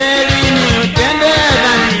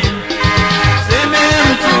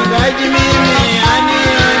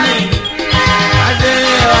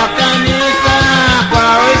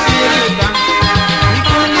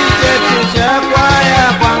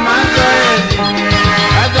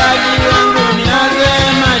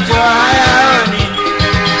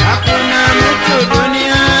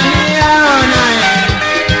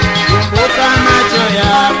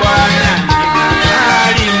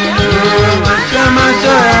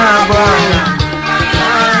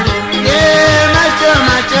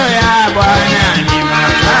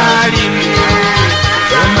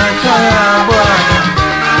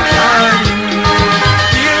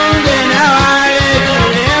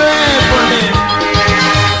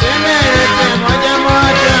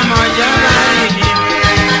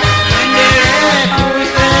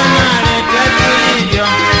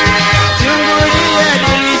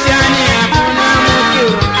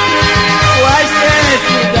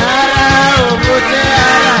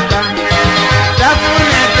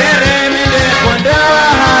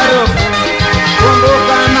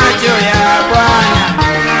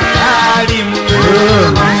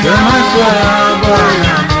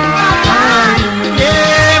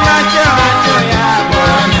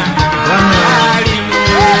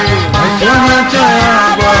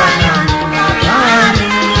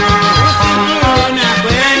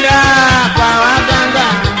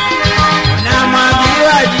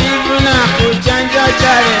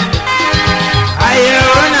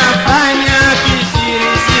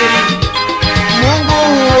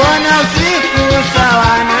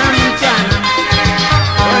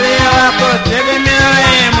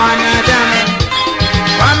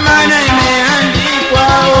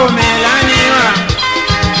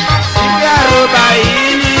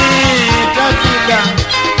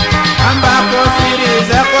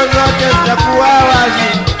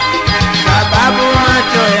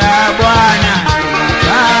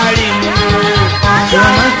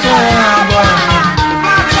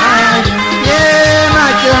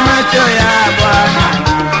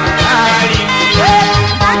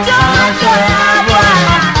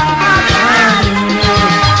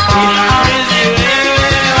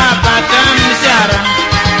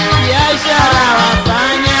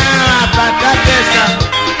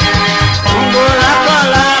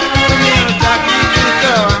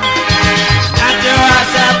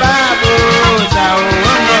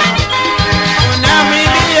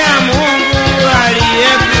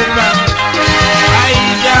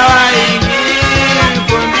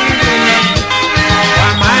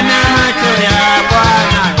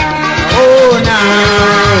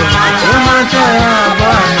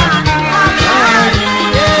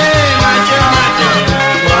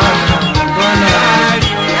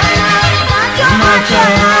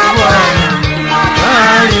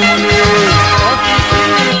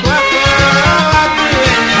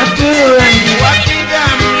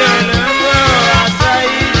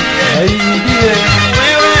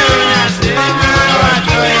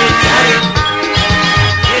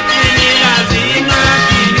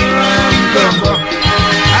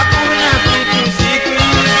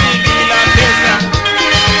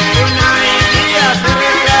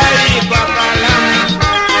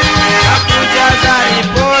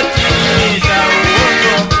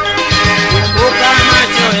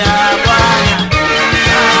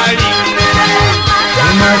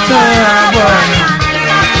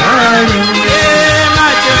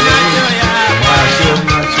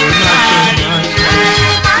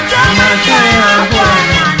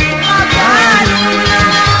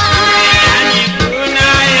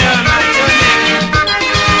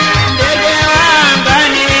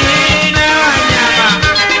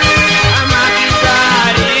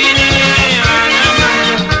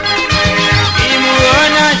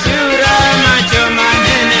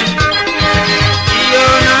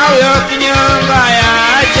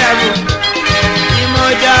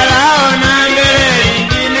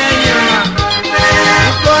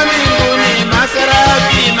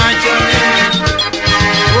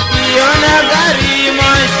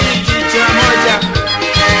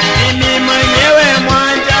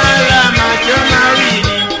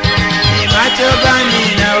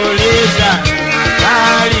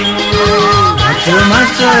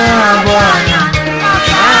macho ya Bwana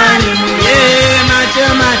makali mno.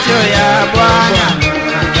 Macho ya Bwana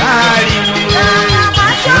makali mno.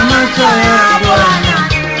 Macho ya Bwana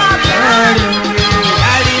makali mno.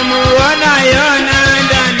 Alimuona Yona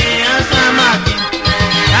ndani ya samaki,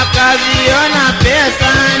 akaziona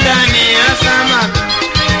pesa ndani ya samaki.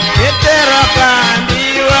 Petero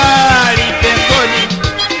akaambiwa alipe kodi.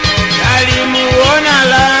 Alimuona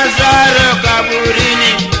Lazaro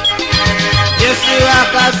kaburini, Yesu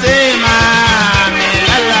akasema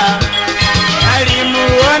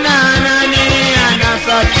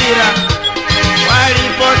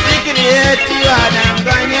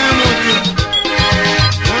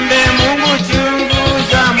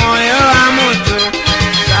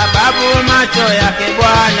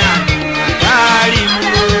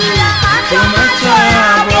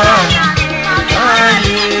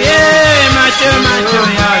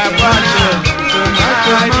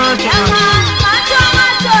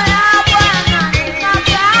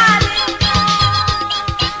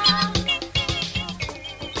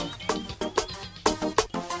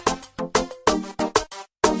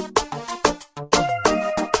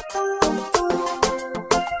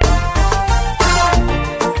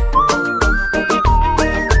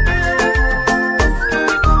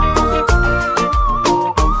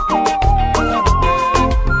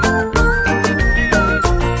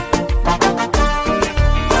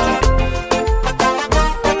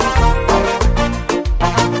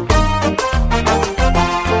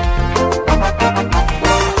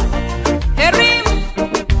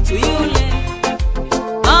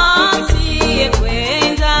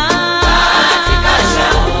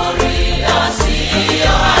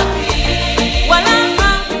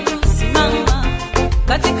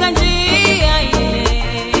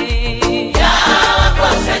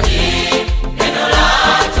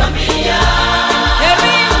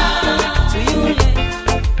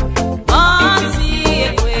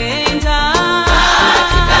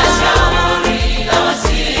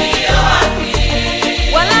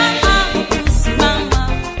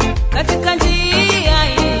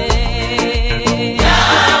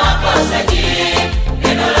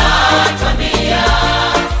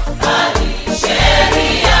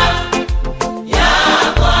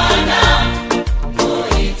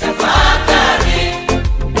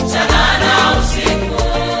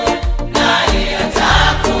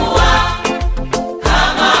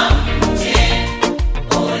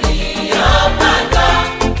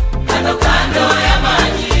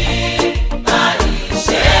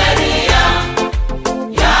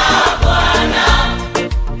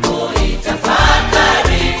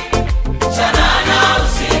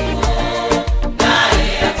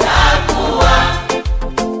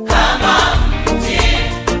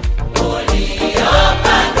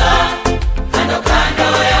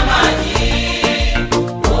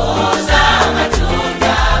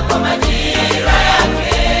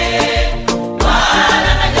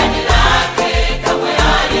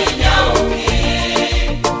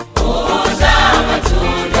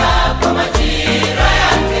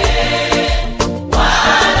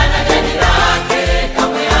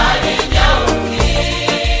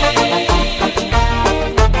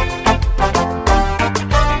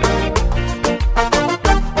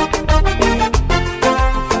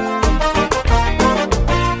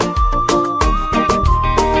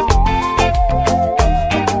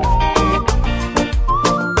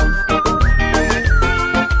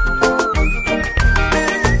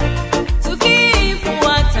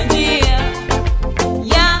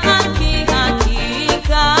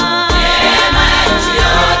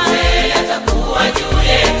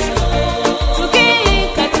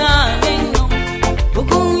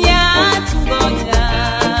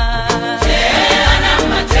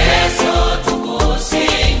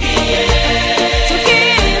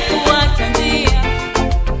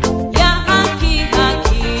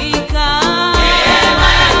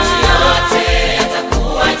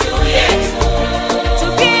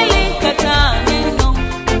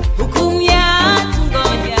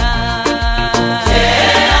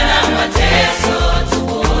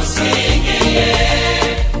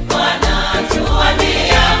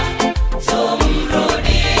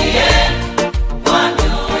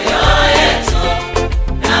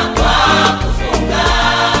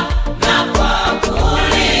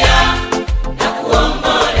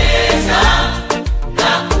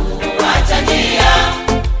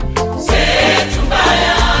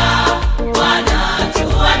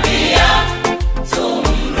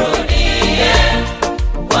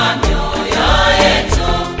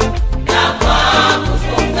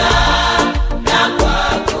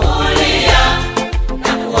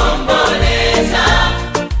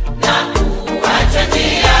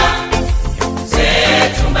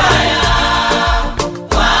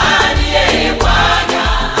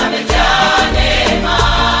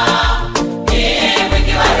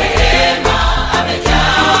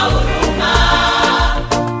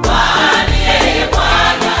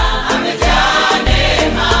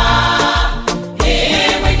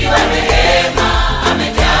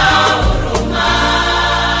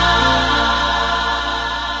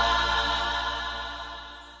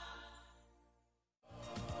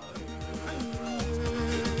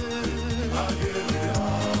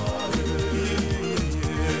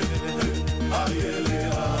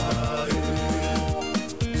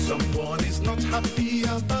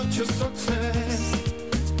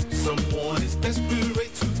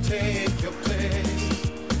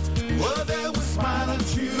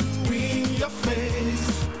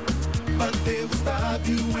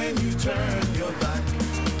turn your back.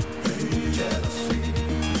 Hey, jealousy,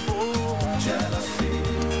 oh, jealousy,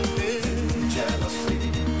 hey, jealousy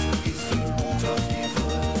is the root of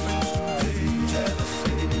evil. Hey,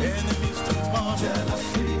 jealousy, enemies to mom.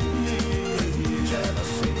 Jealousy, hey,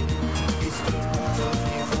 jealousy is the root of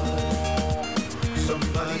evil.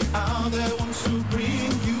 Somebody out there wants to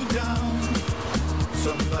bring you down.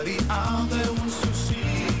 Somebody out there wants to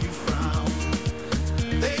see you frown.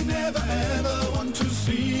 They never ever want to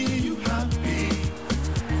see you happy,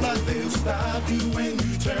 but they'll stop you when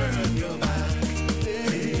you turn your back.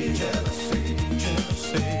 Hey, jealousy,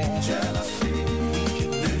 jealousy, jealousy,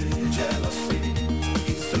 wickedness, jealousy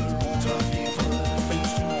is the root of evil.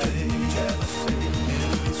 Friends today, jealousy,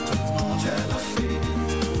 enemies tomorrow, jealousy,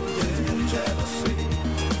 yeah, jealousy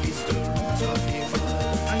is the root of evil.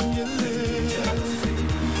 And you live jealousy,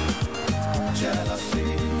 jealousy,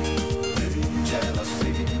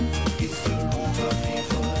 jealousy is the root of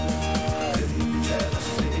evil.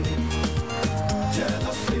 Jealousy,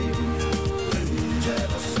 jealousy,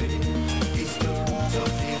 jealousy is the root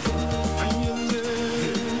of evil. And you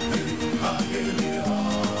live,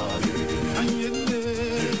 and you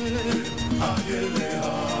live,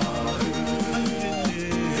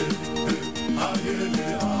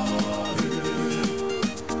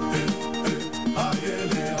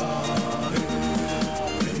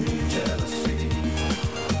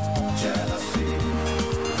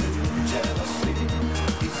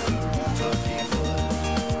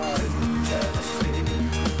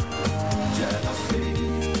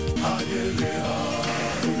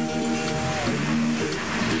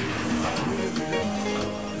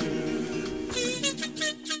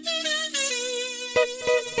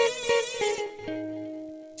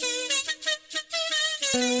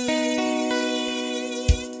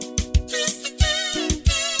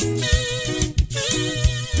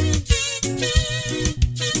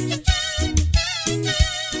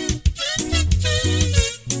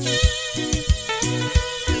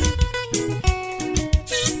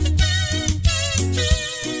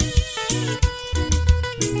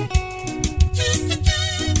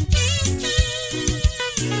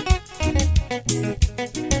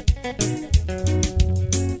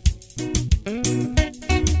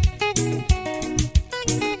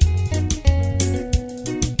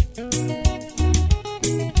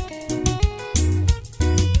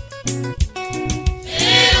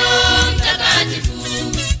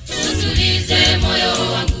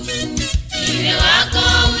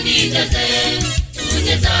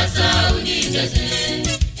 uje sasa unijaze.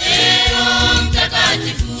 Roho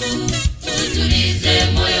Mtakatifu utulize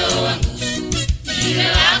moyo wangu, niwe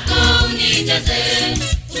wako unijaze,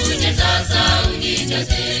 uje sasa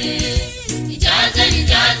unijaze. Nijaze,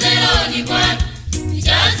 nijaze rohoni Bwana,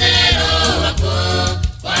 nijaze roho wako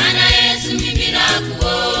Bwana Yesu, mimi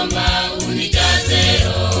nakuomba unijaze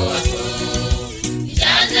roho wako.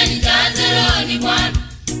 Nijaze, nijaze rohoni Bwana,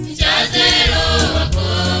 nijaze roho wako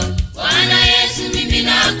Bwana Yesu, mimi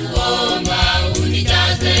nakuomba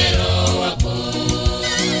unijaze roho wako.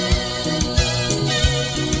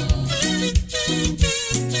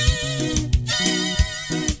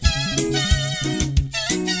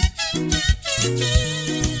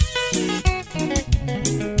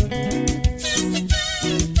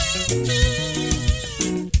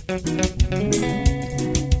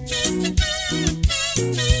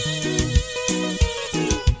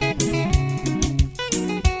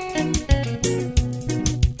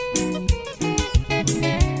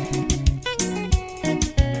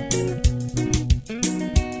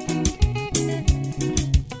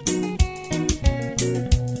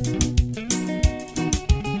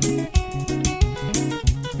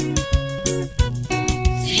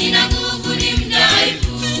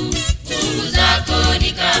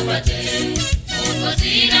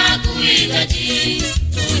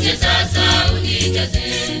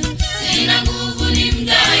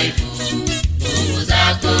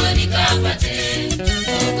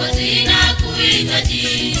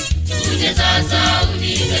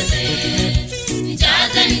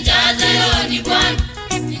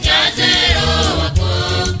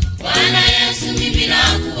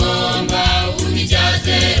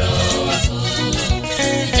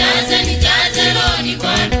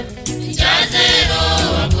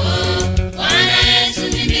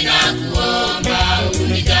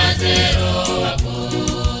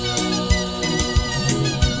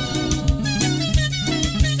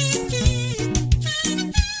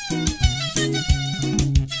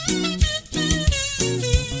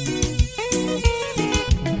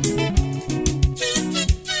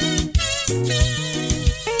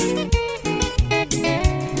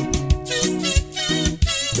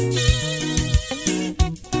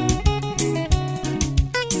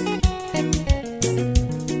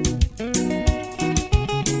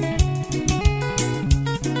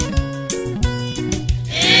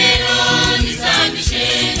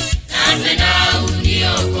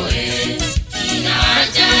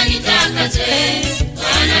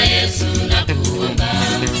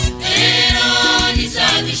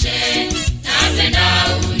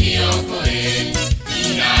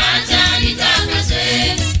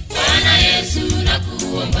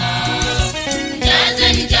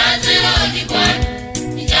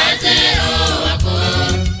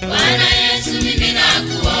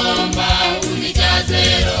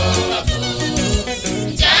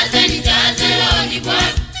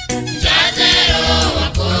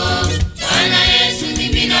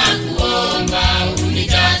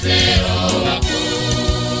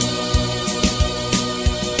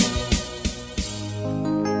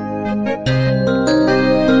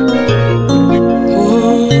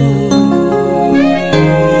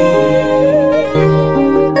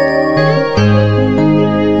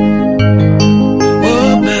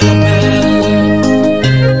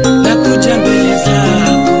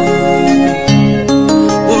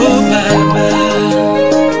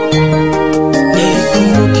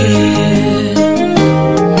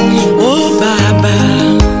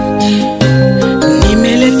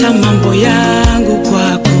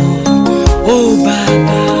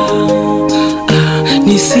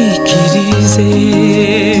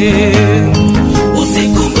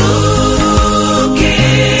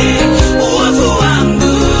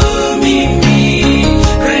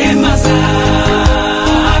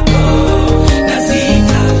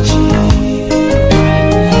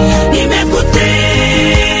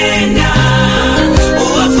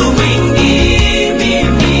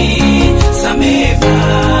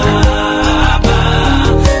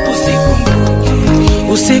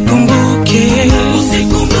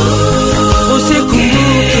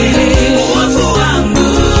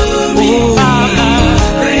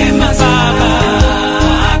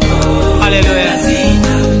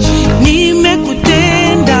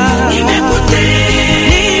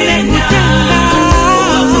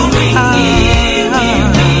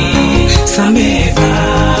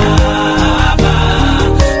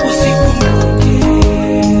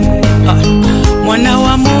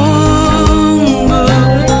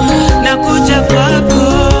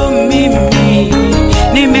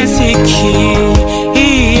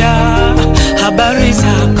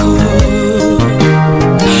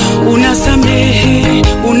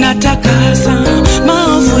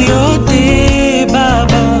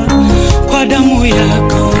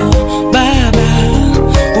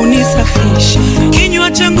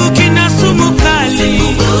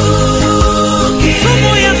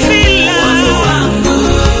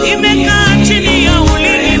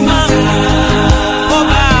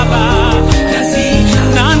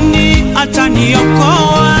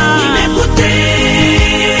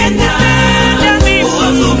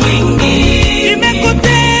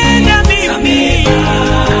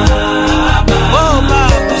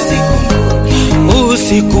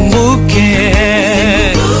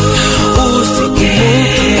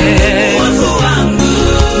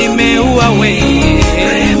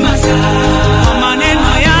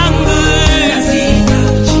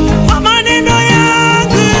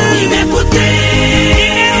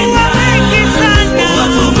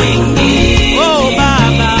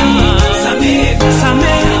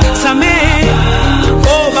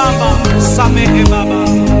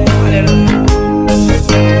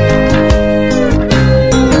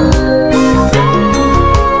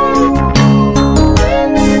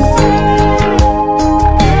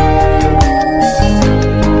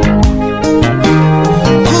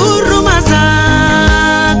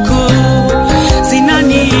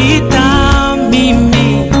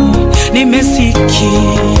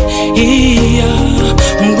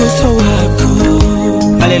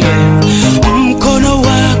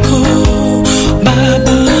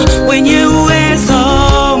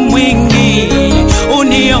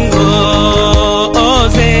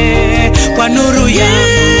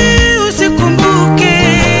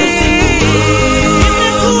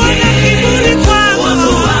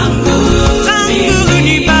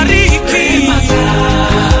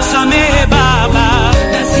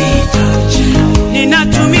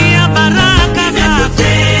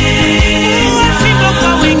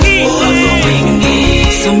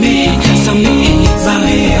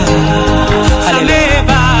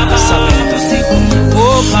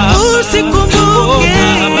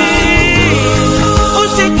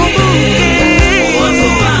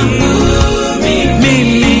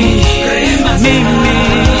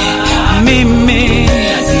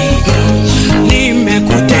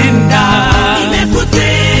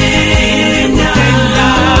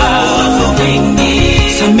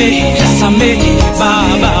 samehe, samehe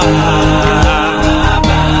Baba.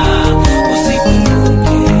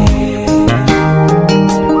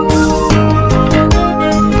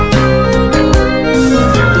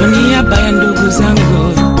 Kwa niaba ya ndugu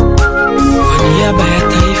zangu, kwa niaba ya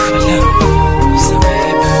taifa langu,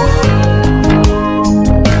 samehe Baba.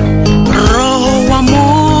 Roho wa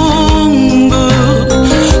Mungu,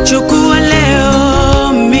 chukua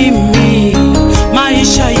leo mimi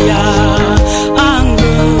maisha yangu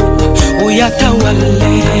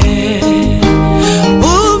uyatawale.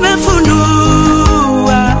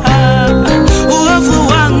 Umefunua uovu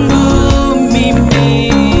wangu mimi,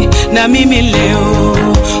 na mimi leo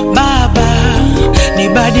Baba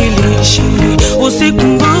nibadilishe.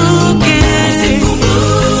 Usikumbuke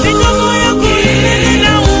midomo yangu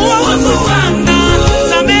na uovu wangu.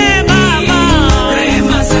 Samehe Baba,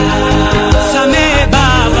 rehema zako. Samehe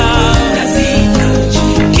Baba,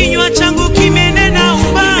 kinywa changu kimenena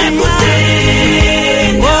ubaya.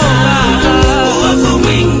 Uovu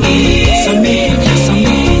mwingi. Samehe,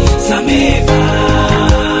 samehe, samehe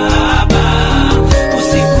Baba.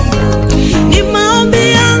 Usikumbuke ni maombi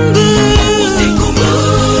yangu.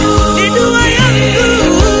 Usikumbuke ni dua yangu.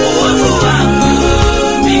 Uovu wangu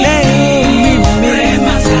mimi.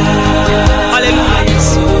 Rehema zako. Haleluya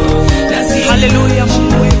Yesu. Haleluya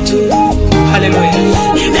Mungu wetu. Haleluya.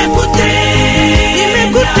 Nimekutenda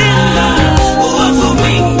uovu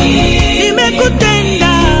mwingi.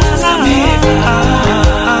 Nimekutenda. Samehe Baba.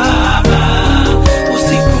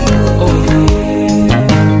 Usikumbuke.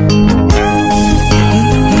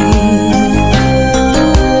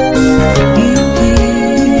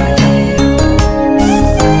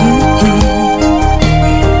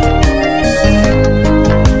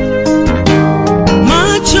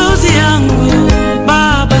 Machozi yangu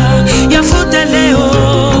Baba yafute leo.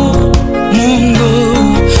 Mungu,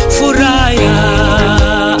 furaha yangu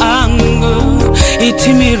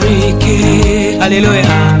itimirike.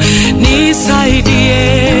 Haleluya.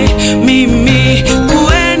 Nisaidie mimi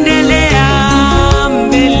kuendelea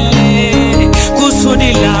mbele,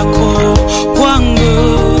 kusudi lako kwangu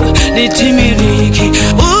litimirike.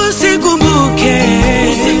 Usikumbuke,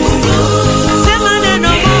 sema neno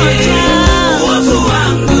moja. Uovu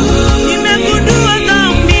wangu nimegundua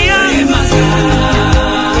dhambi yangu.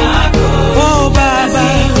 Oh Baba,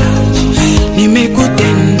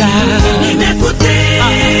 nimekutenda. Nimekutenda.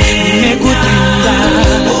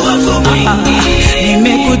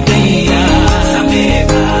 Nimekutenda. Samehe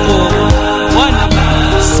Bwana,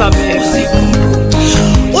 samehe.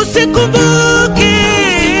 Usikumbuke.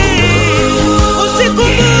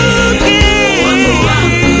 Usikumbuke.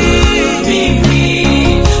 Mimi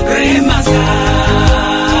rehema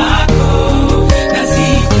zako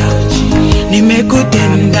nazihitaji.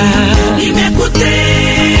 Nimekutenda.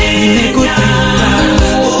 Nimekutenda.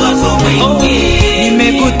 Uovu mwingi.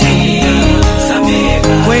 Nimekutenda. Samehe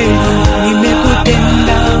kweli,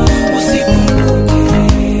 nimekutenda. Usikumbuke.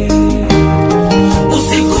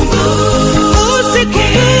 Usikumbuke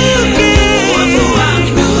uovu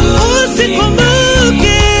wangu.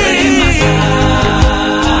 Usikumbuke rehema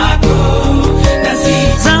zako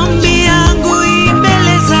nazihitaji. Dhambi yangu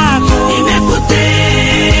mbele zako.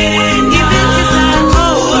 Nimekutenda mbele zako.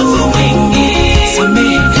 Uovu mwingi.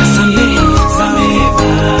 Samehe, samehe, samehe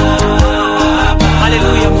Baba.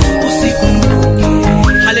 Haleluya. Usikumbuke.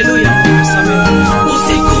 Haleluya. Samehe.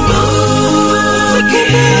 Usikumbuke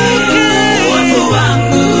uovu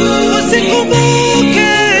wangu. Usikumbuke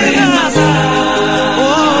rehema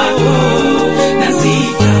zako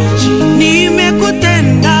nazihitaji.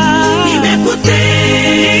 Nimekutenda.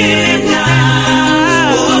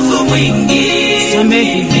 Uovu mwingi.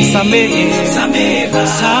 Samehe, samehe,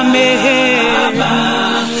 samehe Baba.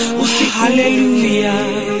 Haleluya.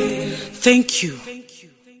 Thank you.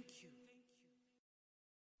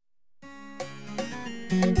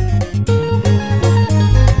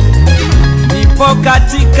 Nipo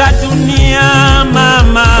katika dunia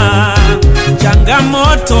mama,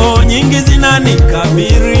 changamoto nyingi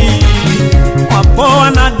zinanikabiri. Wapo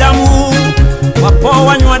wanadamu, wapo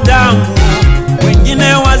wanywa damu,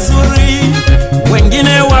 wengine wazuri,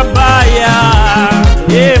 wengine wabaya.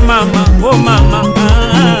 Mama, oh mama,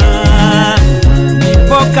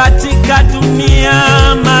 nipo katika dunia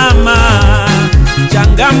mama,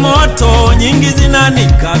 changamoto nyingi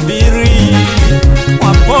zinanikabiri.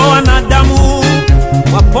 Wapo wanadamu,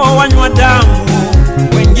 wapo wanywa damu,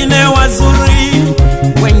 wengine wazuri,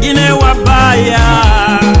 wengine wabaya.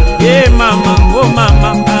 Mama, oh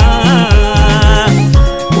mama,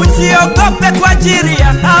 usiogope kwa ajili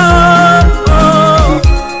ya hao.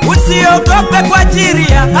 Usiogope kwa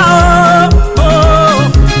ajili ya hao.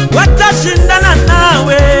 Watashindana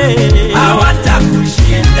nawe.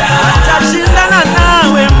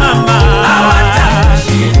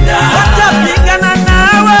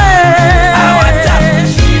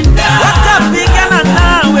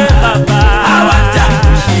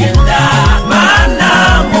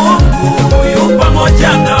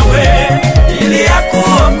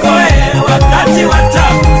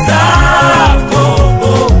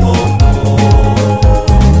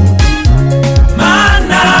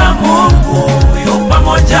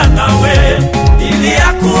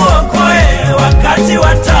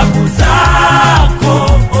 wa tabu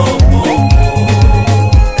zako.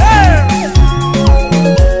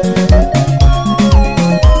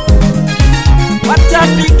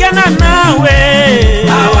 Watapigana nawe,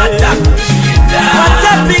 hawatakushinda.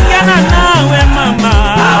 Watapigana nawe mama,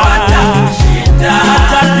 hawatakushinda.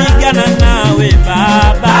 Watapigana nawe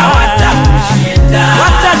baba, hawatakushinda.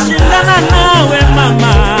 Watashindana nawe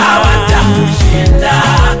mama, hawatakushinda.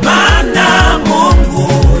 Maana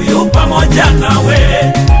Mungu yu pamoja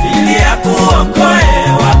nawe ili akuokoe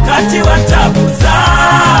wakati wa tabu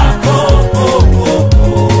zako.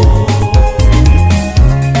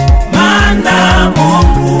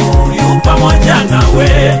 Mungu yu pamoja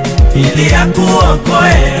nawe ili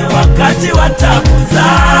akuokoe wakati wa tabu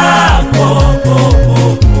zako.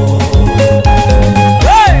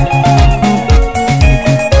 Hey!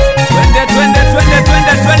 Twende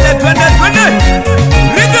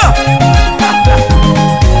Riga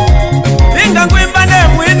Linga ngwimbane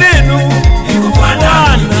mwininu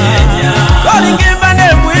ikufana Kenya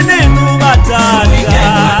Ngwimbane mwininu batata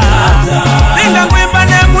Linga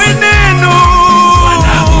ngwimbane mwininu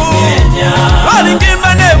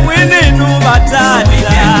Ngwimbane mwininu batata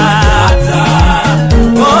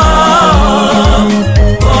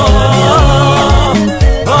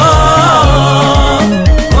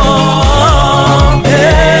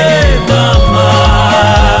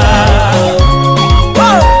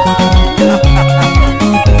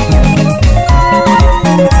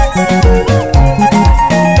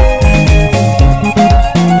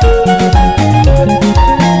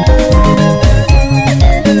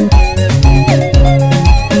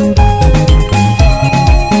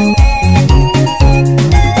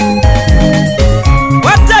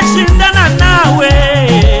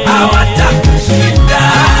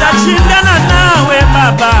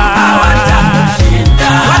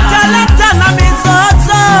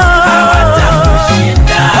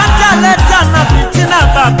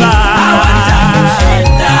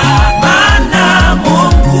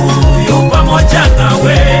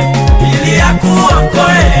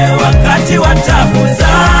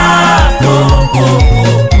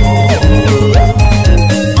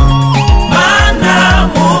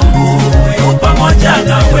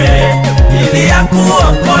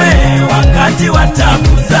akuokoe wakati wa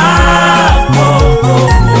tabu zako.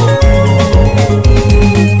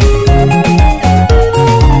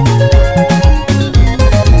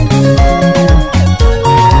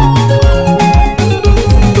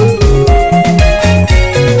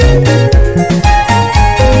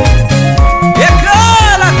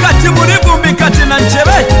 Ekala kati muribu mikati na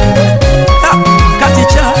nchebe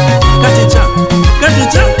katicha katicha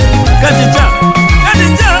katicha katicha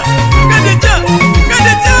katicha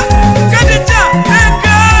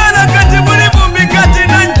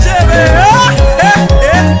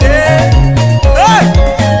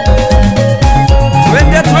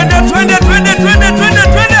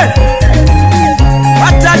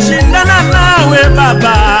watashindana nawe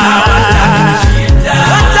baba,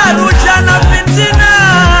 watarusha na fitina,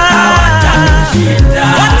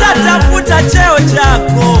 watatafuta cheo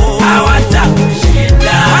chako,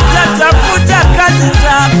 watatafuta kazi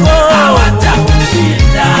zako,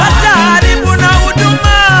 wataharibu na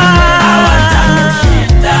huduma,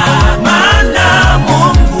 maana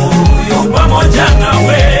Mungu yu pamoja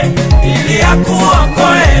nawe ili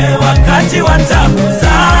akuokoe wakati wa tabu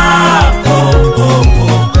zako.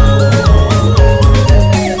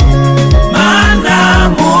 Maana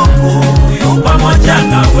Mungu yu pamoja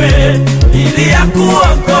nawe ili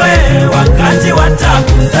akuokoe wakati wa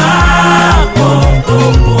tabu zako.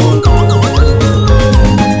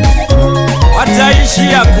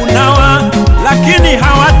 Wataishi ya kunawa lakini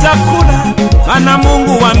hawatakula, maana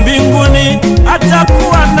Mungu wa mbinguni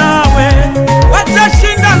atakuwa nawe,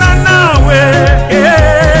 watashindana nawe,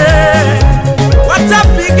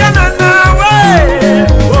 watapigana nawe,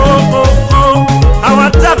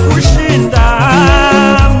 hawatakushinda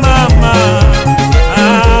mama.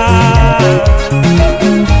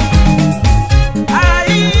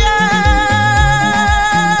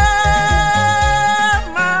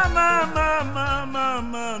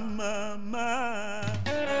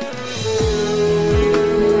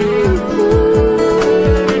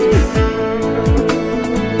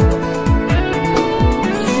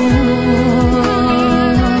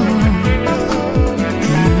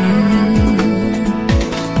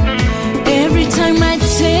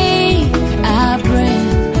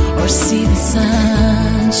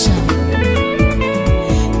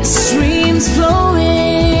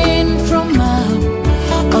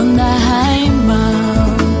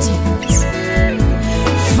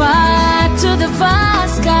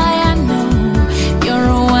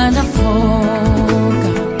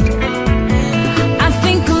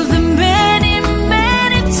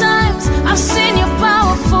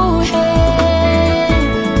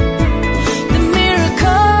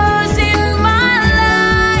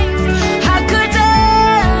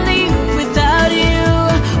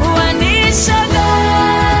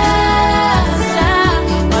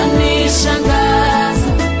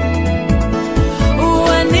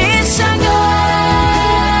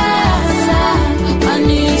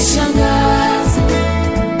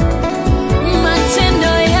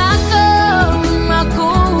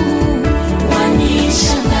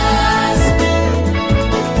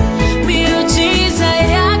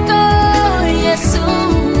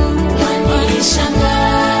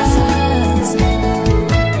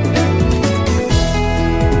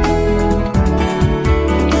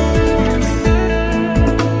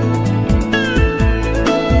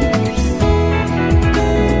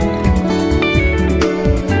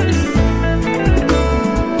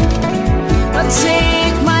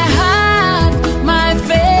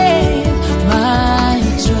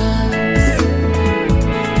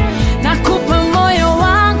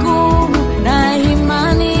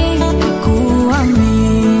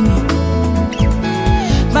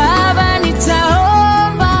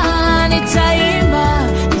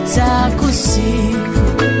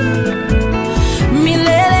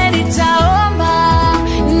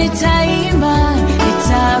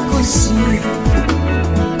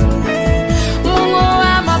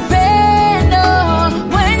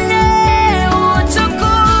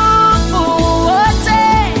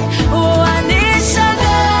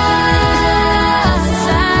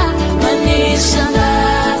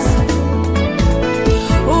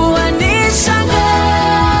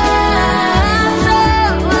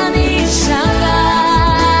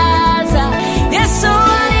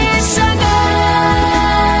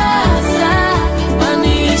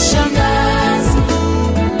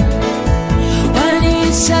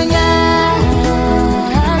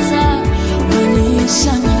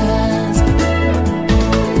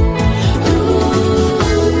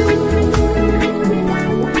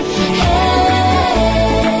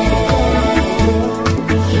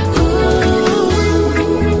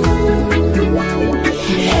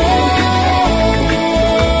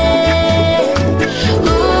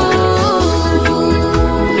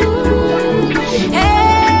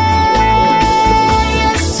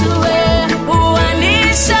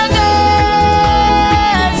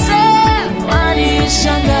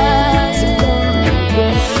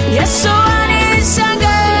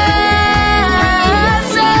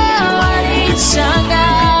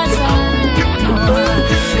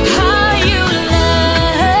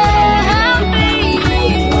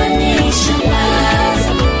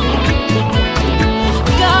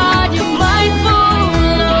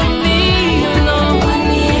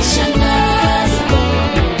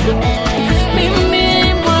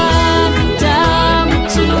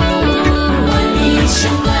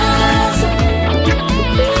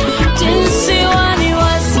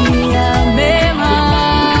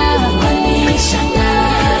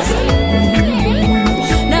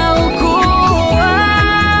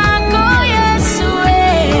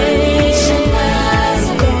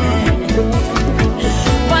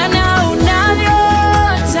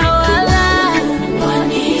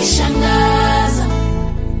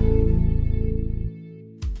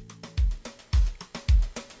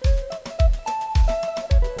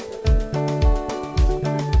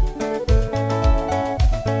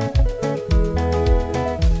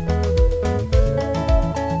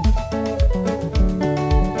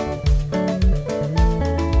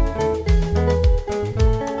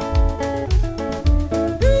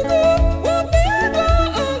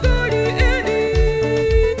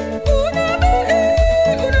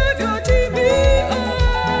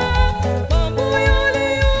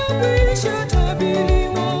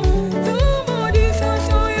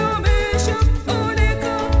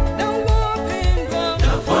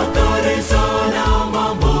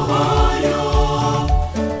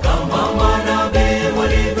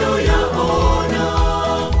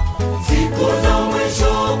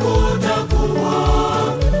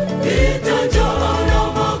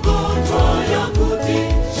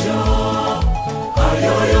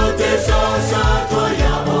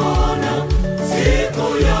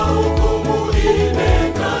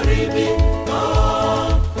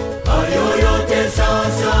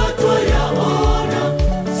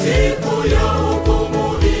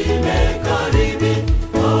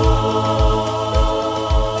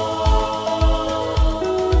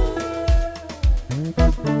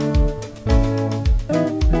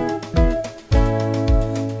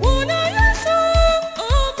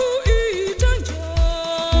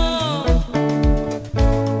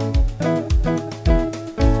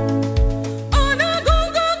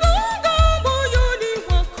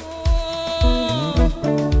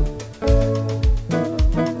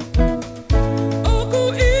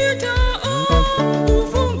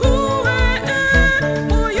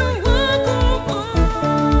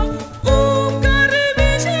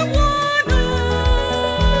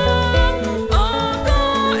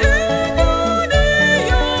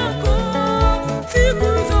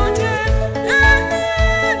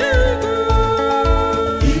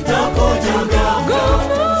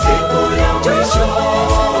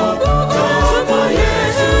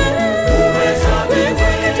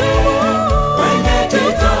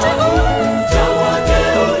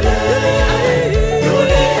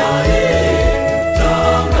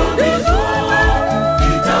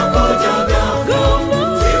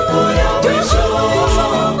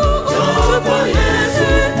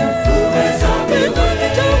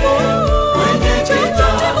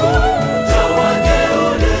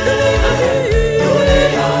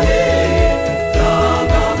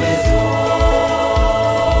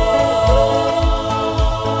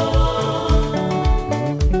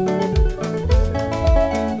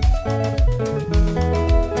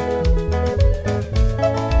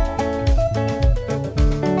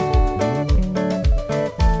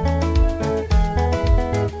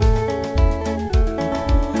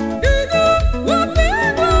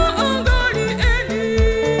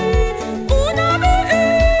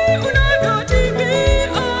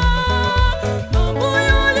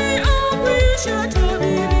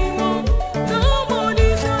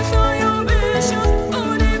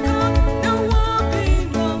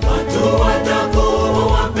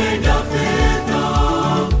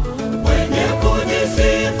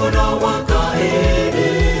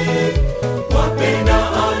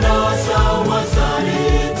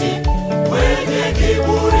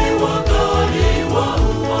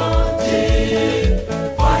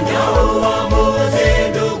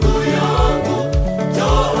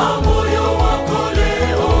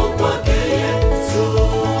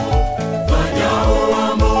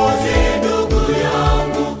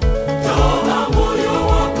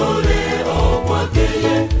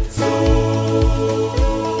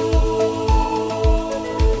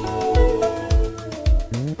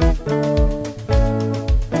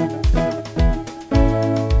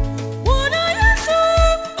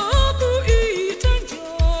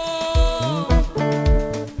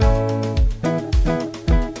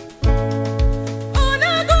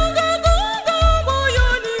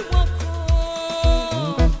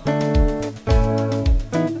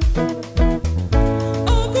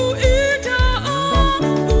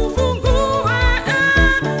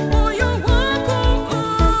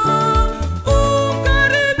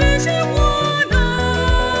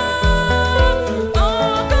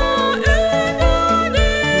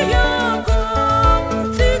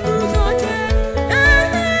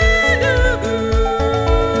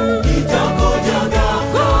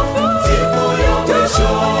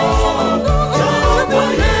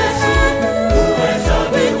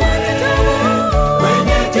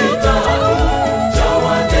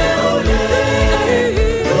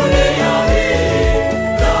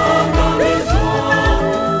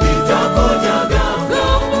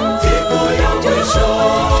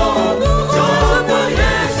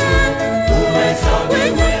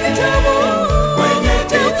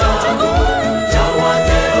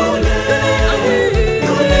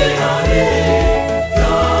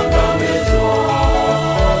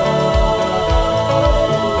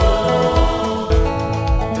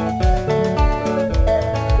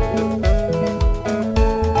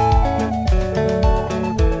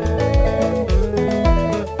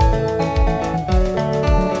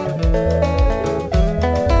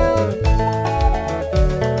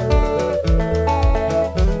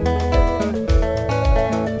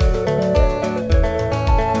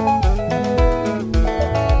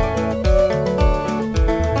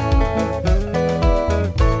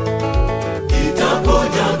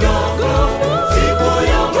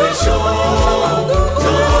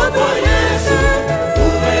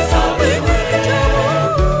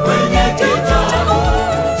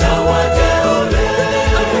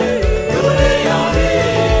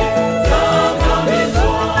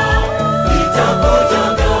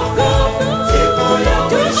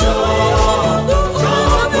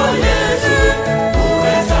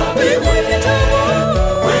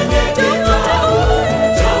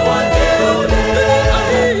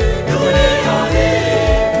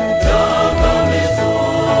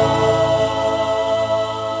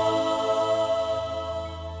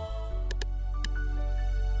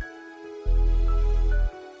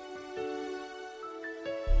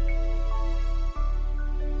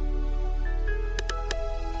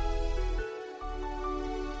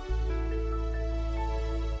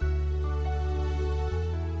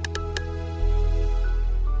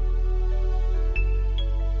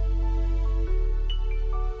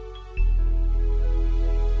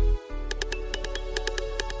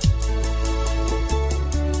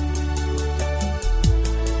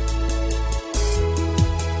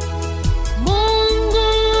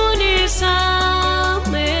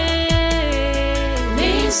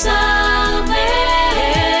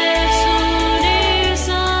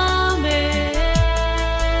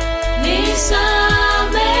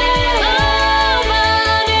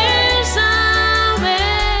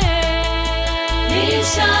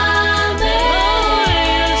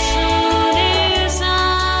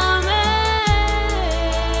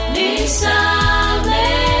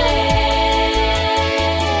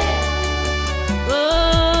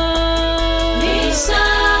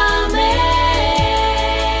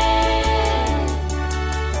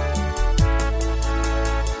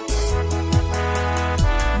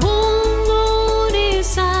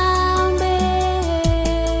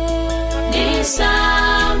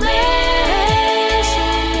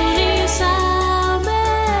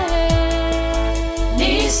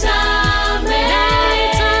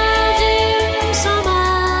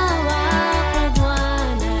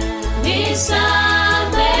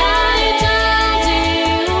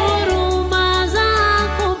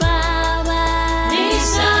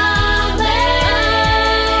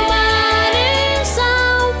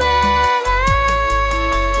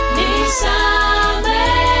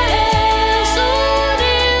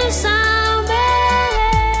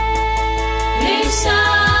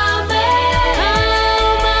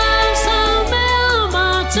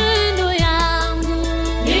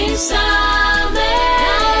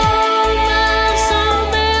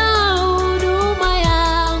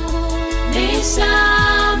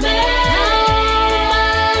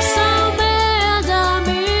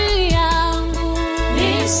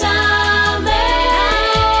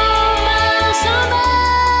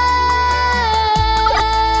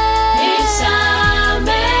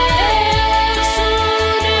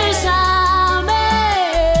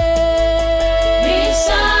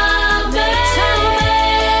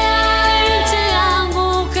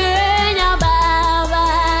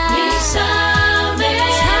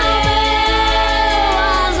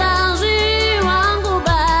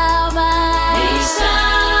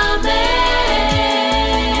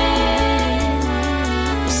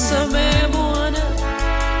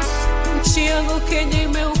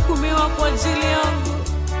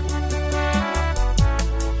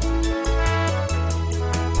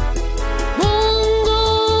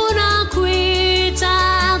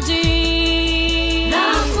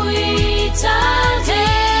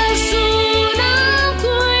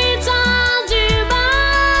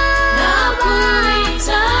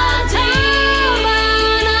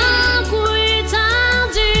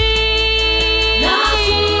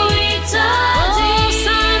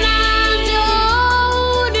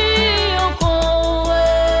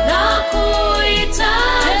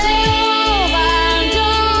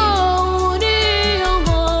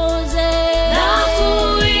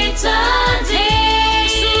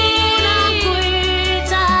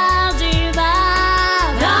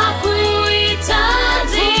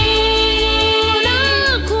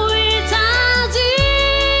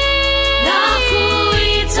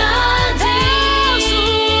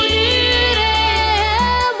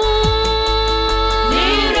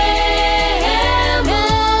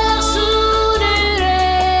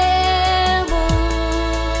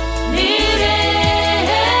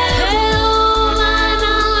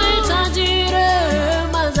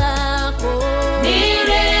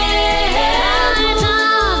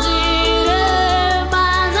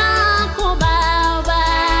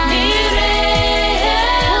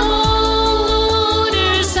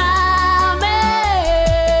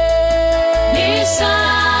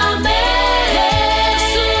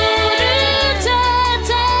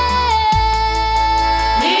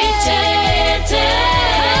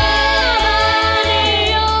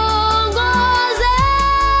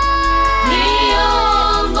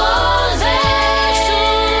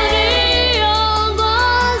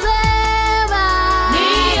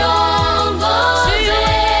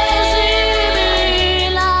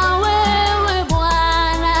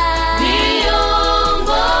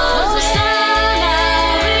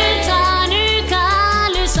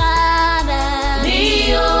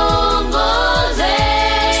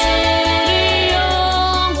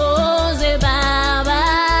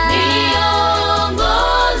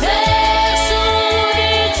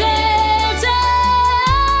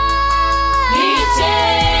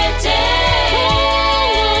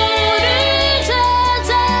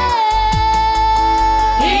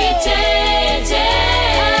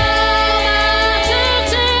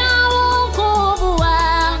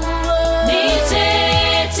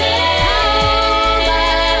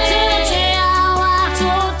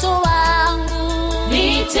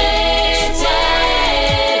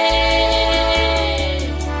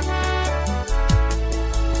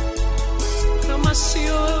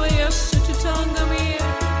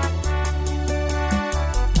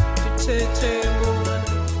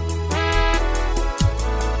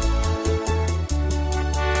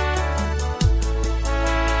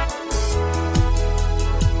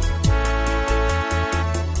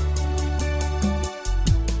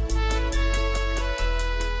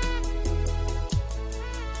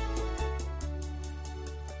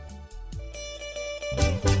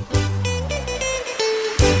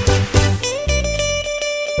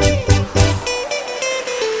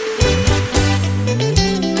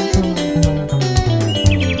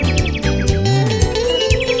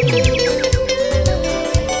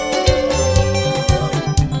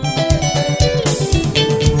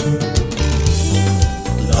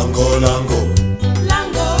 lango,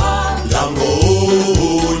 lango, lango,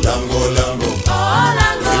 lango, lango,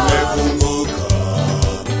 limefunguka.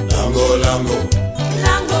 Lango, lango,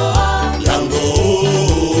 lango, lango,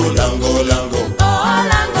 lango, lango,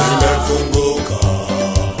 limefunguka.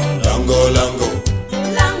 Lango, lango,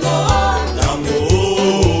 lango, lango,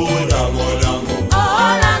 lango,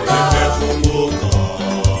 lango, limefunguka.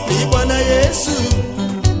 Ni Bwana Yesu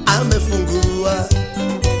amefungua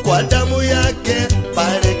kwa damu yake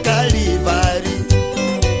pale Kalvari,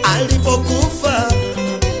 alipokufa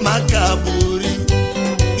makaburi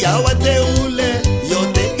ya wateule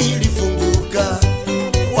yote ilifunguka.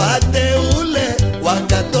 Wateule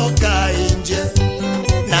wakatoka nje,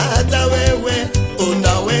 na hata wewe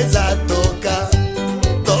unaweza toka.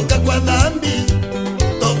 Toka kwa dhambi,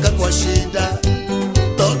 toka kwa shida,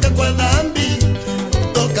 toka kwa dhambi,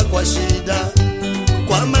 toka kwa shida,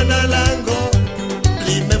 kwa maana lango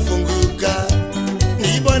limefunguka.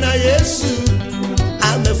 Ni Bwana Yesu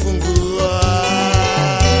amefungua.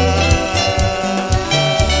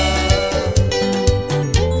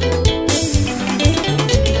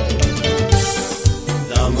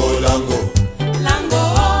 Lango, lango, lango,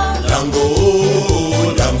 lango,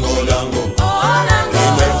 lango, lango,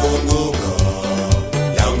 limefunguka.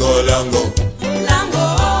 Lango, lango, lango,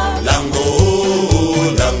 lango,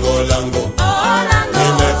 lango, lango,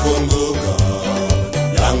 limefunguka.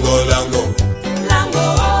 Lango, lango, lango,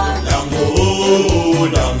 lango,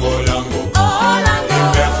 lango, lango,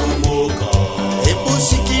 limefunguka. Hebu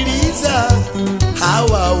sikiliza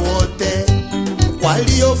hawa wote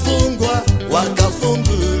waliofungwa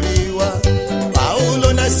wakafunguliwa.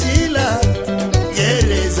 Paulo na Sila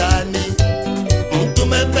gerezani,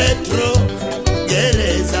 Mtume Petro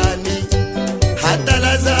gerezani, hata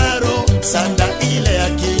Lazaro sanda ile ya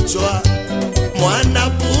kichwa, mwana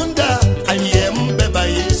punda aliyembeba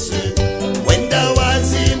Yesu, wenda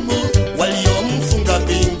wazimu waliomfunga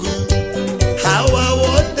pingu. Hawa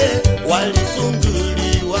wote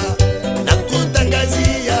walifunguliwa na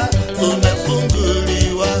kutangazia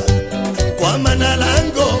umefunguliwa, kwa maana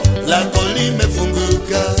lango lako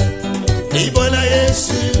limefunguka. Ni Bwana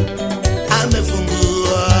Yesu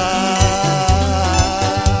amefungua.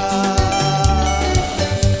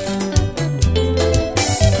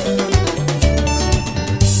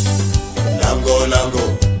 Lango, lango,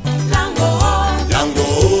 lango, lango,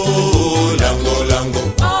 lango, lango,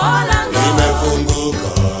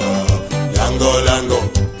 limefunguka. Lango, lango,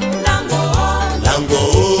 lango, lango,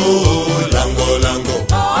 lango, lango,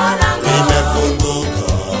 limefunguka.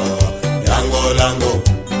 Lango, lango,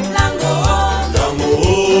 lango, lango,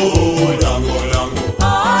 lango, lango,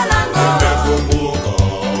 limefunguka.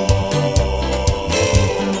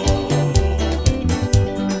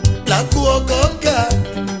 La kuokoka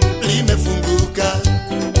limefunguka,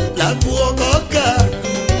 la kuokoka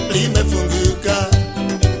limefunguka,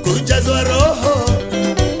 kujazwa Roho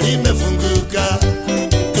limefunguka,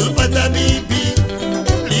 kupata bibi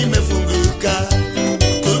limefunguka,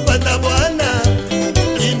 kupata bwana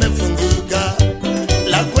limefunguka,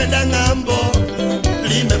 la kwenda ng'ambo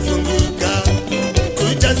limefunguka,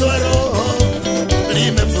 kujazwa Roho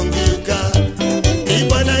limefunguka. Ni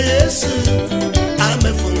Bwana Yesu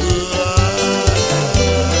amefungua.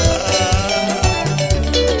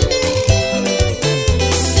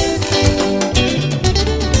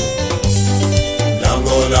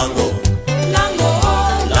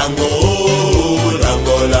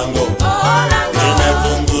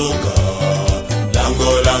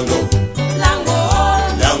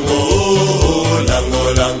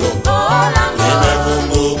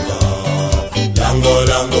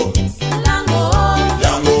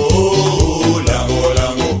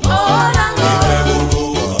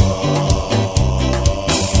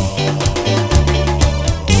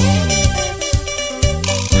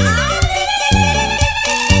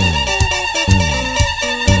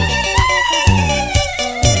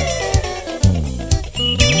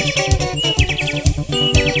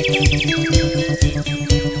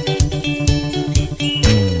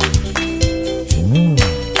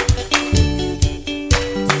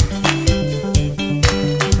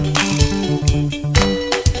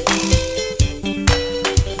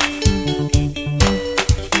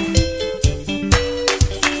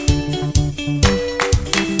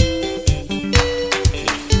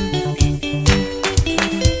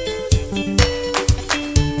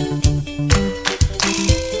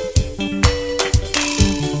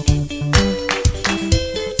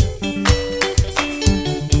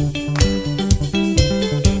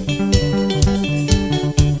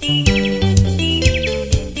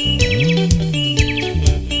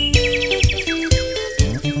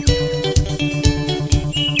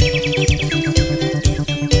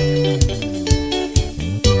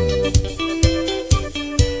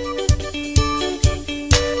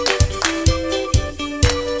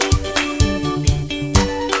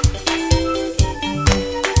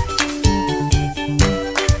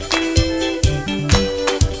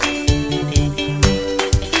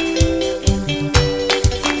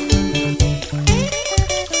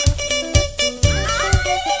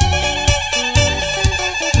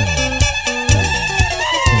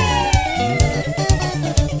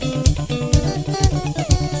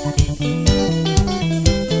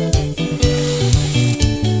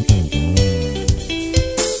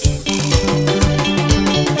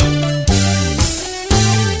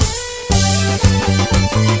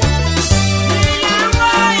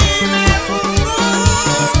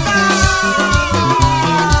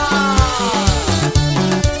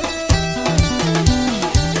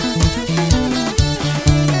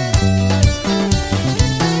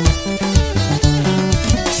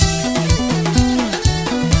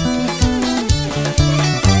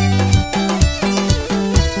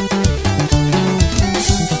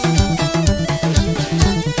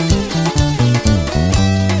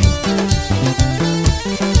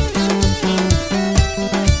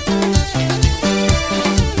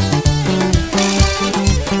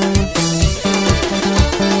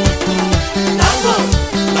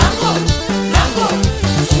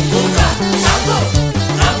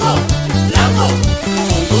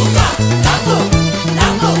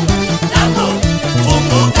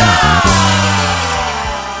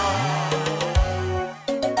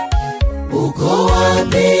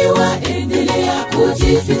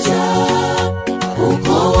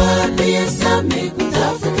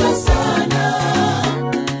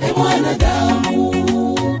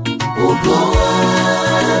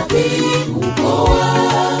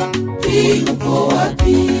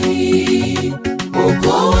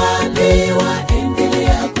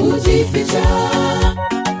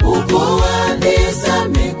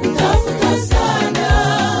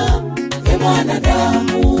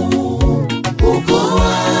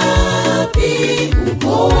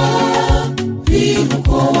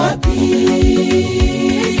 uko wapi?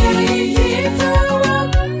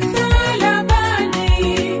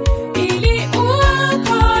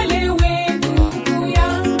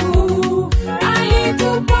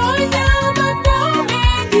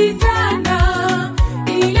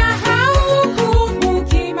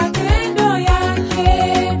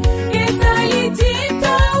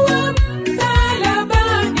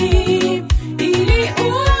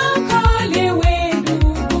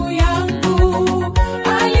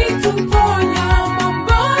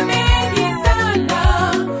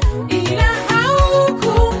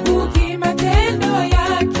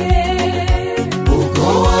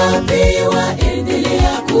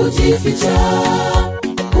 Kujificha,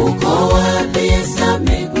 uko wapi? Yesu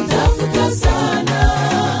amekutafuta sana,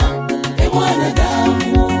 e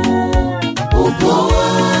mwanadamu. Uko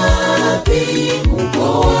wapi? Uko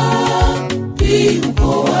wapi? Uko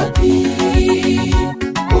wapi?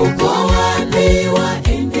 Uko wapi?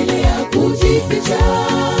 Waendelea kujificha,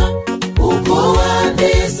 uko wapi?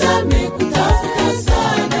 Yesu amekutafuta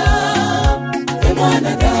sana, e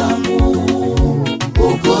mwanadamu.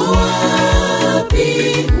 Uko wapi?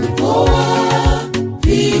 Uko wapi?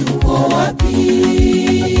 Uko wapi?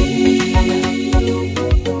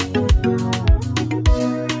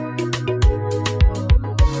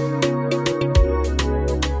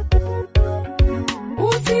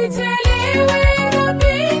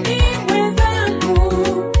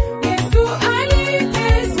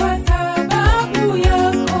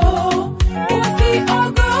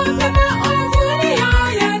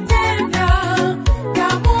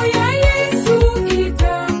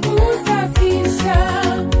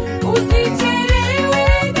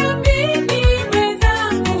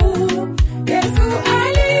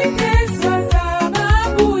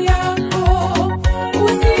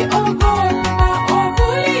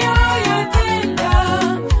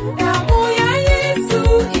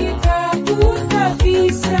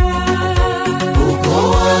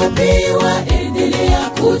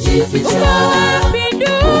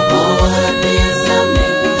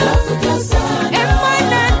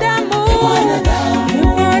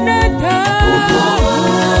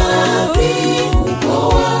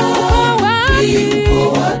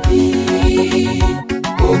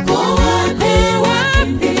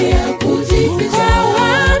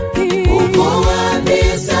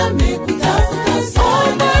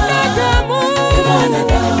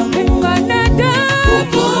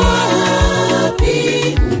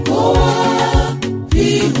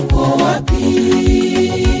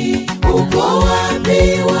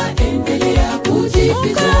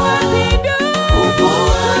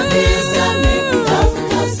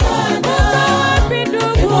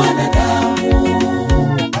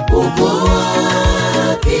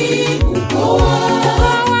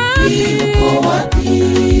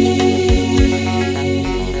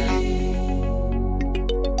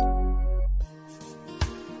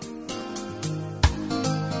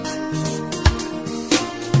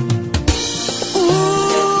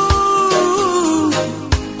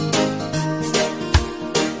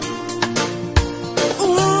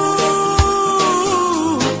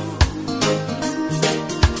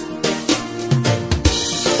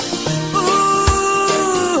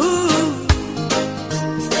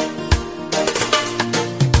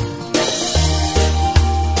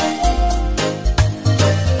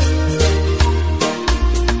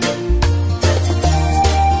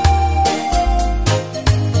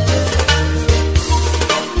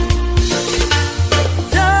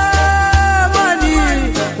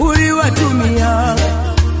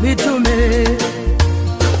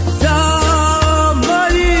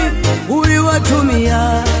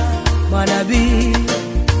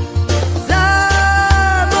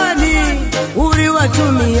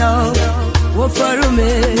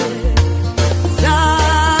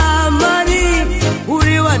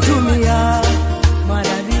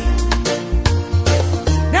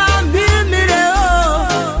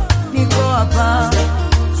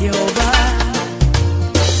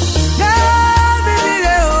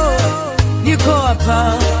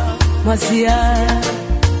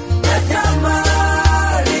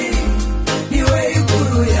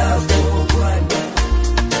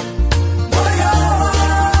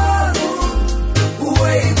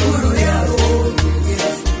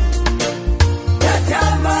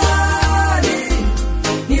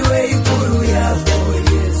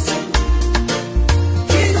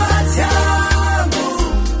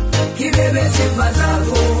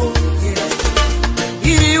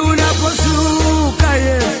 Ili unaposhuka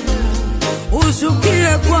Yesu, ushukie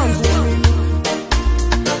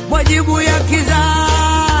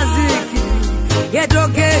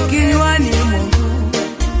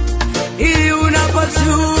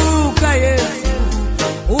shuka Yesu,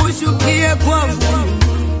 ushukie kwangu.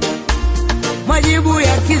 Majibu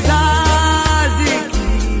ya kizazi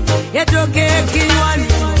yatoke kinywani.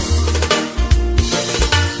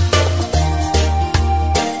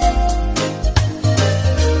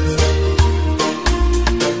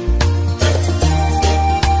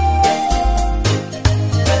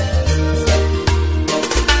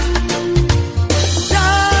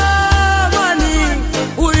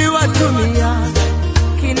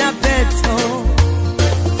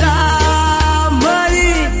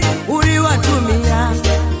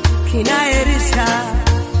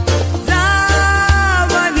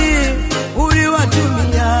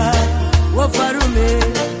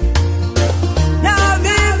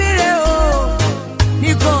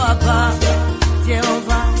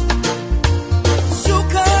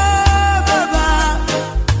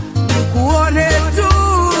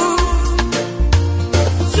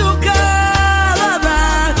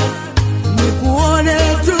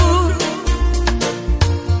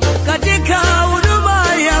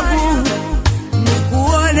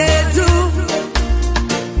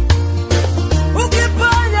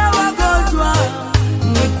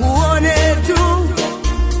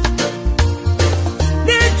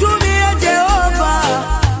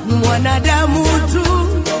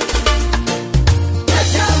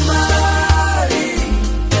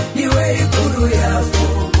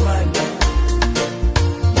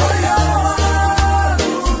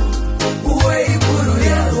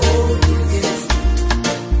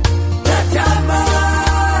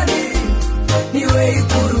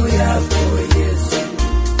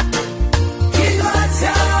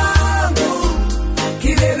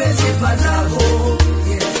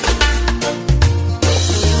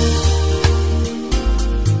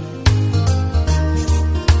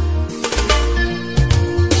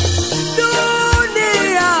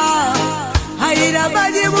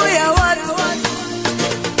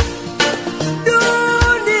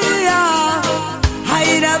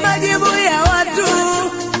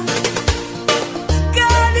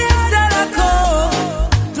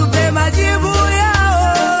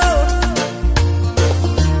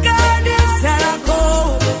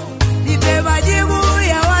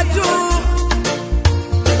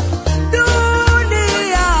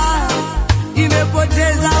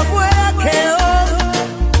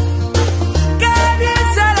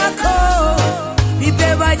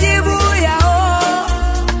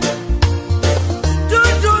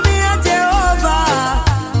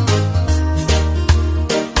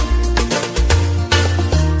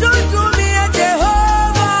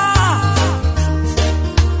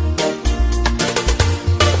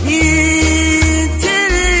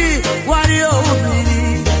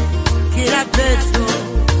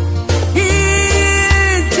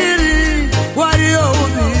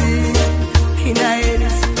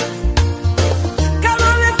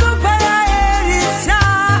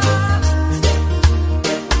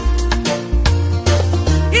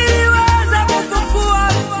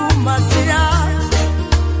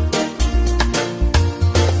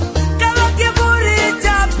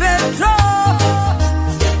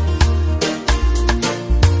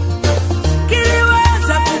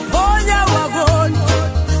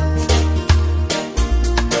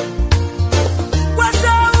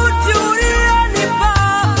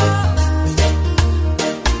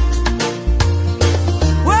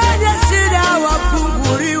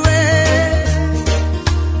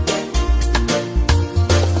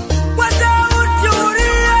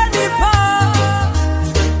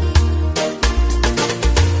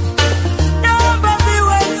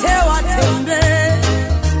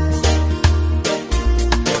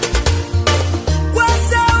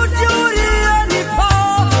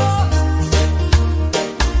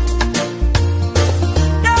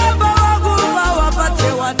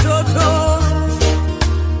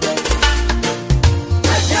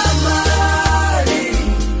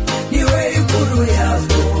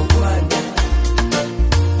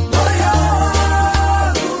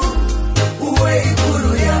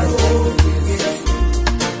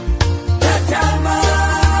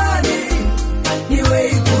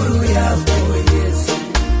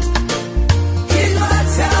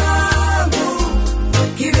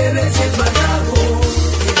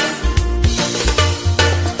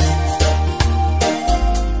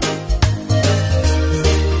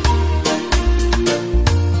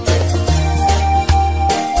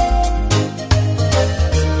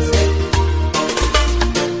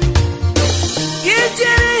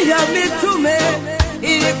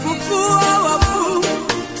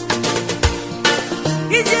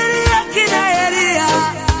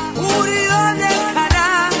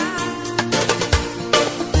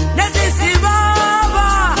 Baba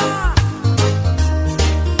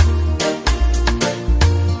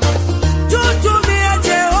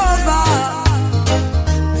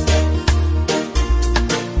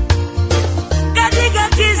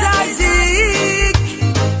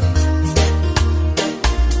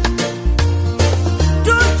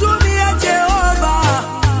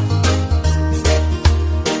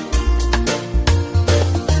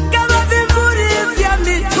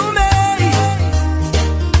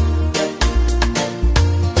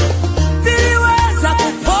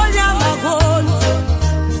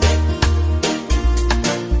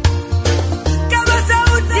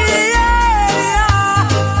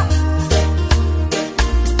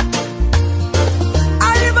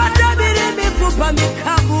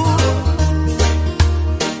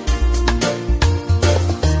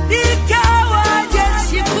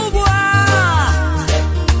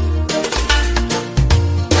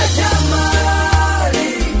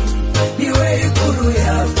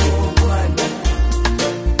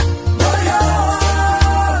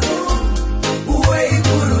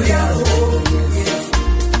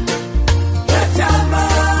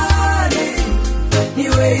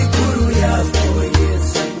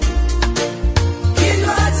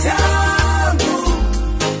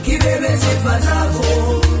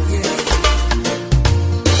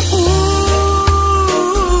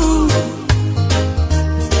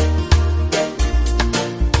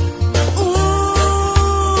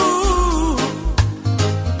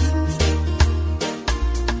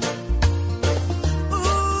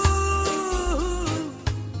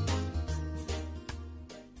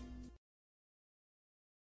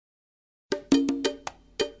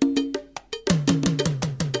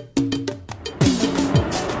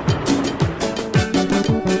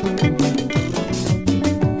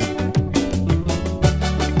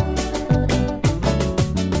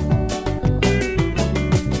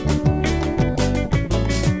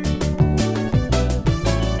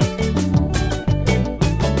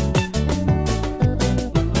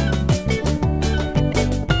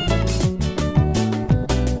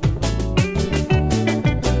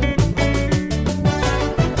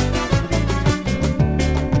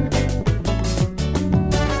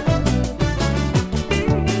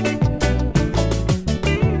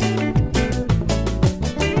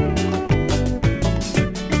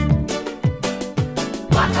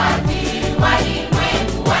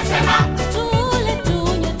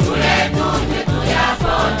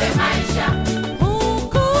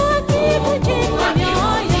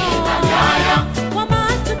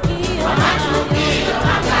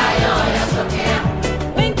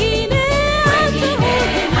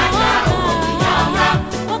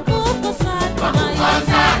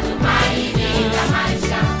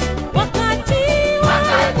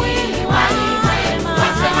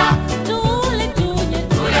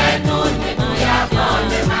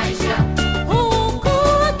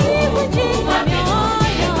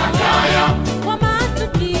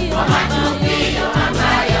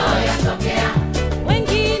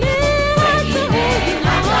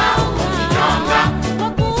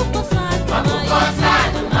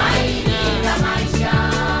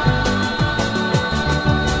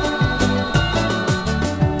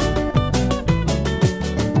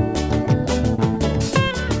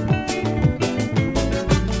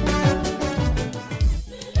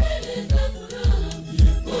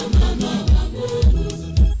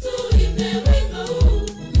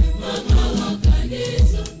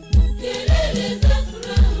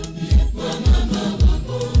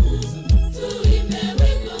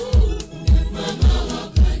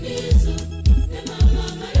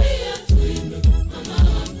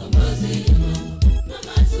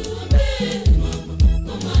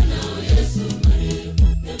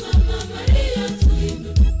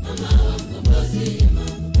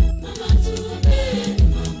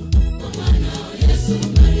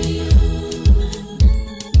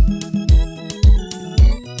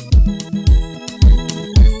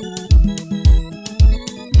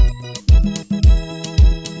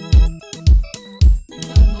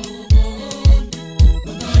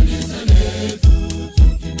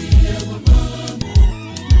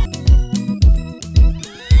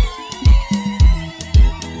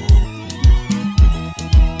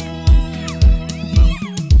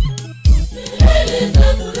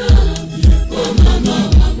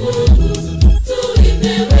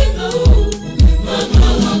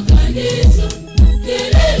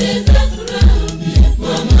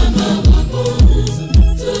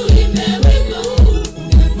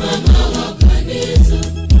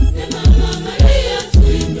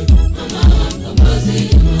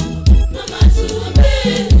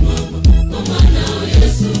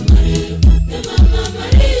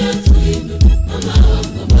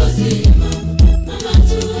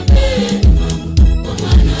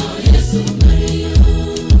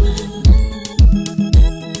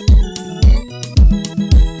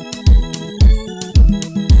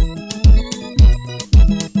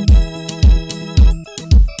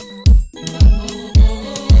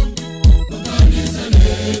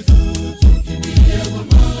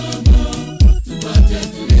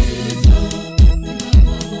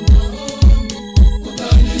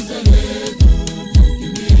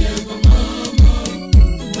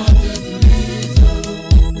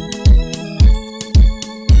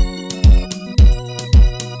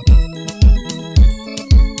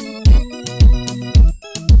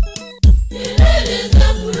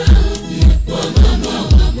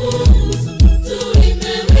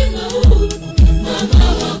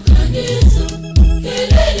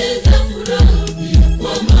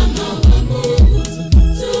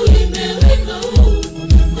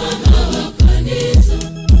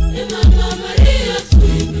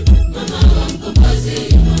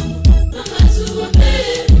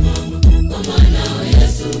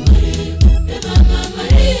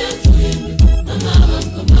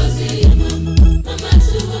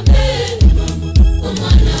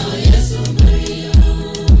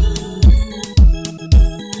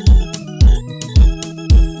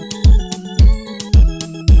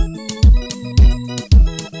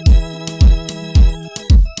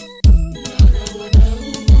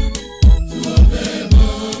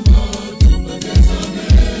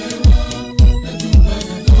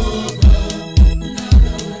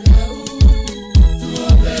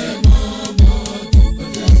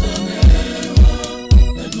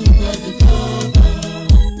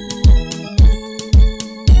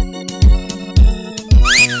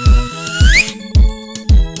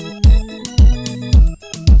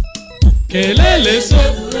kelele za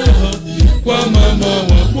furaha kwa mama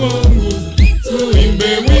wa kwangu, tuimbe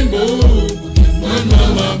wimbo wa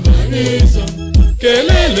mama Marisa.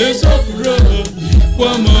 Kelele za furaha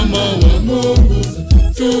kwa mama wa Mungu,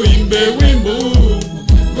 tuimbe wimbo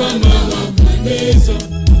wa mama Marisa.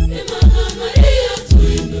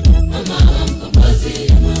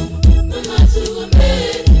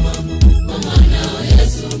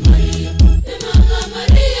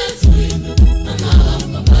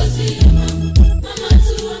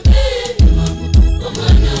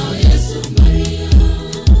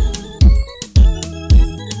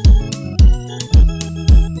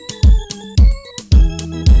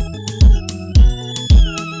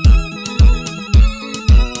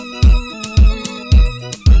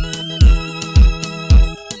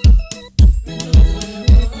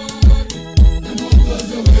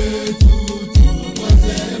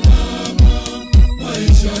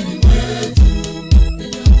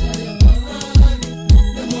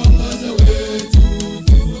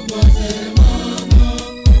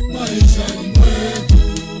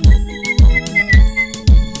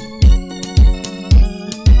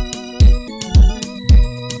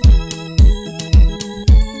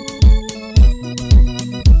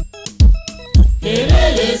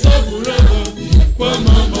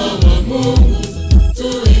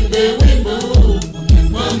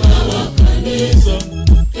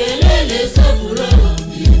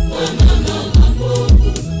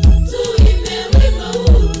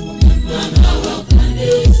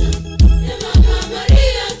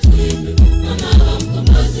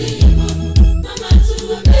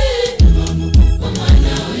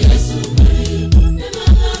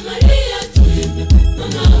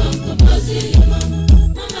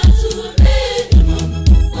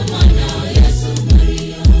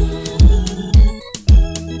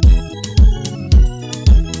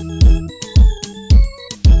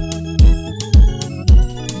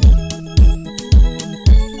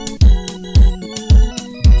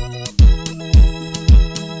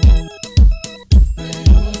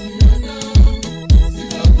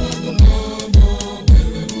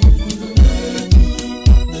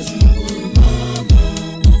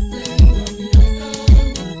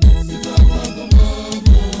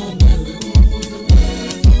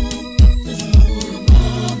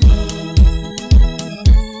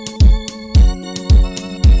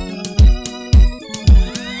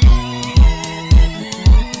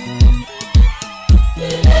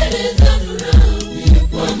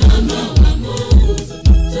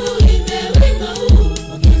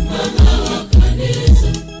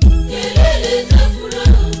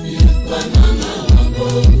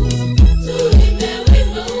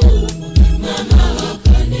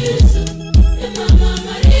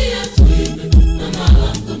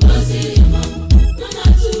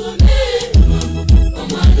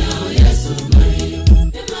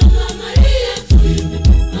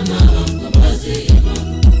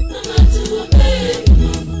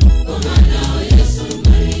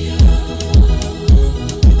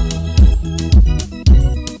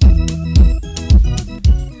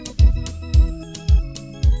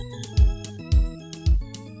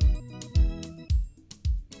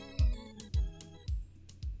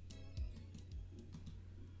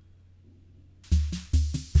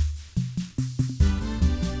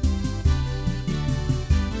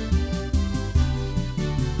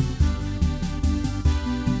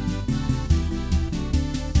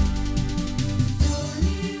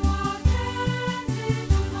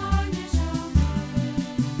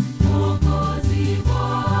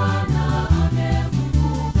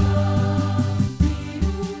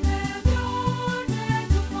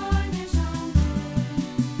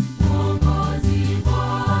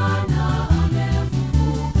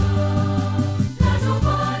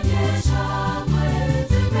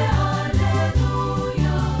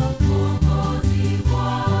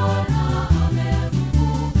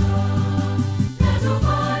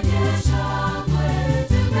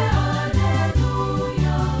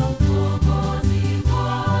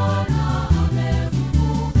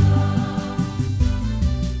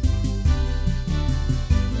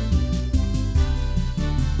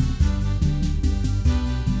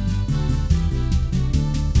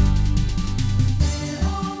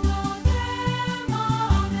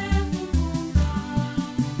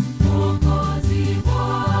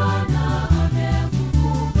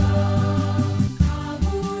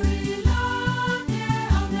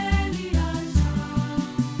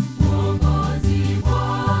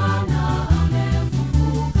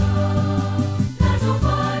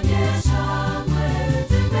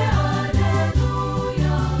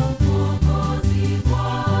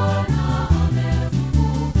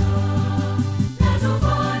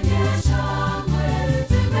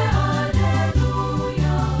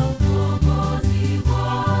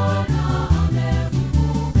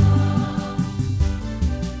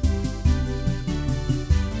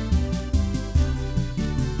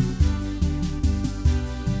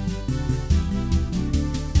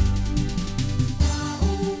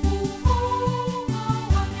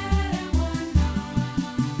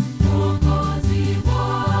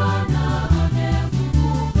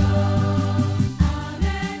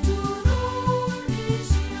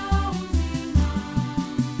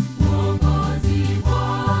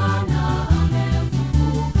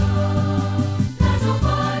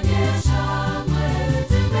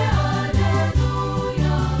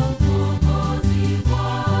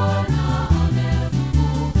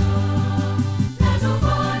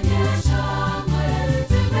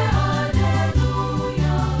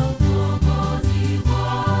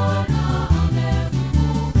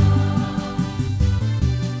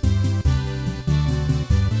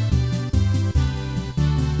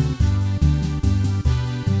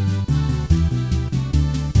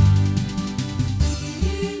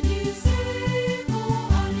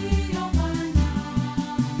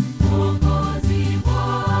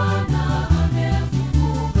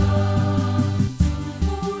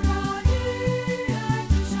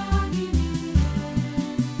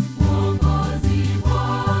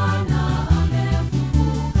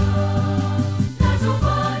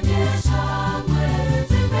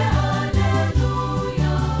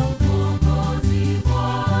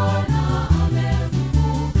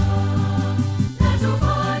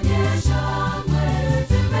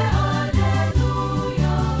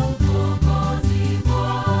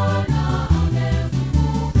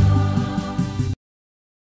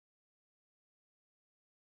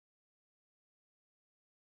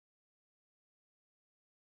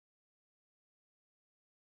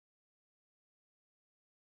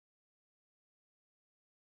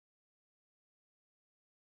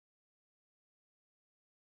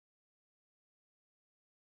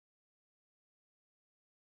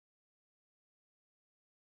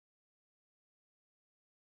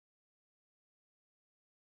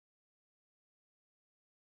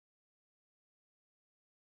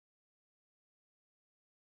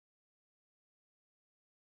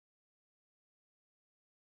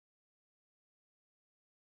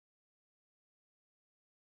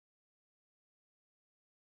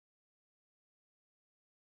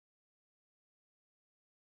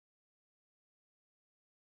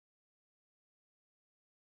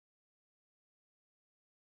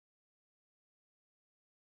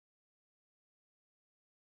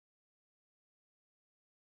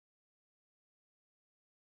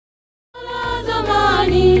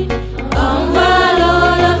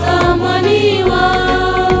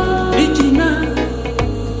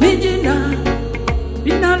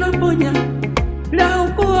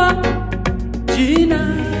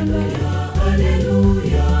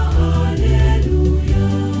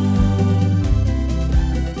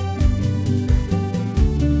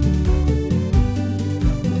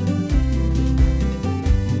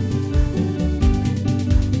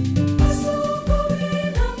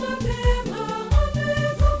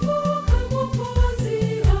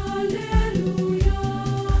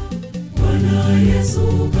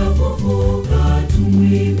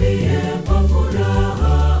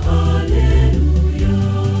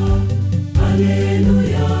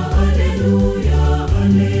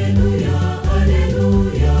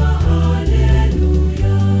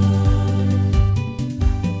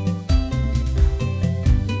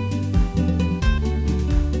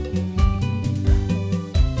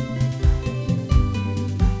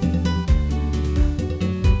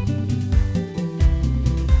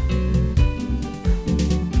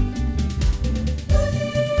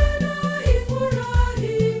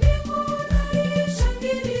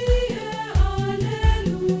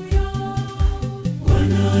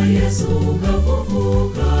 Yesu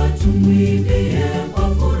kafufuka, tumwimbie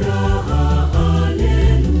kwa furaha.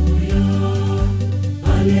 Haleluya,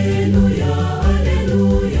 haleluya,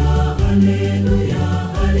 haleluya, haleluya,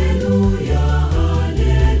 haleluya,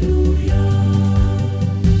 haleluya.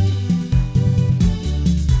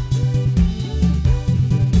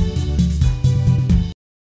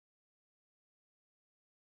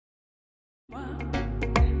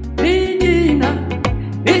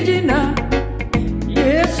 Nijina,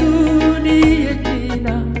 Yesu ndiye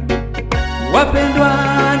jina, wapendwa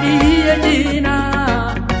ndiye jina,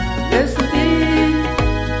 Yesu ndiye.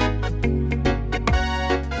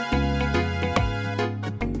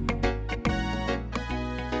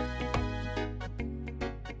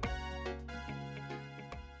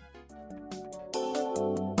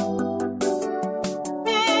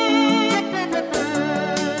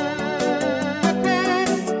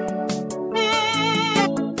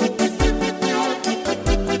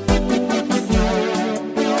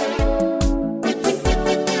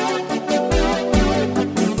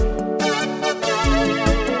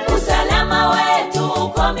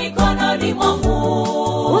 Mikononi mwa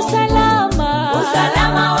Mungu.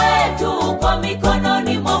 Usalama wetu uko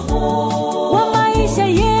mikononi mwa Mungu. Wa maisha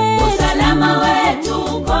yetu. Usalama wetu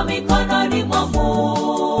uko mikononi mwa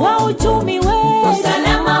Mungu. Wa uchumi wetu.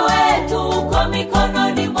 Usalama wetu uko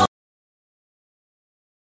mikononi mwa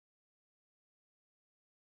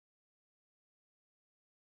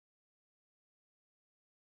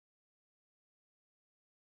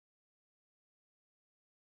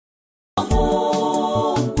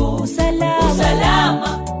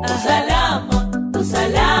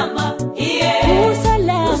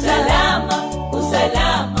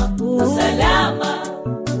usalama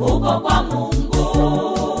uko kwa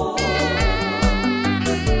Mungu.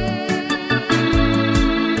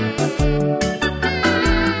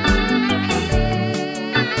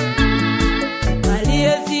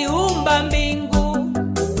 Aliyeziumba mbingu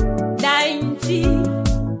na nchi,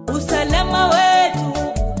 usalama wetu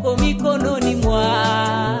uko mikononi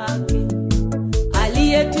mwake.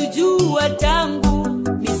 Aliyetujua tangu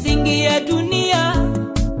misingi ya dunia,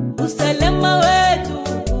 usalama wetu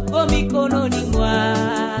uko mikononi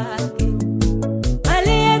mwake.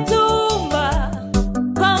 Aliyetuumba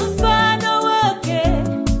kwa mfano wake,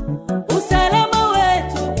 usalama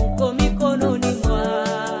wetu uko mikononi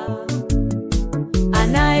mwake.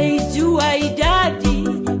 Anaijua idadi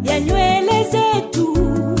ya nywele zetu,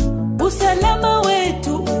 usalama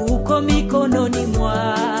wetu uko mikononi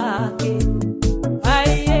mwake.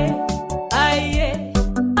 Aye, aye,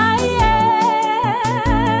 aye.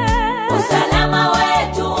 Usalama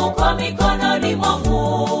wetu uko mikononi mwa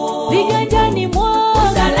Mungu. Viganjani mwake.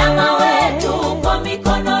 Usalama wetu uko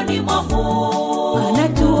mikononi mwa Mungu.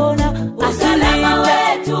 Anatuona. Usalama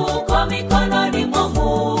wetu uko mikononi mwa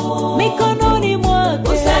Mungu. Mikononi mwake.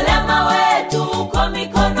 Usalama wetu uko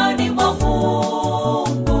mikononi mwa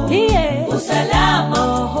Mungu. Yeah.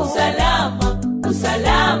 Usalama, usalama,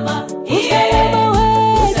 usalama. Usalama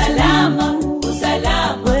wetu. Usalama,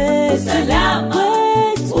 usalama, Wetu. usalama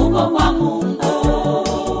Wetu. uko kwa Mungu.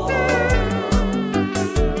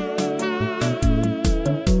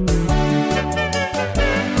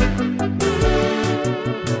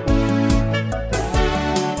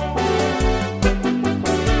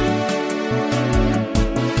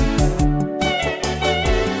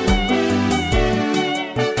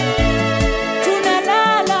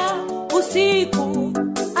 Tunalala usiku,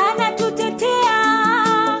 anatutetea.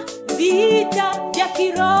 Vita vya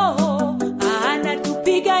kiroho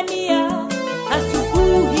anatupigania.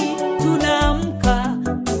 Asubuhi tunaamka,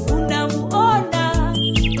 tunamuona.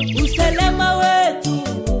 Usalama wetu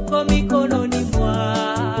uko mikononi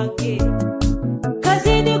mwake.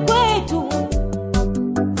 Kazini kwetu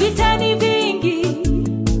vita ni vingi,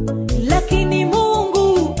 lakini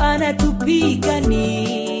Mungu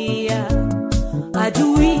anatupigania.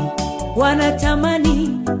 Adui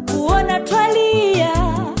wanatamani kuona twalia,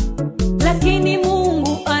 lakini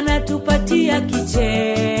Mungu anatupatia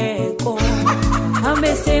kicheko.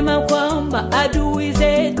 Amesema kwamba adui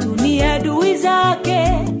zetu ni adui zake.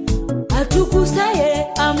 Atugusaye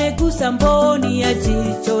amegusa mboni ya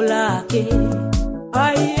jicho lake.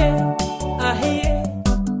 Aye, aye,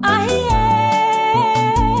 aye,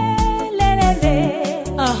 lelele,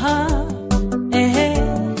 aha.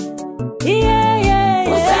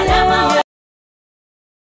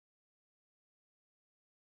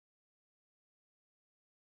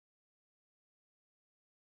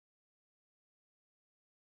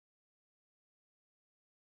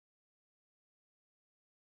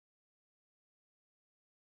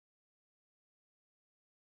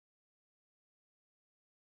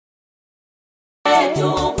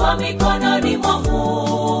 uko mikononi mwa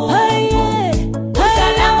Mungu. Aye,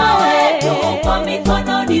 Usalama aye. wetu uko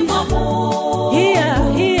mikononi mwa Mungu.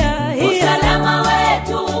 Usalama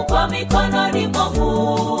wetu uko mikononi mwa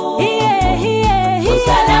Mungu.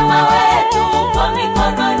 Usalama wetu uko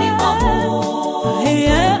mikononi mwa Mungu.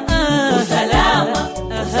 Usalama,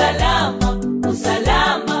 usalama,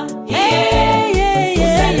 usalama.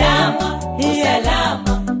 Usalama,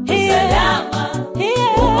 usalama, usalama.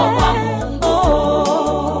 Uko kwa Mungu.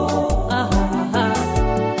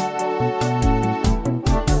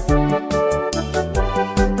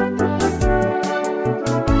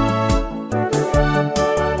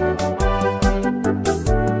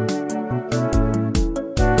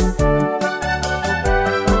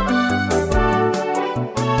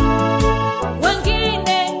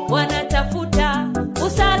 Wengine wanatafuta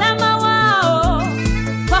usalama wao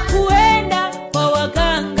kwa kuenda kwa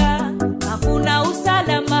waganga, hakuna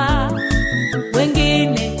usalama.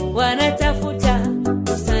 Wengine wanatafuta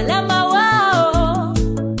usalama wao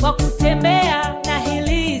kwa kutembea na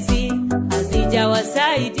hilizi,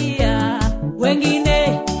 hazijawasaidia.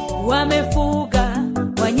 Wengine wamefuga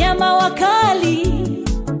wanyama wakali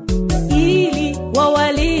ili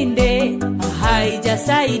wawalinde,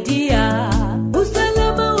 haijasaidia.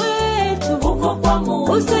 Usalama wetu Uko kwa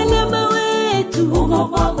Mungu. usalama wetu Uko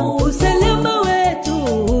kwa Mungu. usalama wetu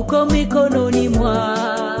uko mikononi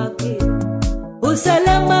mwake.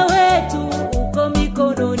 Usalama wetu uko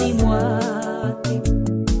mikononi mwake.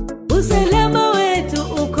 Usalama wetu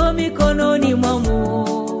uko mikononi mwa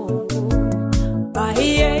Mungu.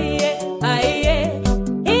 Aiye, aiye,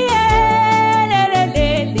 iye,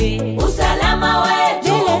 lelelele. Usalama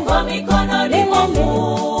wetu uko mikononi mwa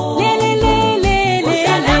Mungu. Lelelele.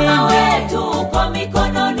 Usalama wetu uko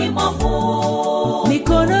mikononi mwa Mungu.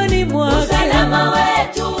 Mikononi mwake. Usalama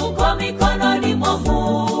wetu uko mikononi mwa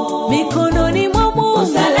Mungu. Mikononi mwa Mungu.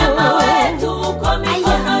 Usalama wetu uko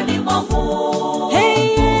mikononi mwa Mungu. Hey,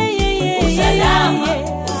 hey, hey, hey, Usalama, hey,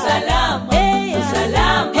 usalama, hey,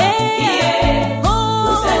 usalama. hey, Yeah.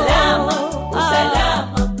 oh, Usalama, ah.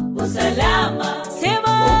 usalama, usalama.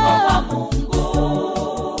 Sema. Uko kwa Mungu.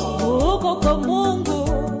 Uko kwa Mungu,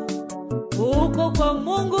 uko kwa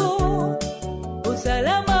Mungu.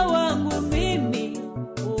 Usalama wangu mimi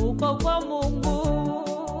uko kwa Mungu.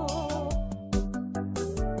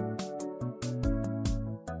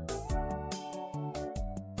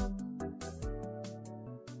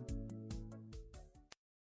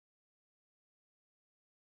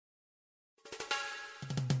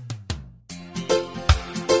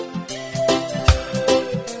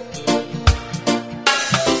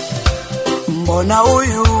 Mbona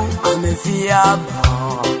huyu amefiaba?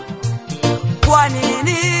 Kwa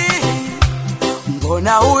nini?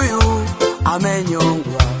 Mbona huyu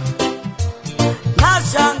amenyongwa?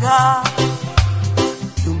 Nashanga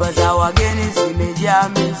nyumba za wageni zimejaa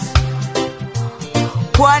mizi.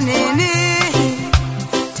 Kwa nini?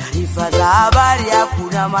 Taarifa za habari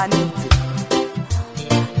hakuna manite.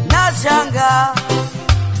 Nashanga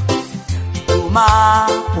huruma,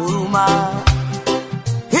 huruma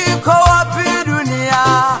iko wapi dunia?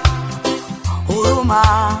 Huruma,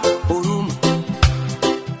 huruma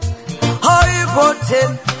haipo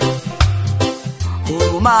tena.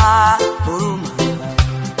 Huruma, huruma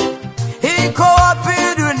iko wapi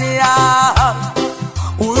dunia?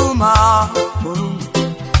 Huruma, huruma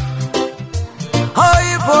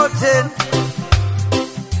haipo tena.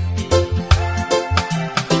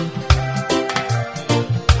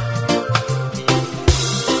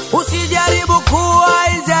 Usijaribu kuwa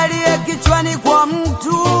izalie kichwani kwa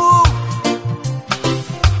mtu,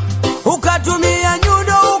 ukatumia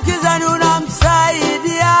nyundo ukizani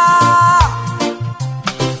unamsaidia.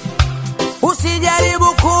 Usijaribu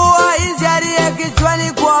kuwa izalie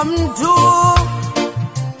kichwani kwa mtu,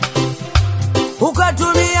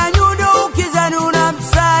 ukatumia nyundo ukizani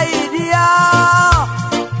unamsaidia.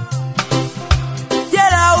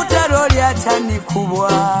 Jela utaroli hata ni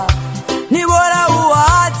kubwa, ni bora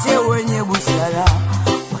uwaache wenye busara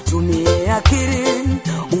watumie akili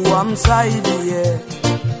uwamsaidie.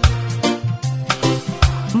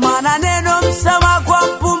 Maana neno msamaha kwa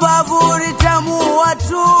mpumbavu litamuua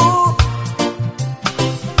tu,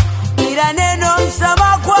 ila neno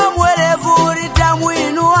msamaha kwa mwerevu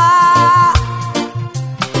litamuinua.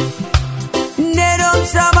 Neno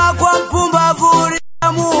msamaha kwa mpumbavu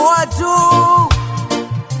litamuua tu,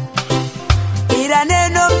 ila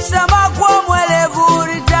neno msamaha kwa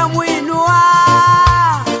mwerevu litamuinua.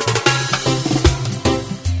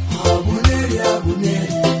 Abuneri,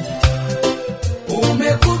 Abuneri,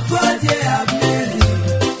 umekufaje Abuneri?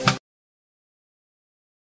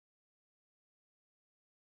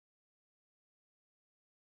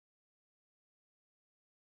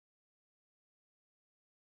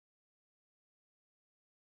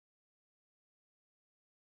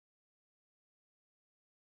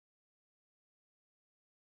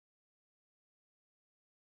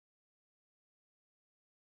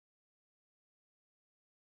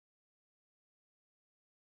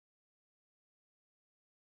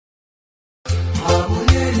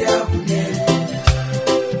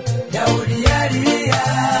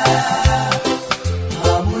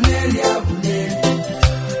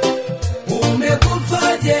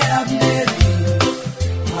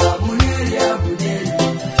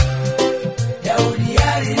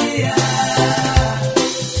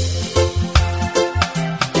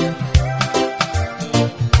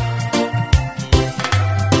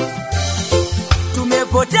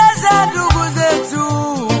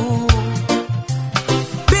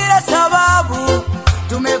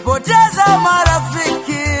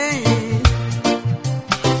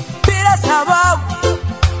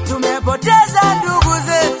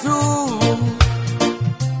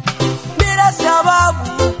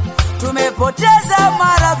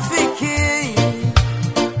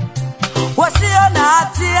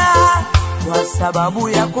 hatia kwa sababu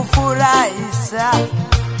ya kufurahisha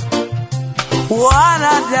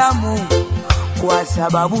wanadamu, kwa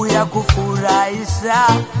sababu ya kufurahisha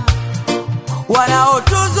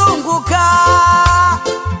wanaotuzunguka.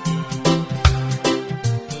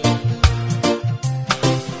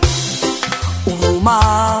 Huruma,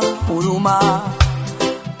 huruma,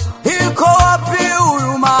 iko wapi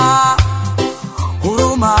huruma?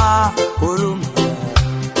 Huruma, huruma,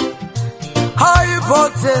 haipo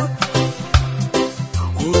tena.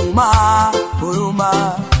 Huruma, huruma,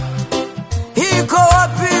 iko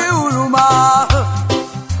wapi huruma?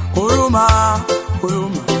 Huruma,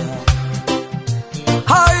 huruma,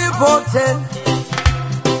 haipo tena.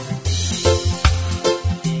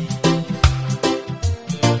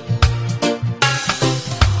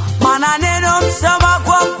 Maana neno msamaha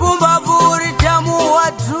kwa mpumbavu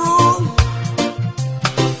litamuua tu,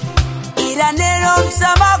 ila neno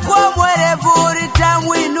msamaha kwa mwerevu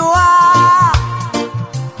litamwinua.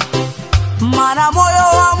 Maana moyo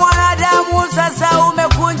wa mwanadamu sasa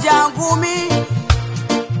umekunja ngumi,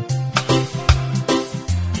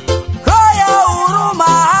 roho ya huruma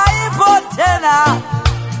haipo tena.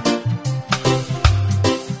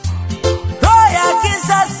 Roho ya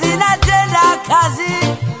kisasi inatenda kazi,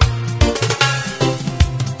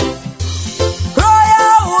 roho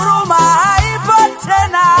ya huruma haipo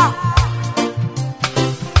tena.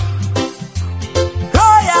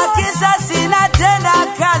 Roho ya kisasi inatenda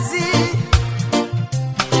kazi.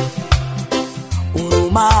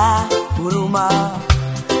 Huruma, huruma,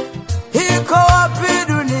 iko wapi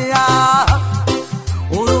dunia?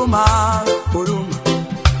 Huruma, huruma,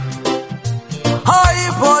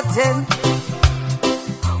 haipo tena.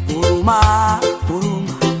 Huruma,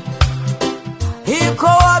 huruma, iko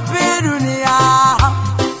wapi dunia?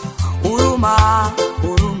 Huruma,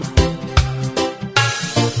 huruma,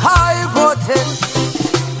 haipo tena.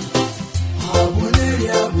 Abuneri,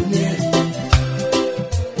 Abuneri,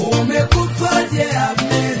 umekufaje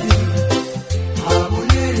Abneri?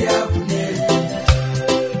 Abuneri, Abuneri,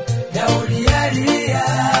 Daudi alilia.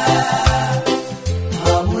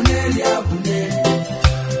 Abuneri, Abuneri,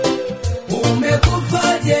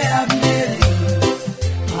 umekufaje Abneri?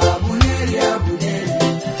 Abuneri, Abuneri,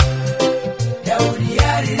 Daudi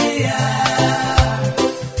alilia.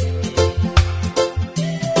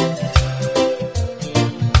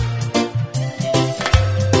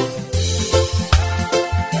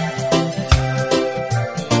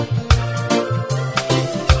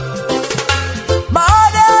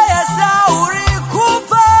 Baada ya Sauli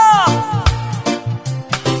kufa,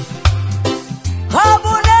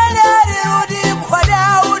 Abuneri alirudi kwa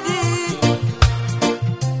Daudi.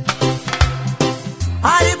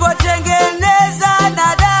 Alipotengeneza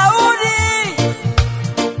na Daudi,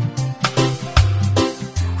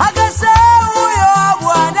 akasema huyo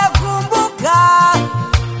Bwana, kumbuka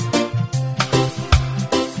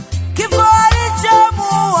kifo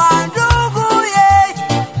alichomuua nduguye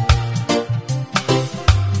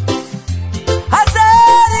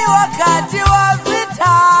Asari wakati wa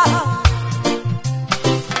vita.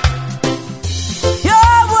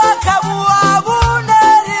 Yoabu akamuua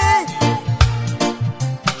Abuneri.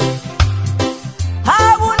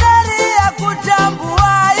 Abuneri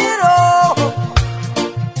hakutambua hilo.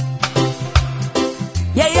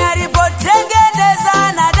 Yeye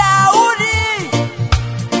alipotengeneza na Daudi,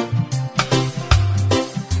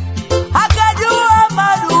 akajua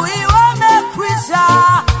maadui wamekwisha.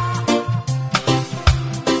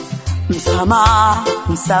 Msamaha,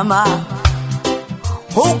 msamaha,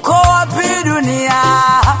 uko wapi dunia?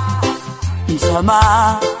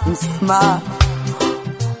 Msamaha, msamaha,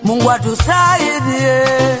 Mungu atusaidie.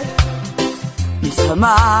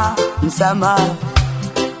 Msamaha, msamaha,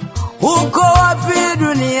 uko wapi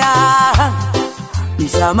dunia?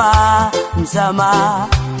 Msamaha, msamaha,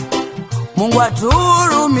 Mungu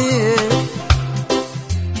atuhurumie.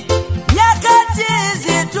 Nyakati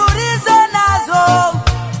hizi tulizo nazo,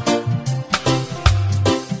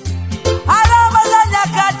 alama za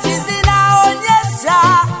nyakati zinaonyesha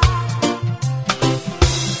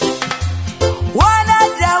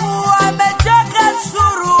wanadamu wamechoka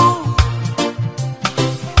suru.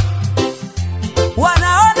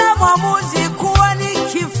 Wanaona mwamuzi kuwa ni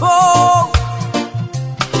kifo.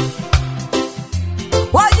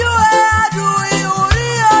 Wajue adui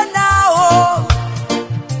ulio nao,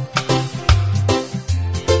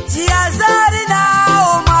 jihadhari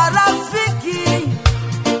nao marafiki.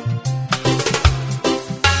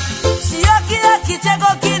 Sio kila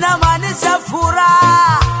kicheko kinamaanisha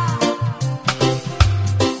furaha.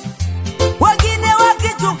 Wengine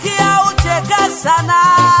wakichukia ucheka sana.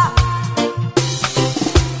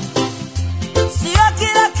 Sio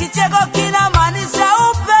kicheko kinamaanisha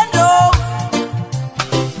upendo.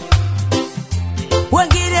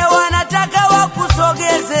 Wengine wanataka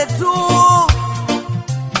wakusogeze tu,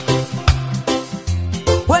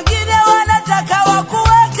 wengine wanataka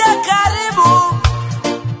wakuweke karibu,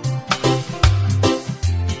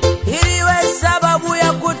 iliwe sababu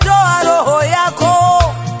ya kutoa roho yako.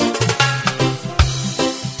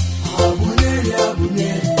 Abuneri,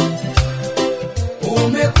 Abuneri,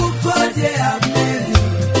 umekufaje Abneri?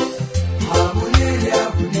 Abuneri,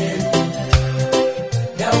 Abuneri,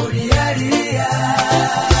 Daudi alilia.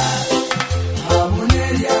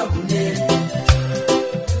 Abuneri, Abuneri,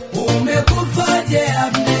 umekufaje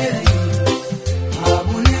Abneri?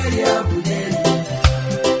 Abuneri, Abuneri,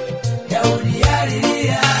 Daudi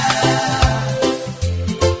alilia.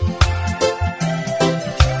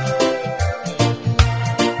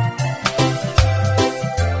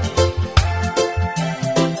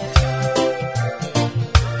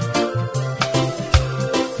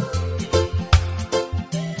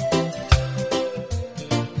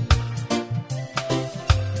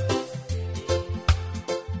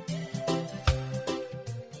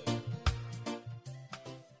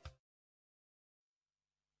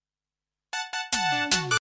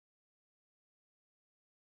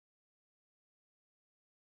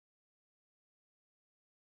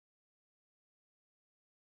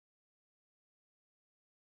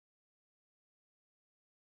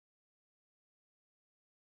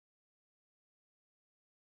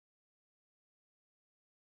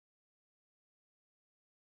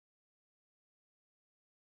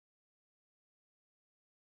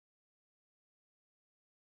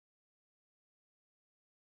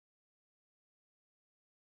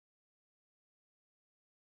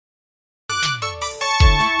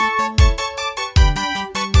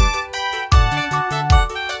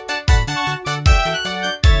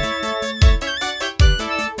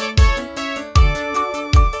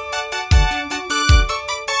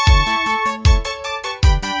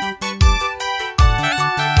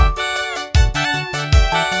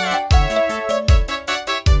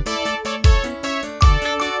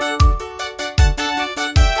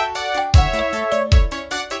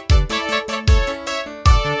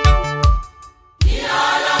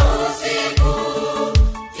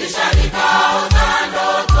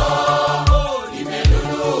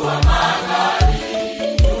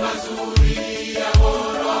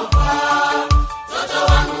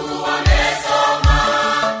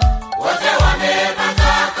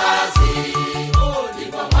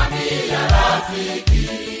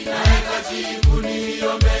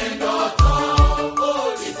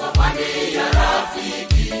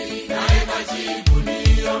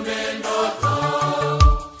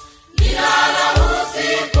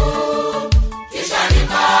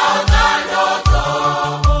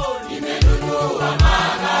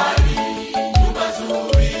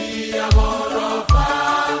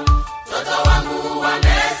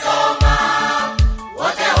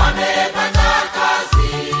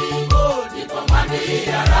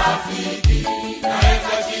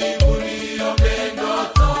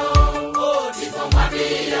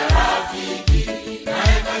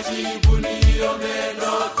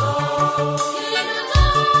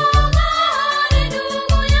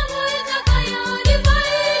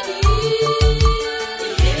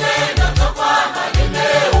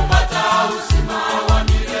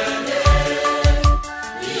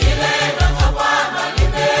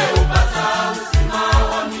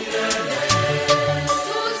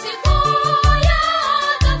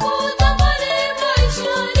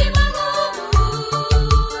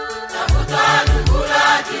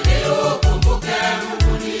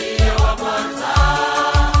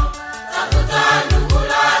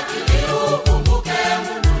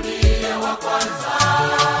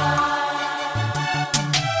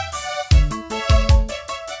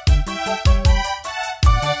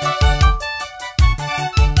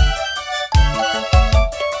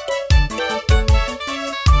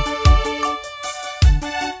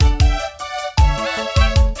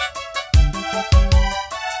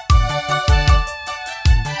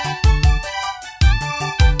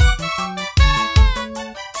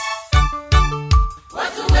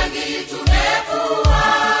 Watu wengi tumekuwa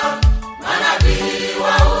manabii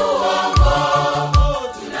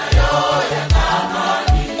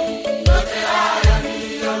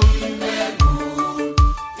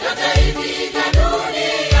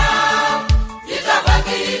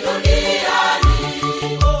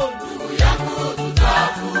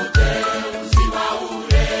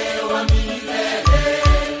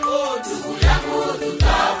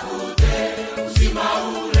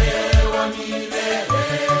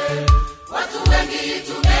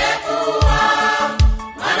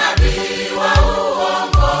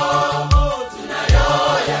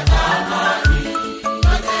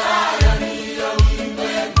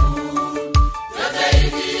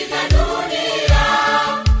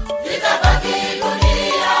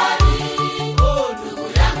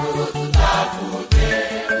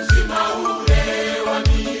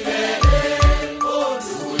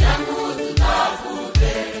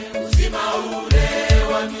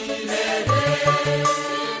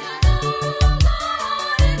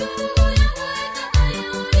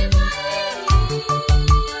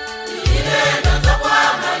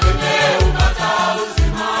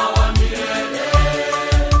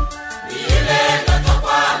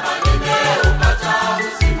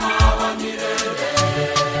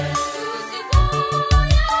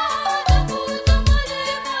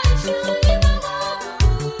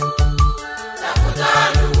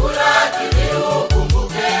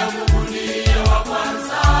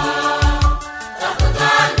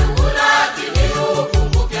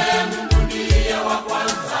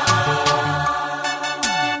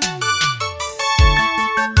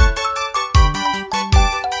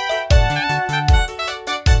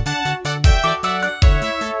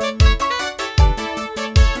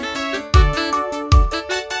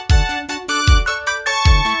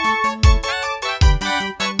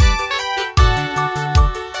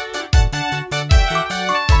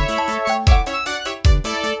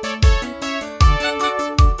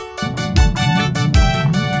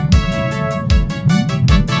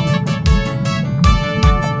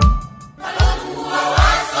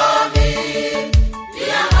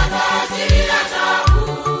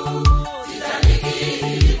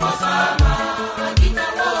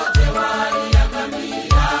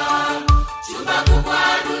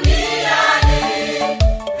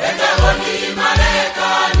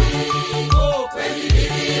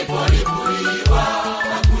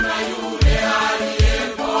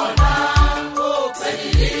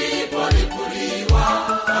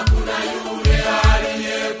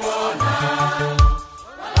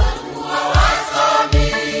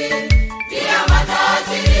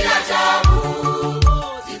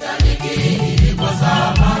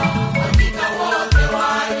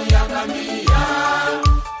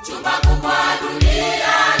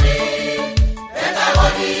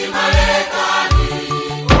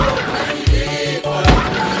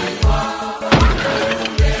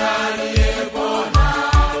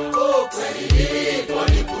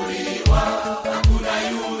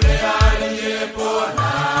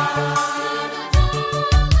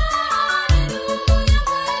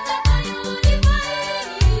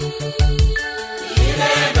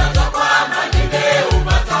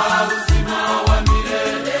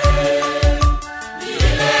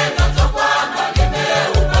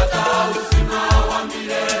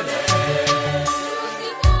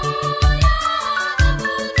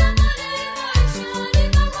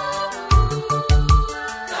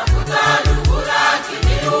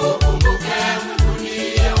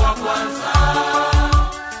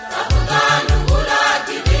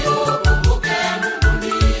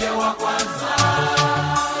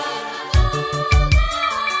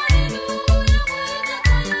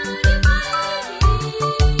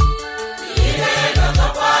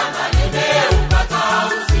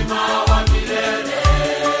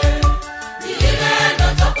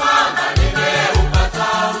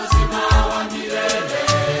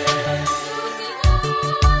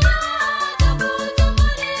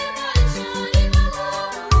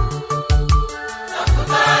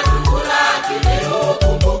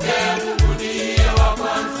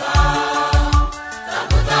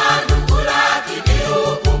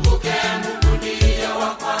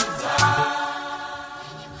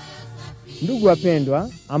Ndugu wapendwa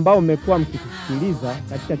ambao mmekuwa mkitusikiliza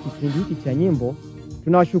katika kipindi hiki cha nyimbo,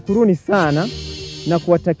 tunawashukuruni sana na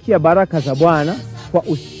kuwatakia baraka za Bwana kwa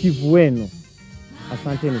usikivu wenu.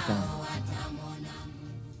 Asanteni sana.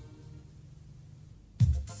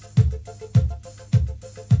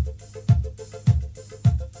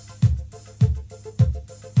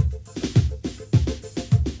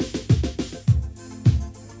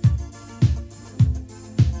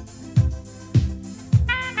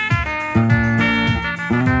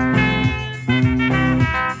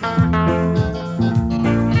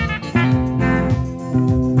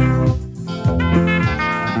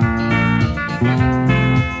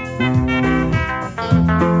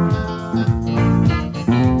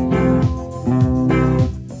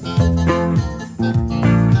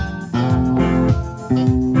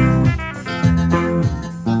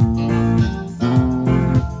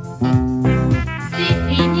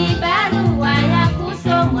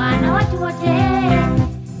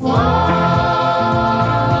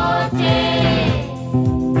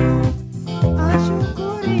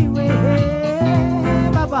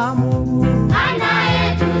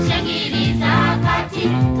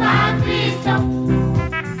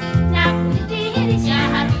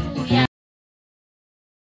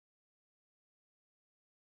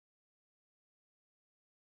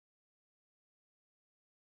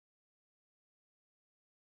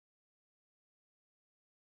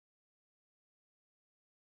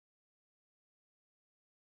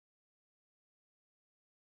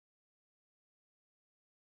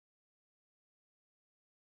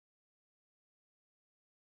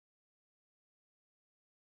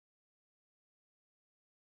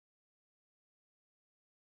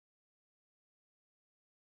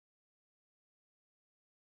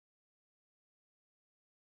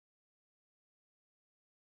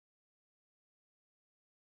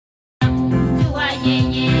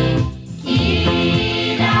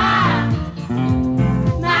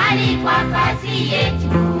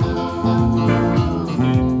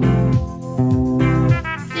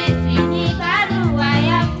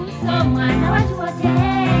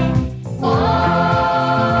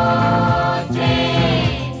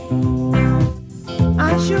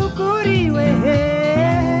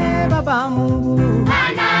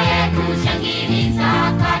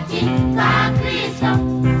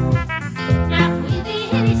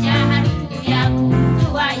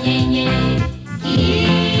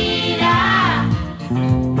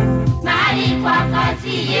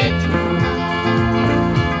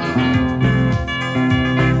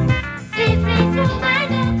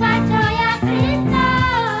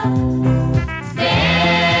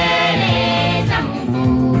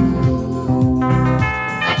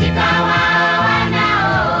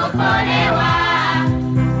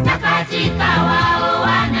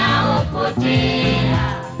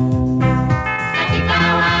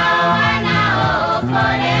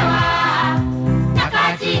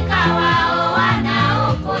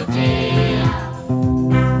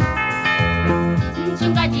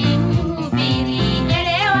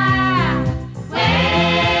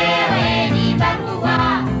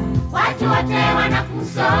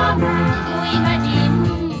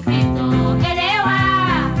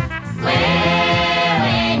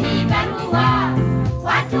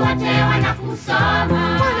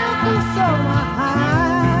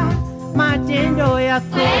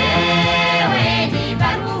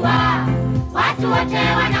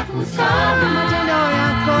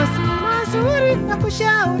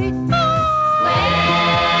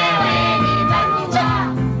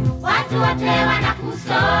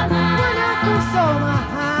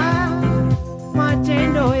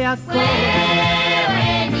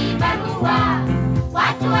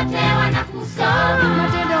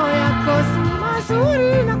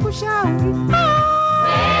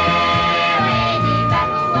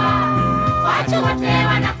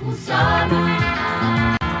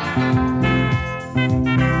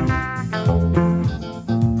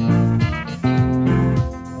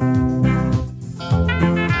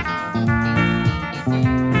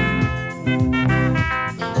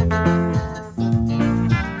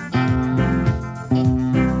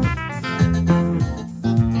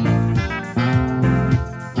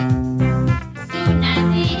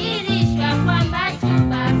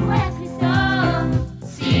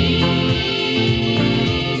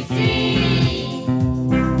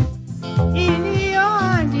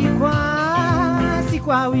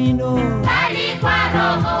 wino, bali kwa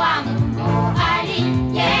Roho wa Mungu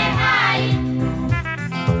aliye hai.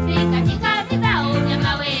 Si katika vibao vya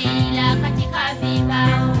mawe, ila katika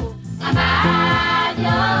vibao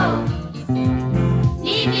ambavyo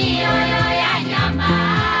ni mioyo ya nyama.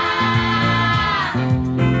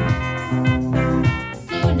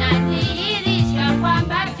 Tunadhihirisha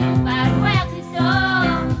kwamba tu barua ya Kristo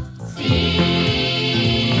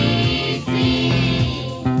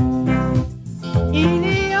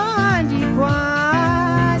iliyoandikwa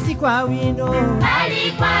si kwa wino,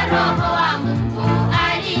 bali kwa Roho wa Mungu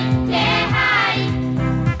aliye hai.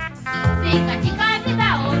 Si katika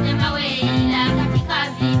vibao vya mawe, ila katika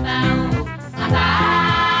vibao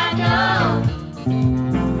ambavyo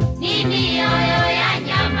ni mioyo ya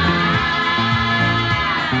nyama.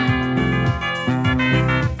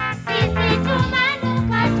 Sisi tu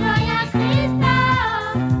manukato ya Kristo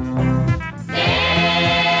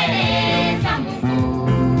mbele za Mungu,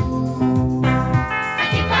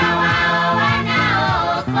 katika wao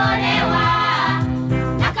wanaookolewa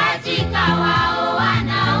na katika wao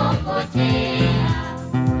wanaopotea,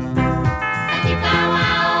 katika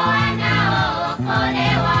wao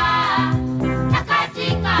wanaookolewa na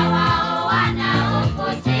katika wao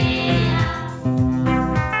wanaopotea.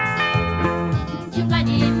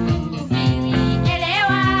 Mchungaji mhubiri,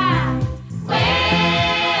 elewa,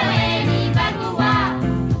 wewe ni barua,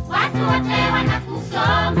 watu wote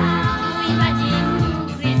wanakusoma. Mwimbaji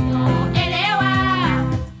Mkristo, elewa,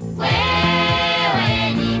 wewe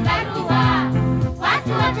ni barua,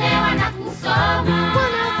 watu wote wanakusoma.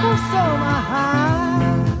 wanakusoma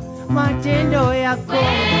matendo yako,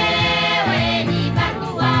 Wewe ni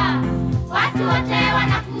barua, watu wote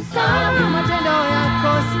wanakusoma. matendo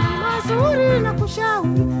yako si mazuri na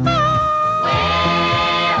kushauri.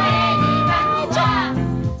 Wewe ni barua,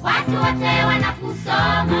 watu wote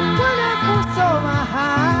wanakusoma. Wanakusoma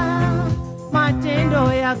matendo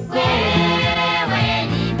yako, Wewe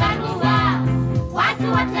ni barua, watu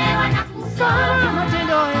wote wanakusoma.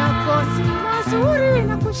 matendo yako si mazuri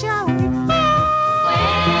na kushauri. Wewe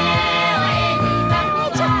ni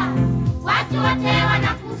barua, watu wote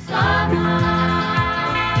wanakusoma.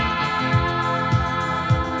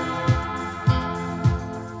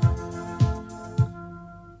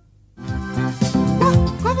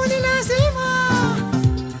 Kwa hivyo ni lazima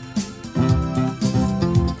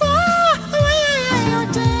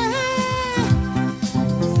yote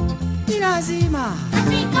ni lazima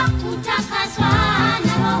Katika kutakaswa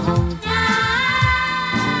na Roho na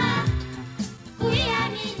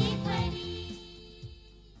kuiamini kweli.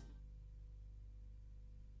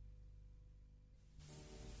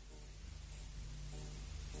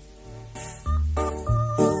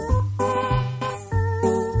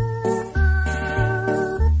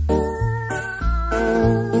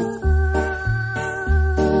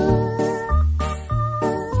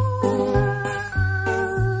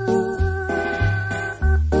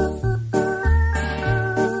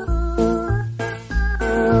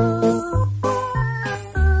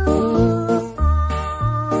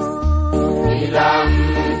 Kila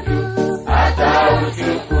mtu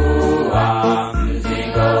atauchukua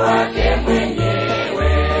mzigo wake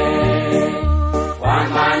mwenyewe, kwa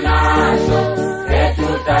manasho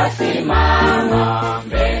tutasimama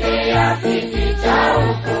mbele ya kiti cha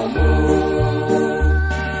hukumu,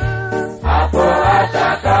 hapo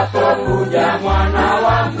atakapokuja Mwana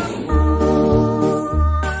wa Mungu.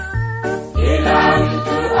 Kila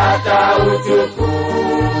mtu atauchukua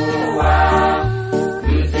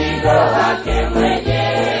mzigo wake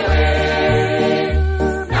mwenyewe,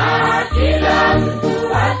 na kila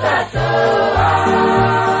mtu atatoa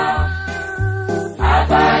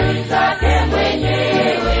habari zake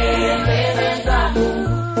mwenyewe mbele za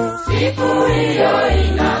Mungu. Siku hiyo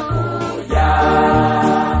inakuja.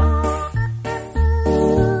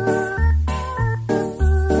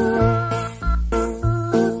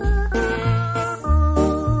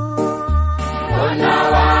 Ona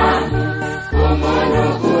wangu kumu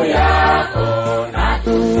ndugu yako, na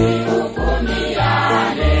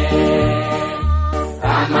tusihukumiane.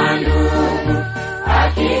 Kama ndugu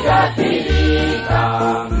akighafilika,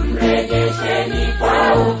 mregesheni kwa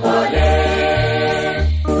upole.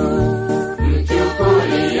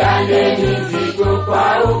 Mchukuliane mizigo kwa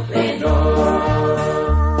upendo.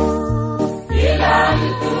 Kila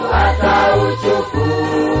mtu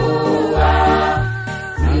atauchukua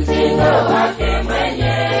mzigo wake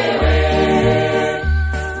mwenyewe,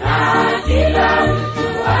 na kila mtu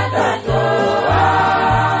atatoa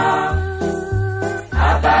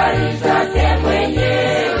habari zake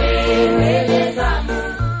mwenyewe mbele za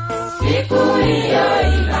Mungu. Siku hiyo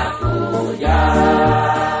inakuja.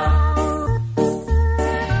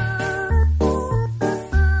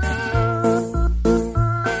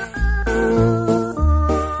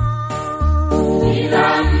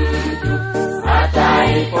 mtu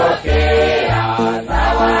ataipokea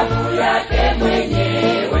thawabu yake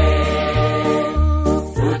mwenyewe.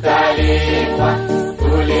 Tutalipwa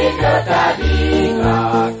tulivyotabika,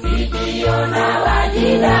 kijiona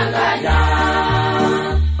wajidanganya.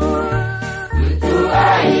 Mtu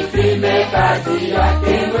aipime kazi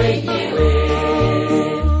yake mwenyewe,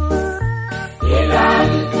 kila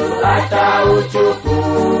mtu atauchukua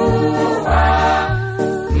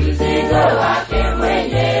mzigo wake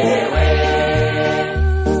mwenyewe,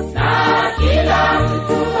 na kila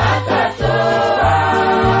mtu atatoa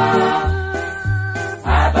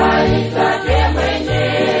habari zake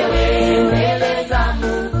mwenyewe mbele za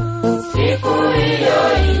Mungu. Siku hiyo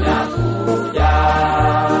inakuja.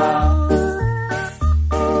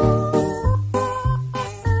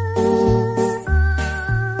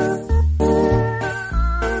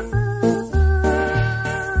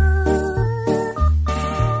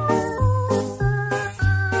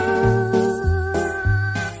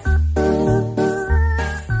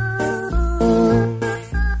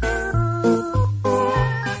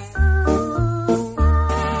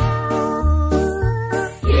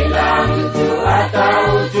 Kila mtu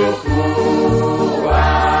atauchukua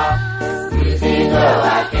mzigo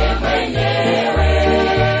wake mwenyewe,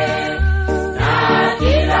 na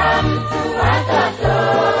kila mtu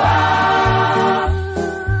atatoa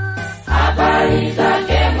habari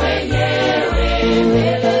zake mwenyewe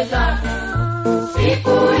mbele za Mungu. Siku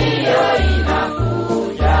hiyo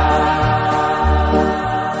inakuja.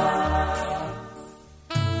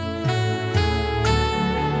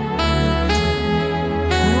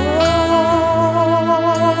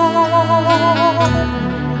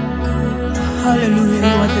 Hallelujah,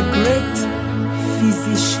 you are the great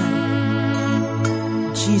physician,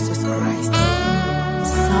 Jesus Christ,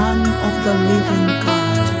 Son of the living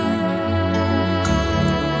God.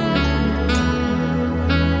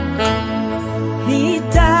 Ni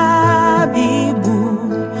tabibu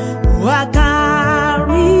wa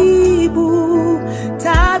karibu,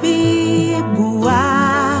 tabibu wa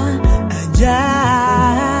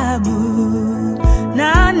ajabu,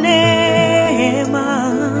 na neema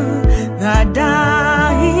na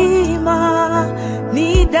daima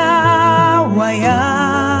ni dawa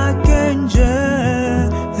yake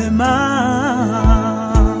njema.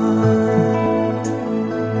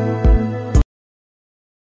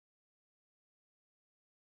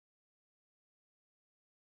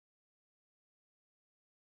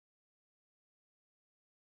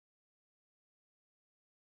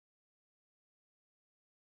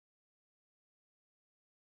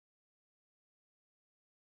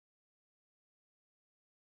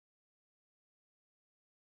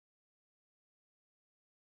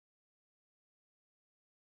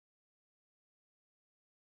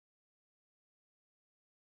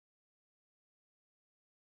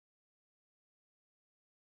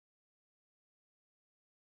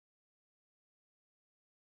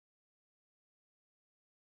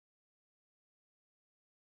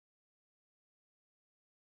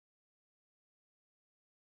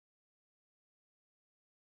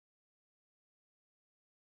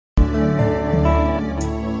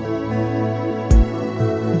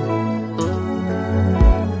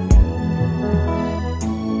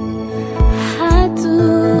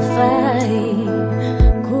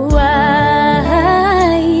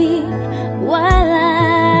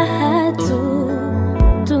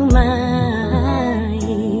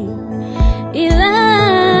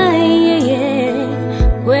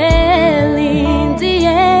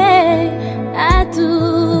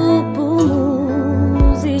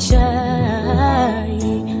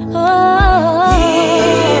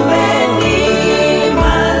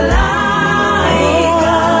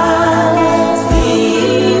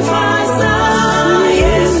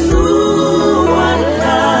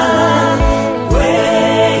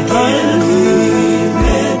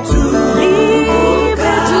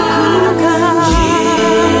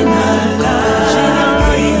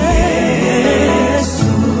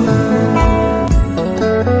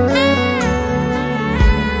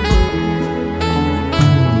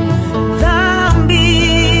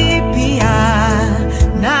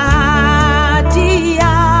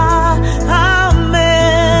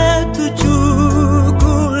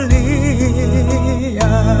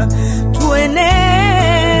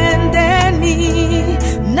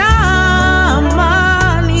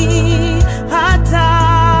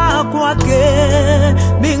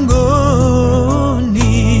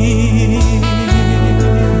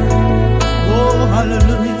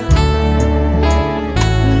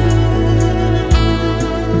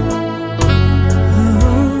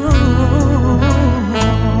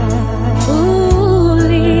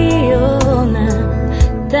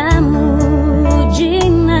 Damu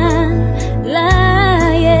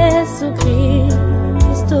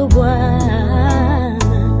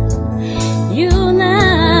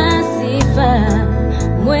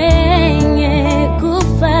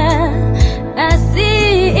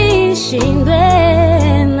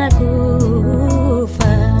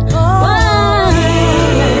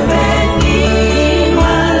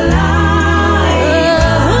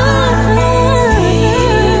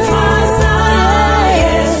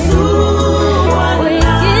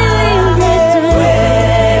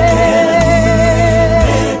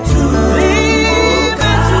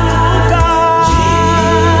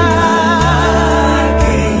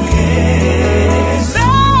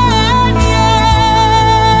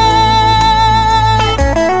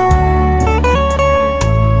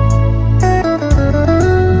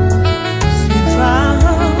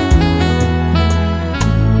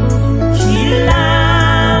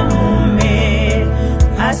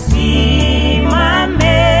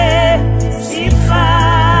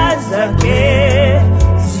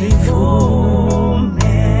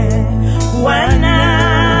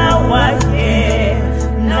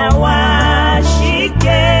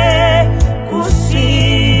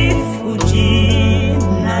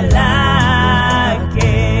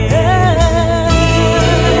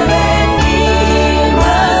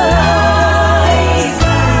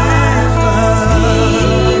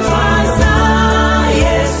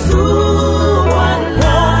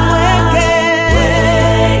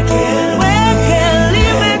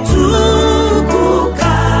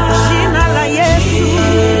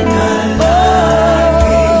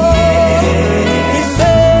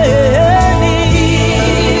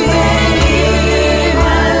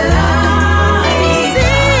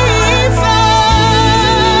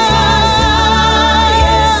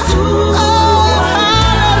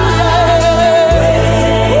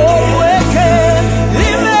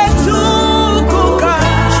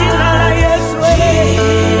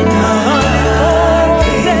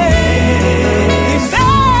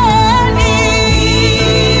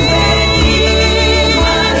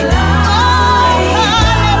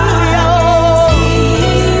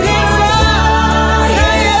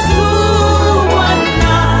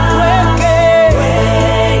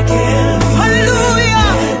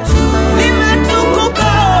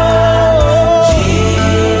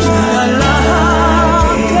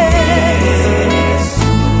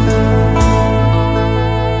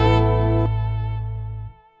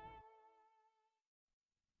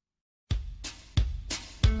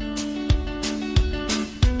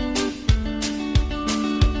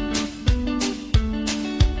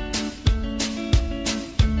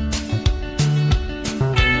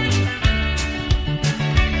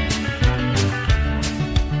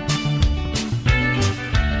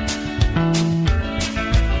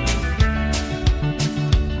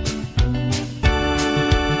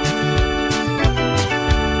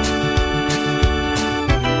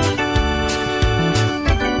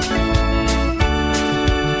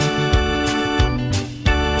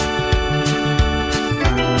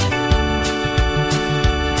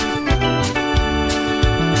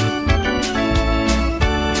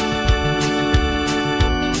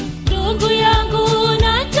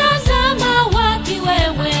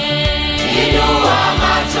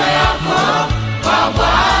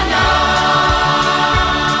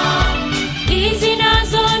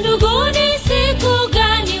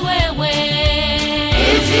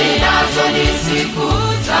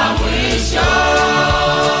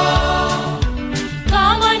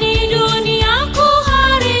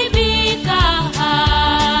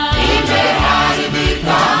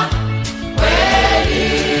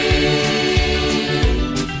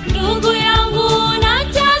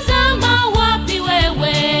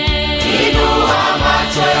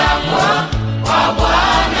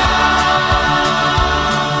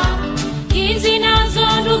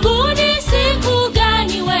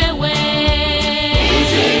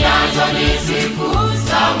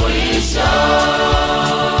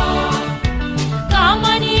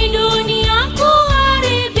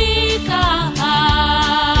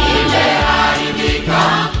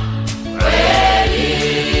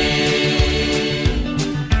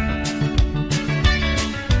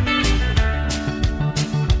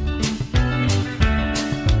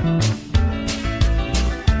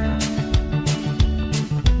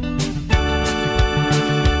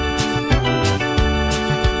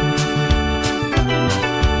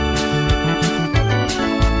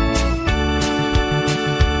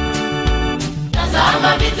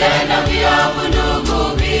Tazama vitendo viovu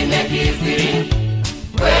ndugu vimekithiri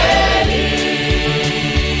kweli.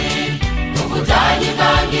 Uvutaji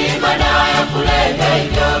bangi, madawa ya kulevya,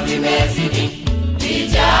 hivyo vimezidi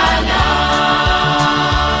vijana.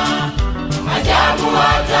 Ajabu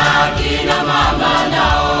hata kina mama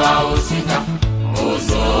nao wahusika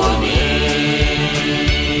huzuni.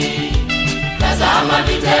 Tazama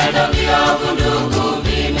vitendo viovu ndugu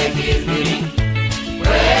vimekithiri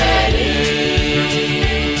kweli.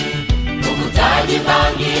 Uvutaji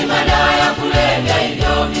bangi, madawa ya kulevya,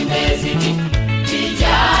 hivyo vimezidi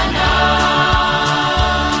vijana.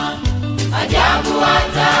 Ajabu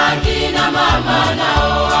hata kina mama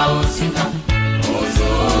nao wahusika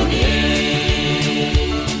huzuni.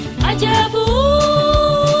 Ajabu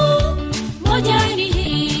moja ni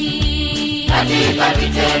hii, katika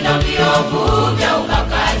vitendo viovu vya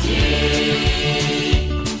ubakaji,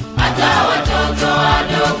 hata watoto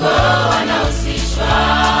wadogo wanahusishwa.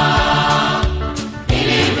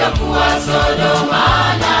 Ilivyokuwa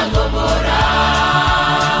Sodoma na Gomora,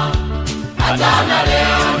 hata na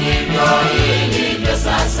leo ndivyo ilivyo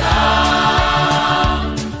sasa.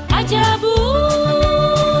 ajabu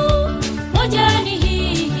moja ni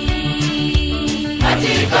hii,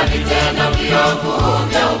 Katika vitendo viovu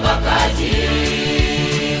vya ubakaji,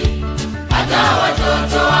 hata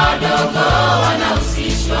watoto wadogo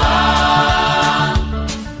wanahusishwa.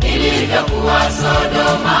 Ilivyokuwa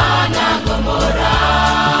Sodoma na Gomora,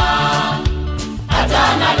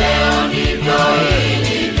 hata na leo ndivyo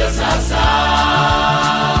ilivyo sasa.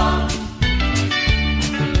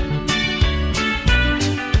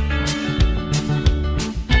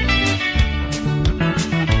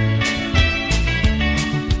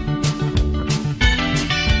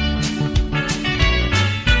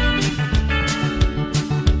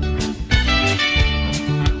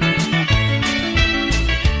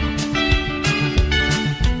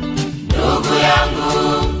 Ndugu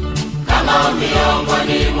yangu, kama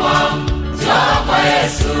miongoni mwa njoo kwa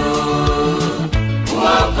Yesu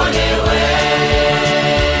uokolewe.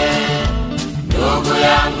 Ndugu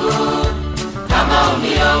yangu, kama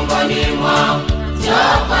miongoni mwa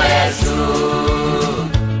njoo kwa Yesu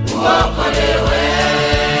uokolewe.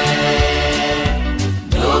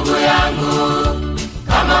 Ndugu yangu,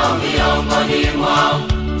 kama miongoni mwa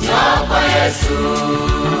njoo kwa Yesu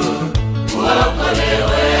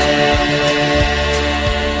uokolewe.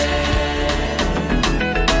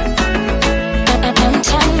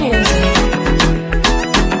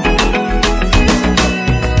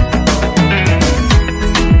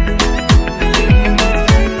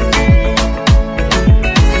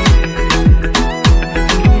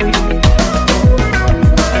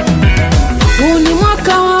 Huu ni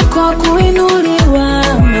mwaka wako wa kuinuliwa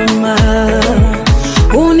mama,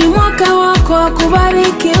 huu ni mwaka wako wa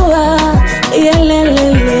kubarikiwa.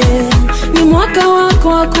 Yelelele, ni mwaka wako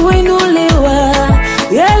wa kuinuliwa.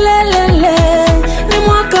 Yelelele, ni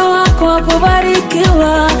mwaka wako wa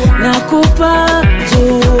kubarikiwa na kupaa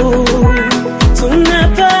juu.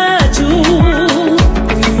 Tunapaa juu,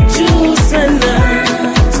 juu sana,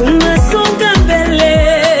 tunasonga mbele.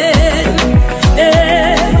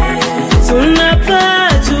 Tunapaa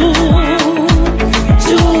juu,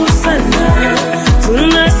 juu sana,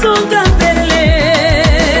 tunasonga mbele.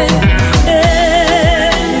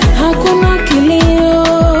 Hakuna kilio,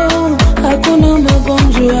 hakuna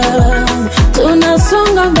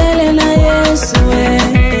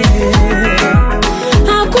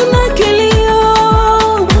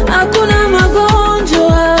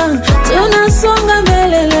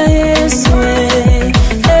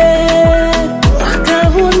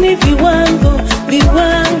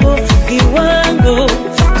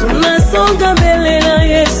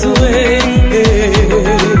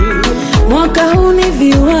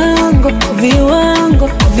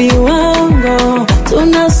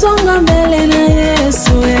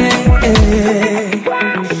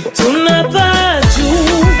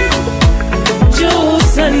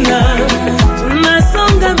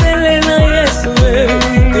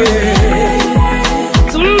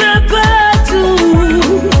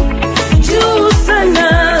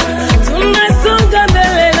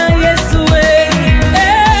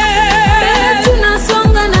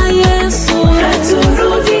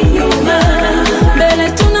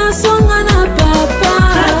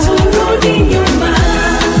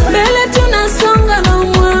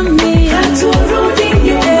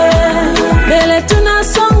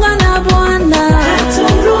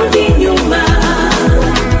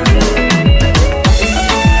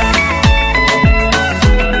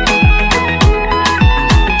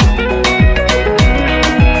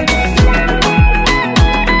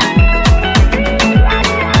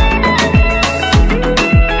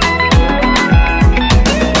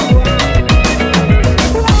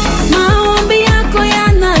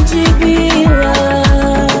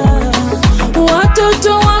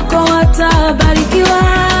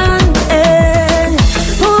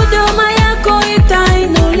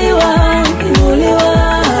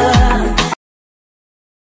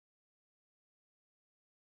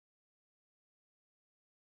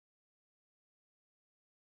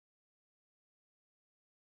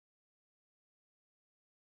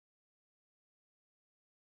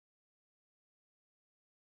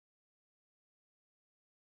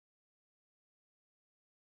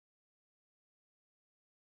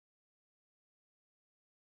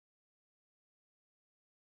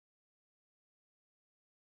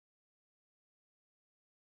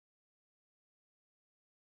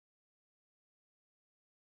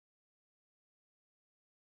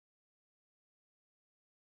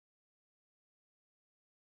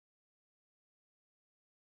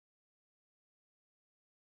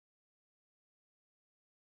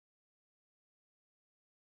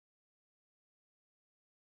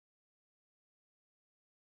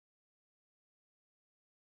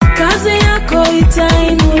kazi yako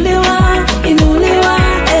itainuliwa, inuliwa.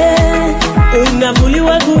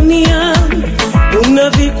 Unavuliwa gunia,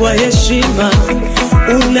 unavikwa heshima,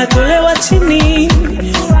 unatolewa chini,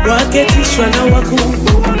 waketishwa na wakuu,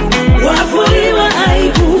 wavuliwa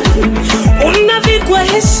aibu, unavikwa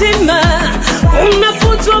heshima,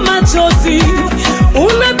 unafutwa machozi,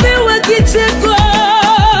 unapewa kicheko.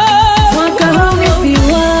 Mwaka huu ni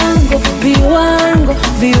viwango, viwango,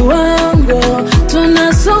 viwango,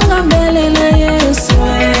 tunasonga mbele na Yesu.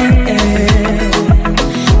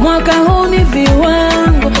 Mwaka huu ni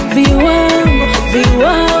viwango, viwango,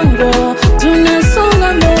 viwango,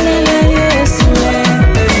 tunasonga mbele na Yesu.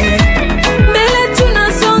 Mbele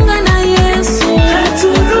tunasonga na Yesu,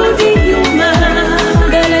 haturudi nyuma.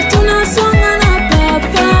 Mbele tunasonga na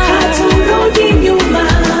Baba, haturudi nyuma.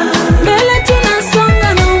 Mbele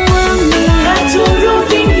tunasonga na Mwami,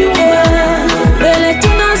 haturudi nyuma. Mbele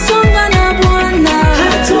tunasonga na Bwana,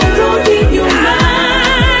 haturudi nyuma.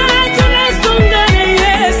 Tunasonga na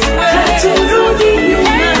Yesu, haturudi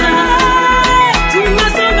nyuma.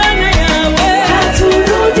 Tunasonga na Yahweh,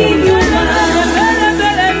 haturudi nyuma.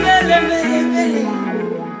 Mbele, mbele, mbele, mbele.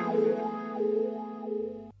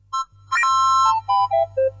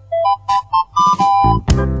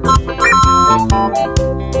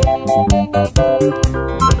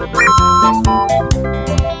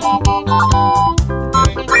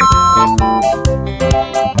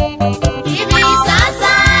 Hivi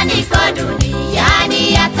sasa niko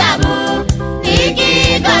duniani ya tabu,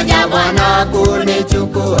 nikingoja Bwana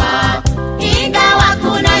kunichukua. Ingawa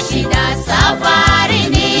kuna shida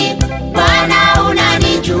safarini, Bwana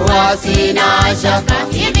unanijua, sina shaka.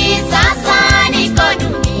 Hivi sasa niko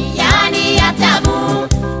duniani ya tabu,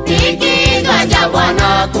 nikingoja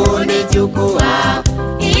Bwana kunichukua.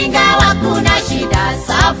 Ingawa kuna shida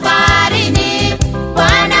safarini,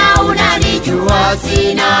 Bwana unanijua,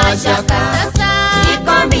 sina shaka. Sasa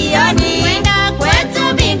niko mbioni kwenda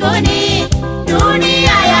kwetu mbinguni,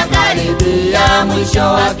 dunia ya karibia mwisho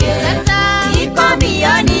wake. Sasa niko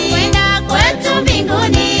mbioni kwenda kwetu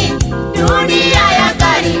mbinguni, dunia ya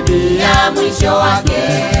karibia mwisho wake.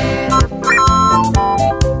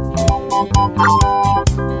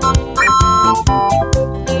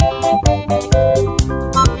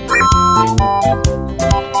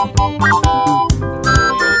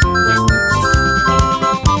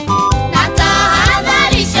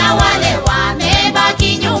 Natahadharisha wale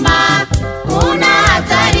wamebaki nyuma, kuna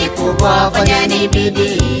hatari kubwa, fanyeni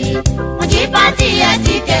bidii mjipatie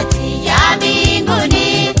tiketi ya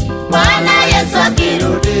mbinguni. Bwana Yesu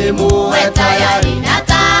akirudi muwe tayari.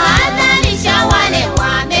 Natahadharisha wale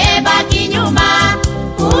wamebaki nyuma,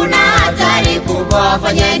 kuna hatari kubwa,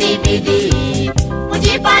 fanyeni bidii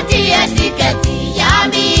mjipatie tiketi ya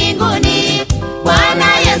mbinguni. Bwana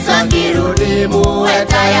Yesu akirudi muwe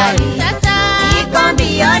tayari. Sasa niko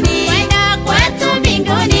mbioni kwenda kwetu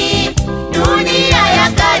mbinguni, dunia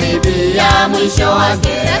ya karibia mwisho wake.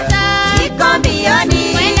 Sasa niko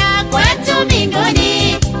mbioni kwenda kwetu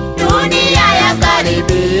mbinguni, dunia ya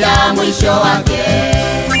karibia mwisho wake.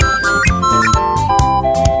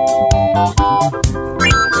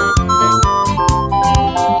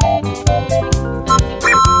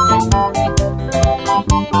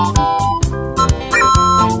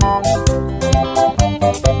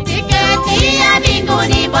 Tiketi ya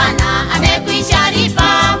mbinguni Bwana amekwisha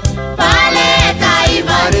lipa, pale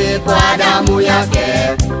Kalvari kwa damu yake.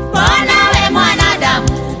 Bwana we mwanadamu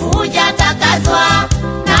hujatakaswa,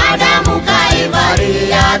 na damu Kalvari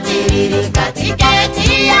yatiririka.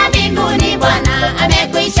 Tiketi ya mbinguni Bwana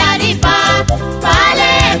amekwisha lipa,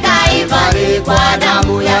 pale Kalvari kwa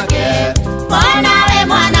damu yake. Bwana we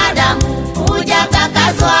mwanadamu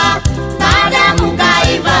hujatakaswa, na damu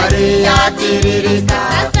Kalvari yatiririka.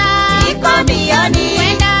 Sasa niko mbioni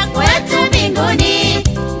kwenda kwetu mbinguni,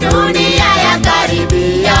 dunia ya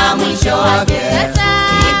karibia mwisho wake. Sasa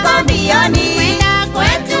niko mbioni kwenda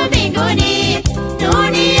kwetu mbinguni,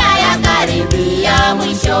 dunia ya karibia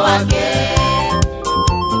mwisho wake.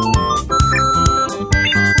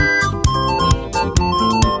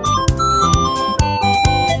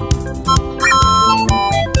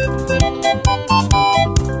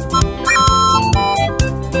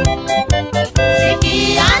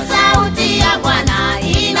 Sikia sauti ya Bwana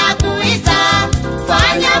inakuita,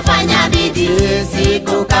 fanya bidii,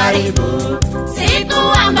 siku karibu, siku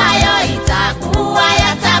ambayo itakuwa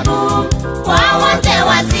ya tabu kwa wote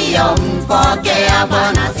wasiompokea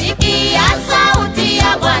Bwana. Sikia sauti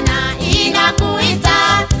ya Bwana inakuita,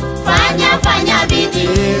 fanya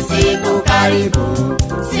bidii, siku karibu,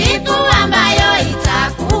 siku ambayo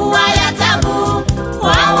itakuwa ya tabu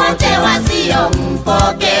kwa wote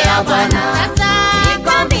wasiompokea Bwana. Sasa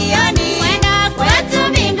niko mbioni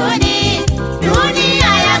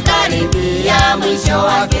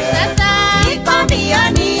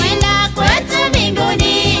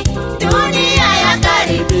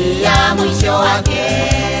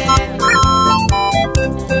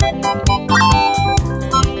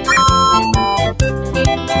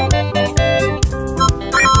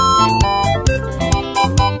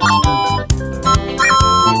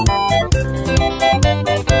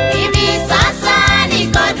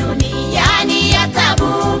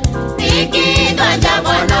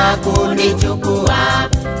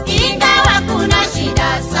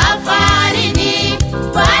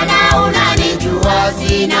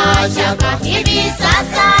shaka. Hivi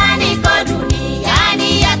sasa niko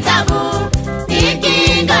duniani ya tabu,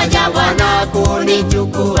 nikingoja Bwana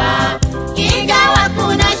kunichukua. Ingawa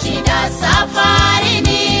kuna shida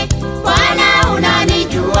safarini, Bwana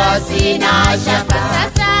unanijua, sina shaka.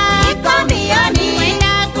 Sasa niko mbioni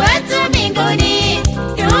kwenda kwetu mbinguni,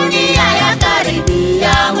 dunia ya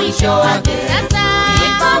karibia mwisho wake. Sasa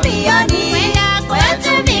niko mbioni kwenda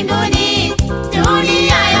kwetu mbinguni,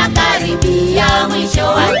 dunia ya karibia mwisho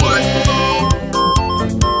wake.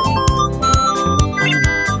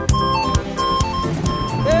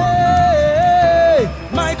 Hey,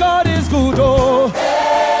 my God is good, oh.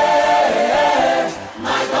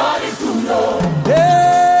 My God is good, oh.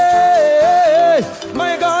 Hey,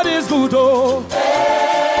 my God is good, oh.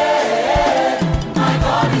 My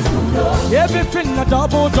God is good, oh. Everything a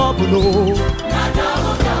double, double, oh.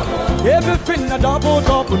 Everything a double,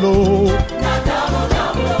 double, oh.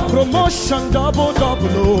 Promotion double, double,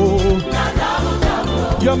 oh.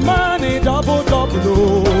 Your money double, double,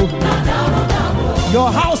 oh.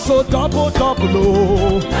 Your household double, double,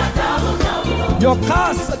 oh. Your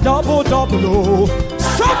cars double, double, oh.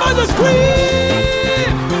 Somebody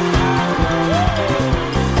scream!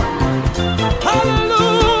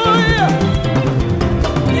 Hallelujah!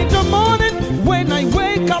 In the morning when I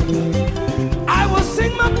wake up, I will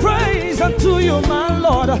sing my praise unto you, my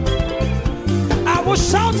Lord. I will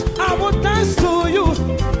shout, I will dance to you.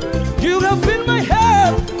 You have been my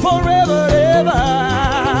help forever, ever.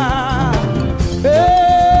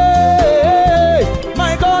 Hey,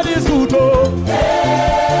 my God is good, oh.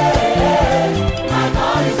 My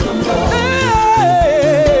God is good, oh.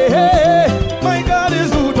 Hey, my God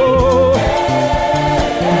is good, oh.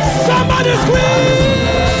 Somebody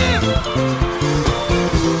scream!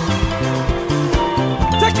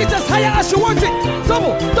 Take it as higher as you want it.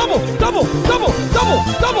 Double, double, double, double, double,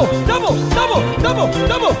 double, double, double, double,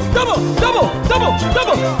 double, double, double, double,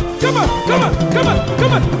 double. Come on, come on, come on,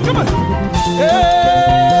 come on, come on.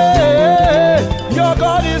 Hey, your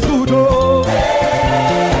God is good, oh.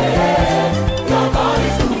 Your God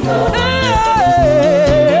is good, oh.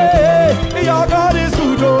 Hey, your God is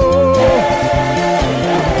good, oh.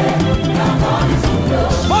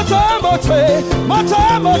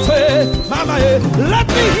 Mote, mama, let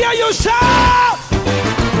me hear you shout.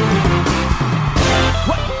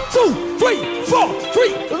 1, 2, 3, 4,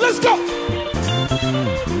 3, let's go.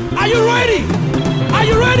 Are you ready? Are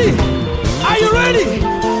you ready? Are you ready?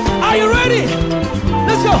 Are you ready?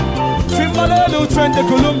 Let's go. Simbalelu twende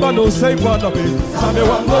kulumba no say wanabe. Sambe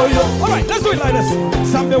wamboyo. All right, let's do it like this.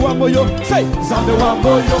 Sambe wamboyo. Say sambe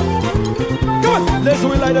wamboyo. Come on, let's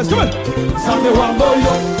do it like this. Come on. Sambe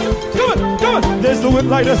wamboyo. Come on, come on. Let's do it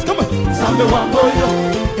like this. Come on. Sambe wamboyo.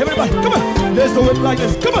 Everybody, come on. Let's do it like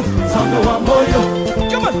this. Come on. Sambe wamboyo.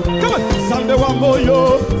 Come on, come on. Sambe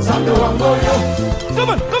wamboyo. Sambe wamboyo. Come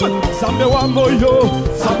on, come on. Sambe wamboyo.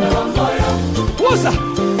 Sambe wamboyo. What's that?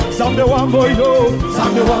 Sambe wamboyo.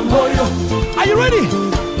 Sambe wamboyo. Are you ready?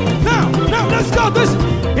 Now, let's go. This.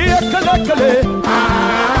 Kale.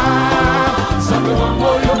 Sambe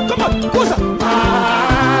wamboyo. Come on. What's that?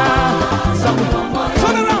 Sambe wamboyo.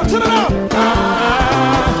 Turn around.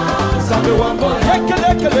 Sambe wamboyo. Kale.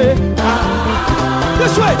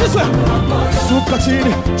 This way. Suka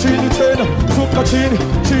chini tena. Suka chini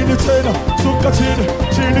tena. Suka chini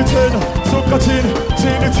tena. Suka chini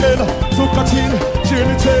tena. Suka chini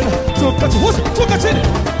tena. Suka chini. What's it? Suka chini.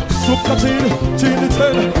 Suka chini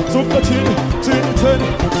tena. Suka chini tena.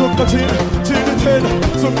 Suka chini tena.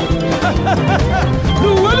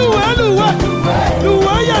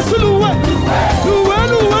 Luwa, yes, luwa.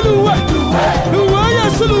 Luwa,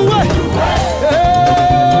 yes, luwa.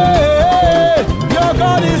 Hey, your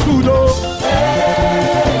God is good, oh.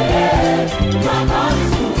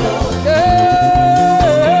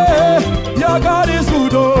 Your God is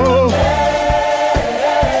good, oh.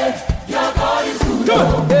 Your God is good, Good. oh.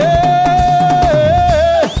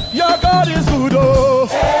 Your God is good, oh.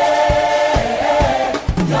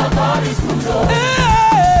 Your God is good, oh.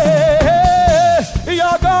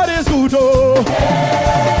 Your God is good, oh.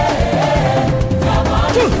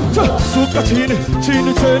 Suka chini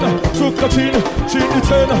tena. Suka chini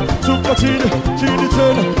tena. Suka chini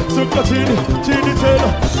tena. Suka chini tena.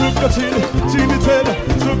 Suka chini tena.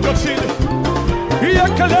 Suka chini.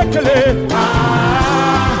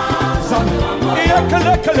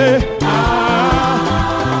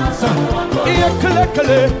 Kale.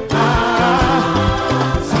 Kale.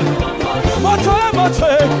 Mote.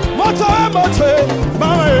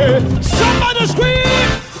 Somebody scream.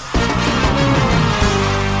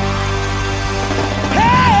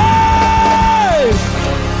 Hey!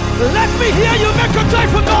 Let me hear you make a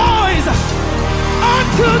joyful noise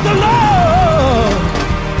unto the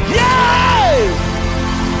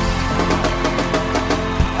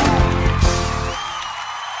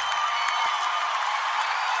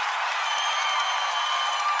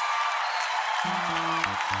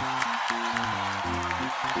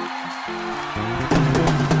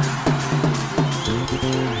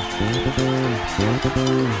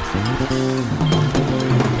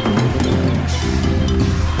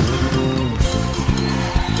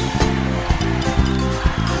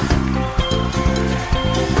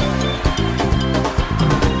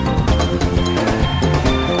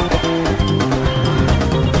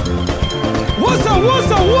What's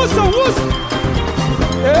up?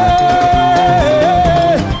 Hey,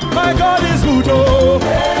 my God is good, oh.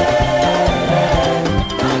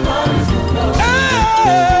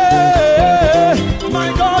 Hey,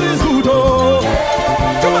 my God is good, oh.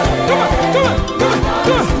 Come on.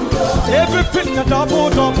 Everything a double,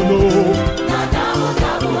 oh.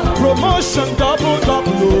 Promotion double, oh.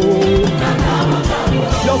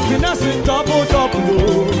 Your finances double, oh.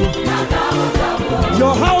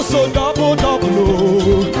 Your household double,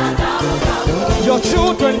 oh. Your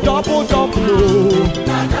children double, oh.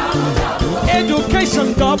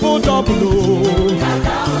 Education double, oh.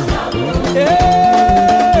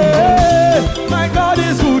 Hey, my God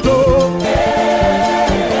is good, oh.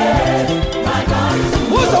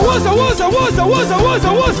 What's up?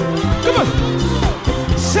 Come on.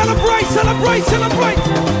 Celebrate.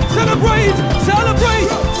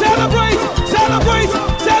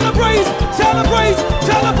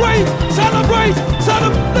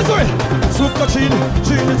 Let's go. Zuckercini,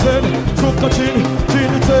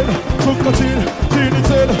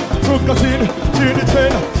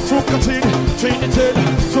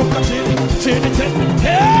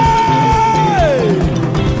 hey!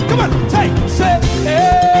 Come on, say,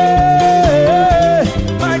 hey!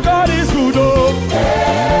 My God is good, oh!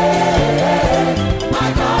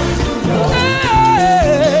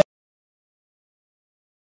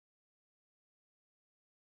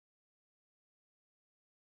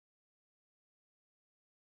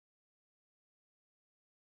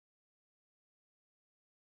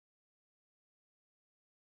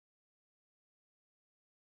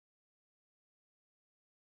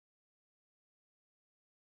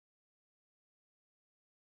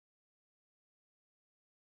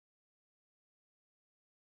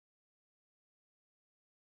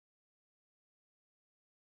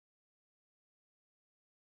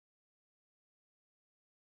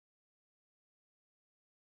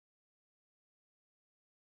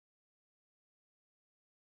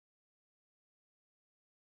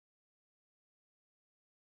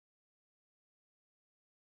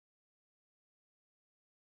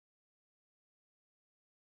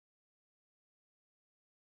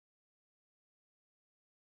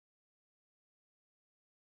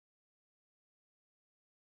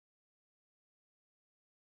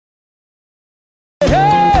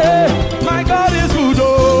 Hey! My God is good,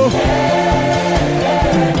 oh!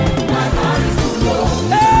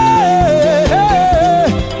 Hey!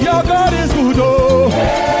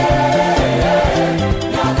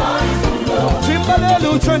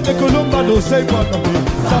 Say what of me,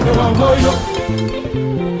 Sambe Wambo, yo.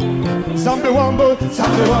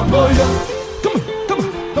 Come on,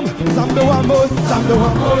 Sambe Wambo, yo.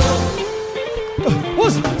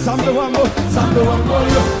 What's Sambe Wambo, yo?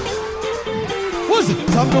 What's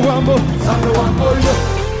Sambe Wambo, yo?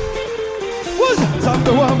 What's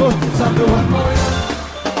Sambe Wambo, yo?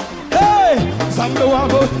 Hey, Sambe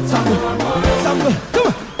Wambo, yo.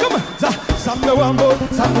 Come on, Sambe Wambo, yo.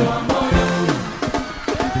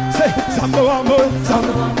 Sambe Wambo.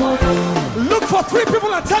 Look for 3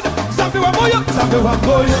 people and tell them Sambe Wambo.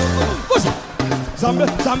 What's that? Sambe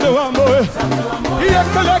Wambo.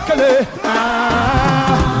 Iyekele.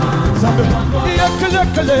 Sambe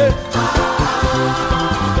Iyekele.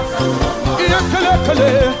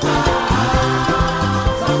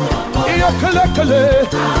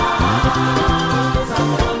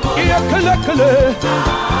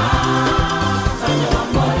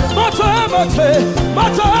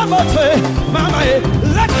 Mate, mama,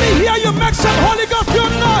 let me hear you make some Holy Ghost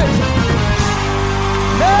tonight.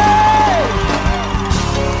 Hey!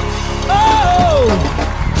 Oh,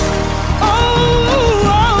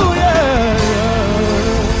 yeah.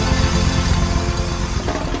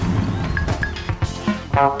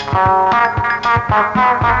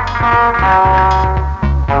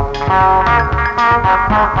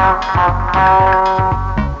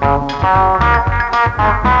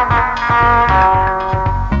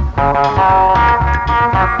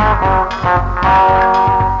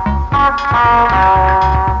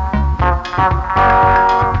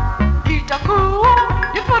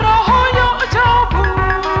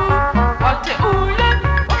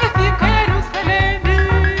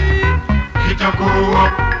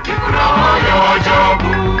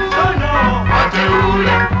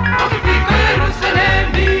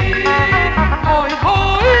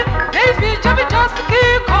 Just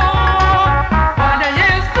keep on. Bwana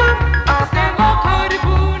Yesu akasema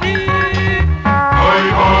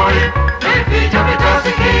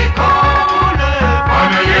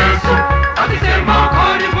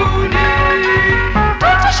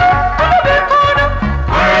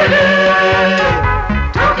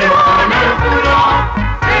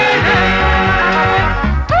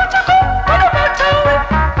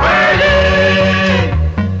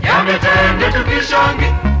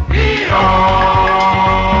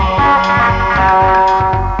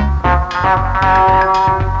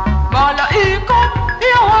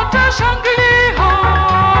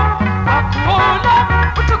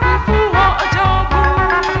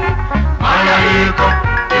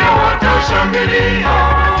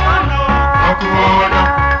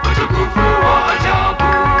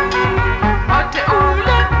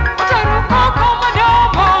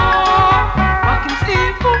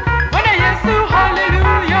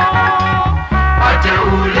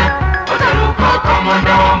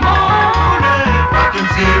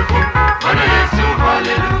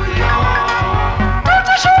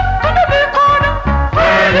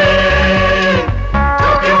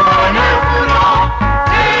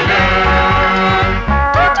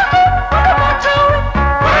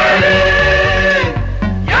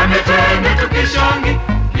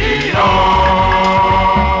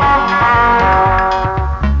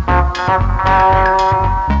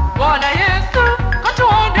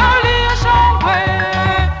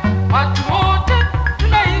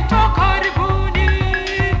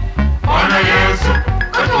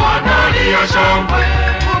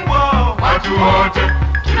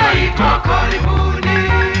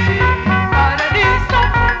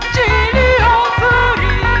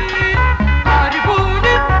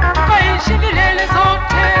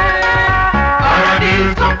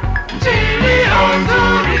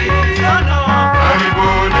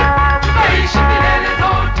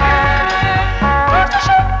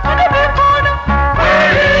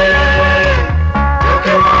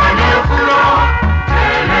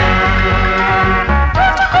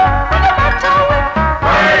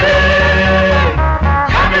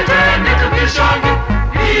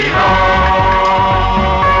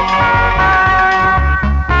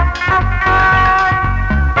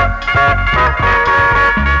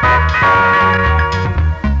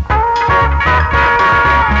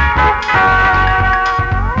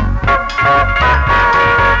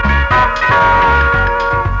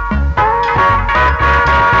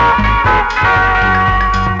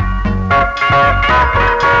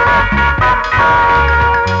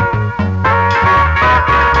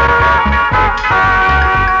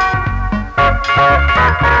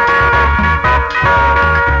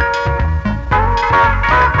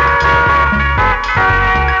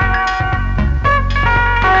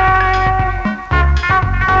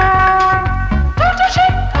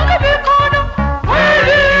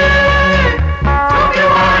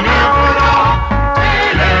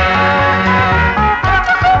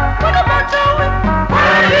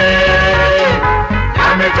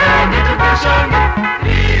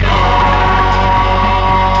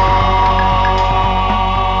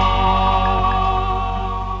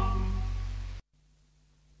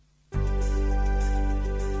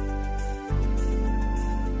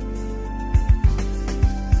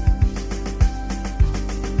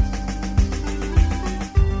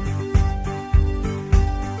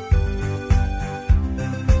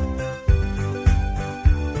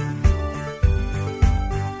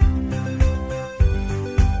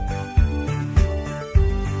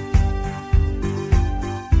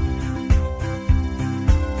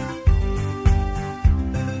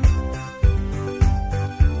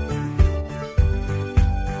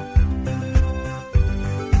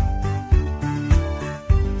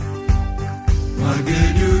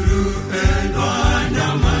Magiduru elwanda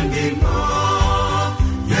mangima,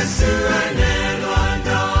 Yesu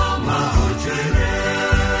elwanda maochere,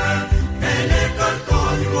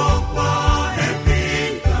 elekakoni wokwa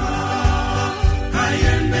epika,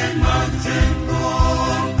 kayembe magtembo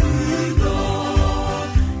kudo,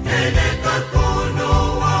 elekakono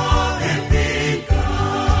wa epika,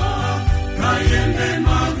 kayembe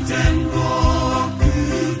magtembo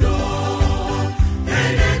kudo,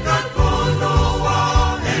 elekakono wa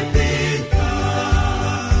epika,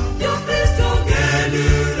 yo Kristo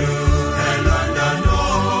geluru elwanda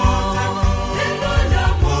note, elwanda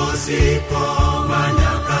mosiko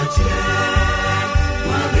manyakache,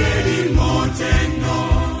 magedi motengo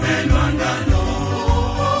elwanda no,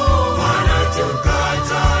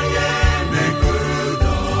 wanachukata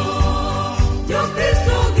yemekudo, yo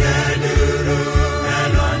Kristo geluru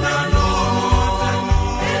elwanda note,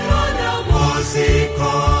 elwanda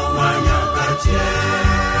mosiko manyakache,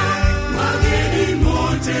 magedi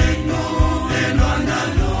motengo elwanda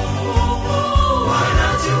no,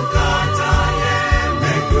 wanachukata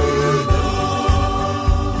yemekudo.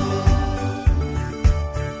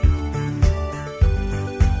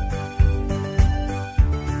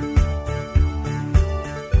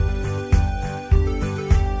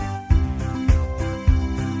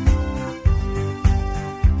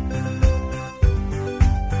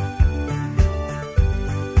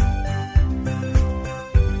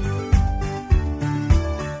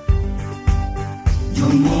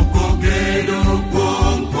 Jomoko geno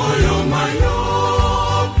kuom koyo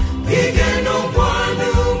mayom, gigeno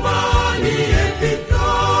mwandu mani e pika,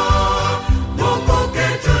 moko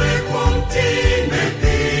ketore kuom time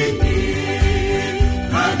piny,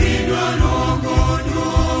 ka gidwaro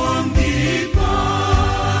godwong gipa,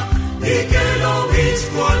 gikelo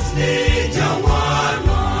wichkuot ni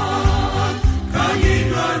jawarwa, ka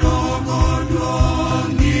gidwaro godwong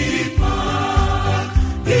gipa,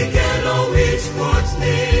 gikelo wichkuot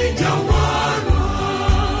ni jawarwa,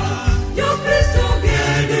 yo Kristo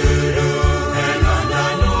geduru elwanda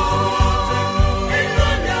note,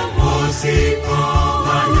 elwanda mosiko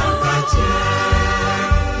manyakache,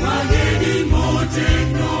 magedi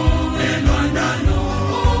motegno elwanda no,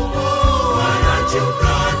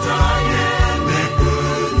 wanachukata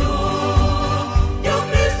yemekuno, yo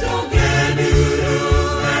Kristo geduru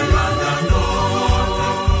elwanda note,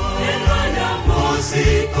 elwanda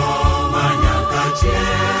mosiko manyakache,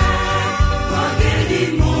 magedi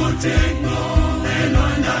motegno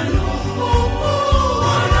elwanda no,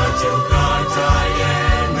 wanachukata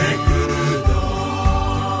yemekuno.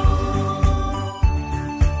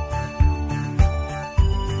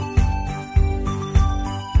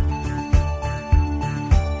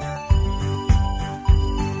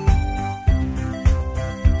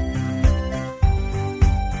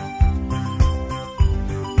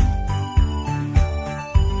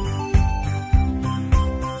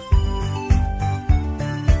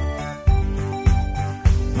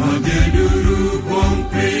 Mageduru kuom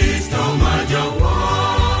Kristo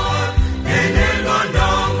majawar, en elwanda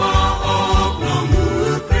ma ok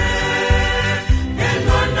nomuke,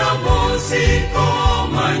 elwanda mosiko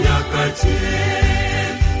manyakache,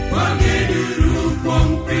 mageduru kuom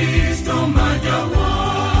Kristo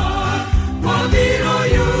majawar, wabiro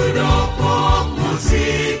yudo pok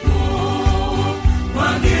mosiko,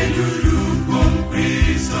 mageduru kuom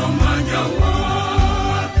Kristo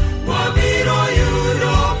majawar, wabiro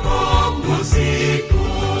yudo pok mosiko,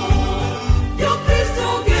 yo Kristo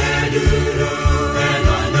geduru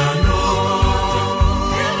elwanda note,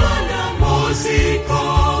 elwanda mosiko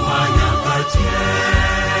manyakache,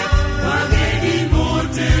 magedi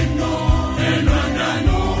motegno elwanda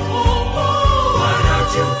no,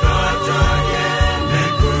 wanachukata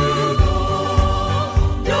yemekudo,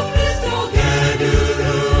 yo Kristo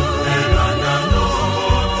geduru elwanda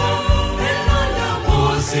note, elwanda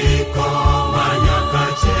mosiko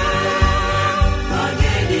manyakache,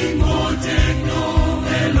 magedi motegno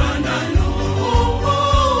elwanda no,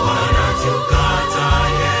 wanachukata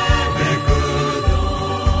yemekudo,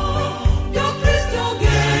 yo Kristo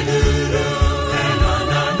geduru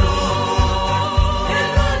elwanda note,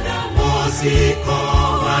 elwanda mosiko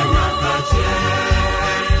manyakache,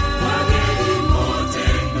 magedi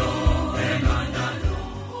motegno elwanda no.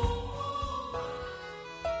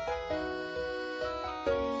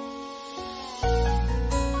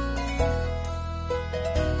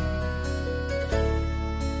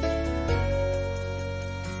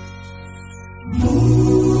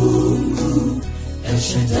 El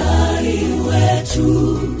Shaddai wetu,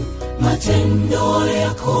 matendo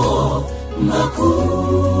yako makuu,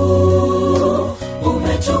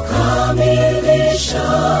 umetukamilisha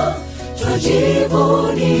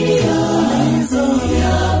twajivunia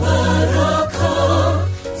ya baraka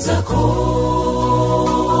zako.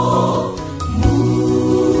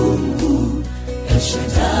 Mungu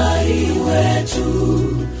Eshadai wetu,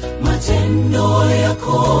 matendo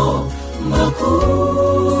yako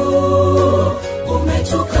makuu,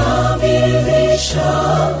 umetukamilisha,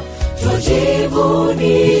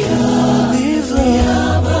 twajivunia ya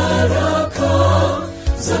baraka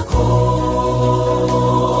zako.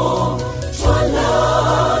 Twala,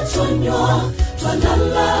 twanywa,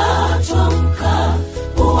 twalala, twamka,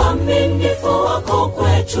 uaminifu wako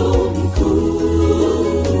kwetu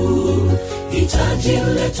mkuu. Hitaji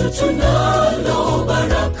letu tunalo,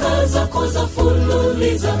 baraka zako za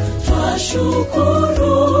fululiza,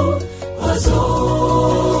 twashukuru kwazo.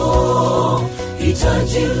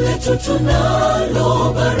 Hitaji letu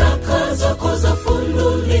tunalo, baraka zako za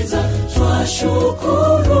fululiza,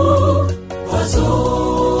 twashukuru kwazo.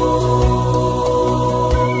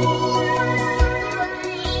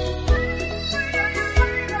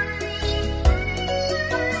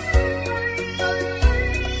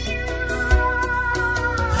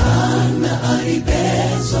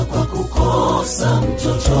 Alibezwa kwa kukosa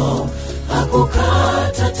mtoto,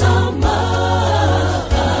 hakukata tamaa,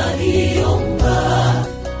 aliomba.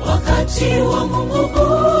 Wakati wa Mungu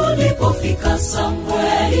ulipofika,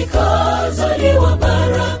 Samueli kazaliwa,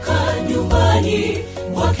 baraka nyumbani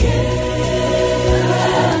mwake.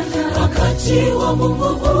 Wakati wa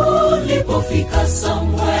Mungu ulipofika,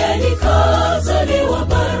 Samueli kazaliwa,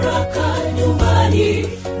 baraka nyumbani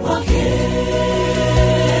mwake.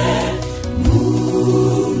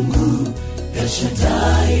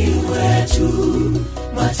 Eshadai wetu,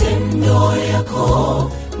 matendo yako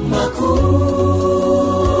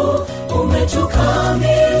makuu,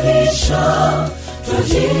 umetukamilisha,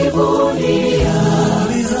 twajivunia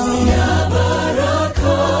ya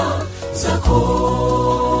baraka zako.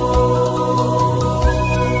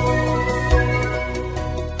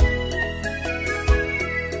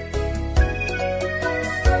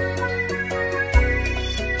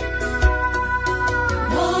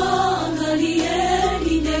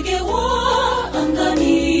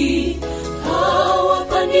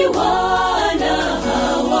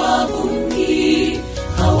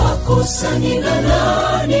 Kusanyika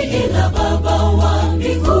nani ila Baba wa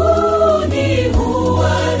mbinguni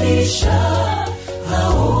huwalisha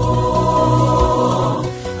hao.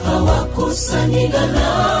 Hawakusanyika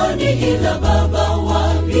nani ila Baba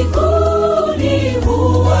wa mbinguni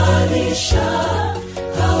huwalisha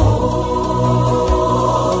hao.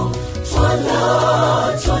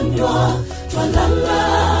 Twala, twanywa, twalala,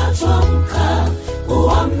 twamka,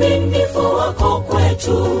 uaminifu wako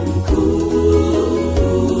kwetu mkuu.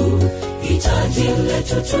 Hitaji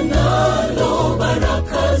letu tunalo,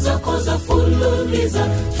 baraka zako za fululiza,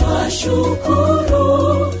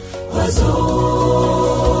 twashukuru kwazo.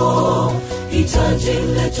 Hitaji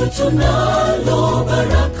letu tunalo,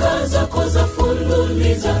 baraka zako za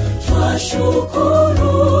fululiza,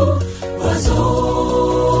 twashukuru kwazo.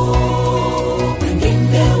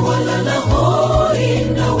 Wengine walala hoi,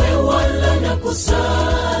 nawe walala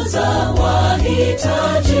kusaza,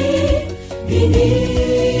 wahitaji nini?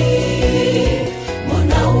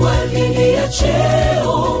 Walilia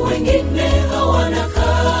cheo, wengine hawana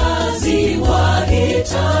kazi,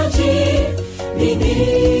 wahitaji nini?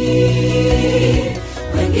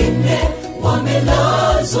 Wengine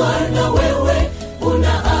wamelazwa, na wewe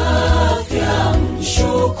una afya,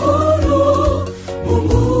 mshukuru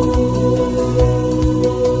Mungu.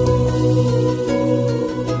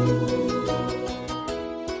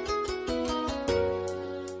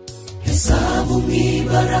 Hesabu mi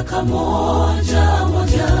baraka moja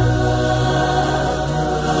moja,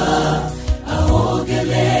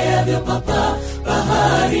 aogelea vyo papa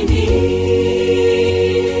baharini.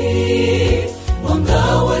 Mwanga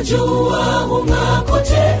wa jua hung'aa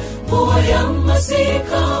kote, mvua ya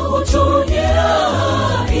masika hutunyea,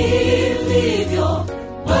 ilivyo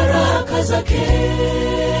baraka zake.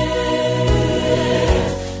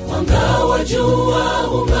 Mwanga wa jua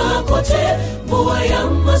hung'aa kote, mvua ya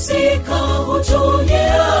masika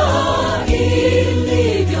hutunyea,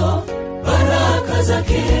 ilivyo baraka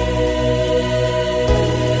zake.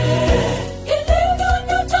 Ilivyo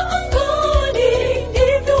nyota angani,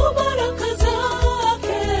 ndivyo baraka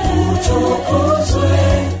zake. Utukuzwe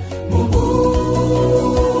Mungu.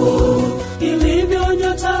 Ilivyo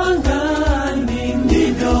nyota angani,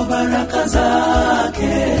 ndivyo baraka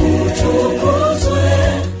zake. Utukuzwe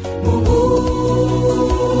Mungu.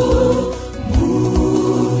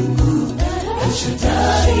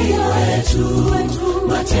 Eshadai wetu,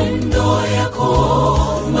 matendo yako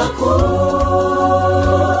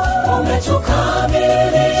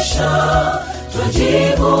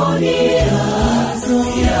najivunia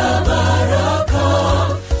ya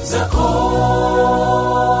baraka zako.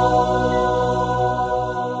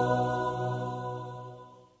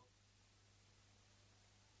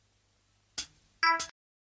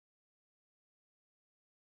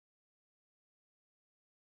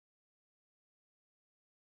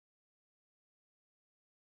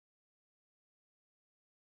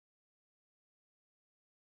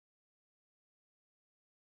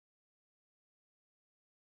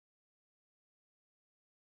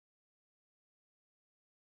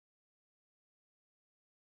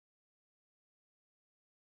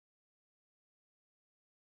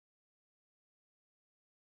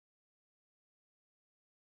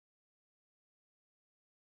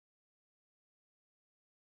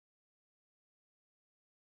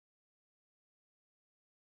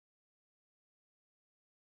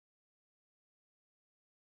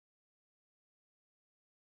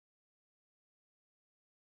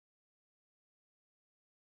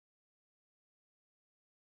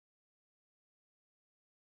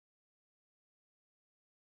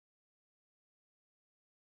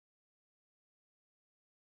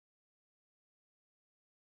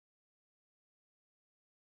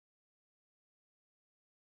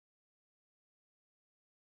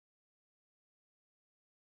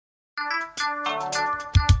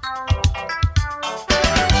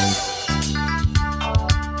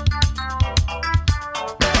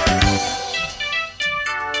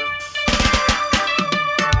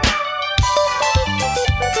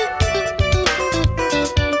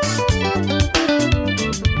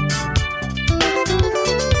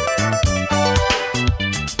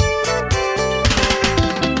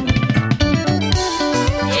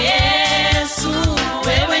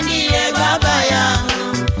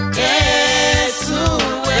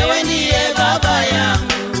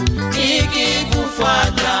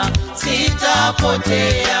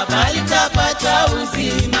 Potea bali tapata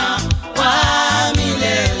uzima wa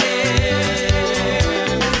milele.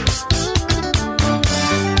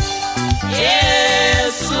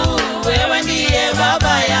 Yesu wewe ndiye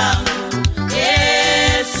baba yangu,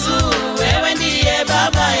 Yesu wewe ndiye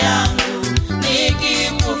baba yangu,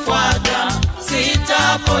 nikikufuata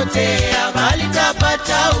sitapotea bali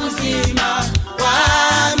tapata uzima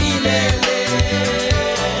wa milele.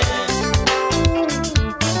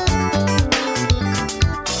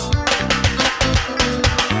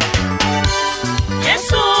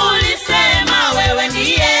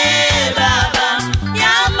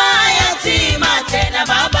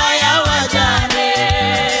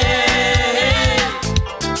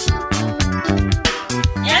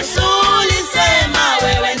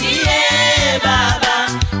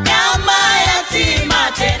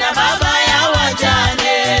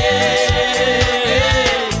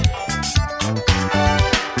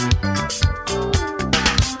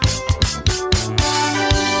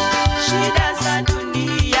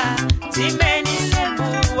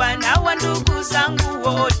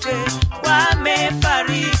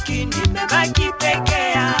 Wamefariki, nimebaki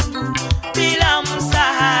peke yangu bila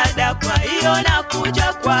msaada. Kwa hiyo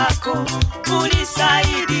nakuja kwako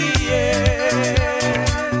unisaidie.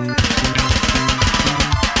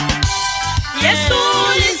 Yesu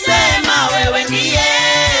ulisema wewe ndiye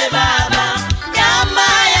baba ya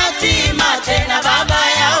mayatima, tena baba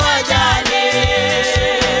ya wajane.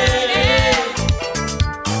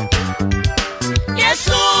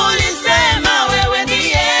 Yesu ulisema wewe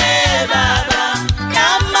ndiye baba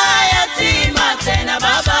ya mayatima, tena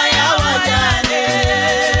baba ya wajane.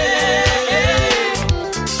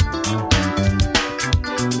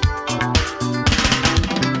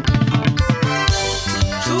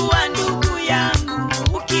 Jua ndugu yangu,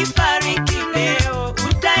 ukifariki leo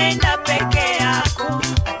utaenda peke yako,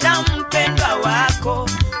 hata mpendwa wako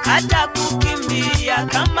hata kukimbia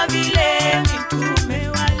kama vile mitume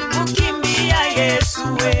walimkimbia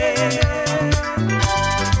Yesu.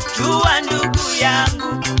 Jua ndugu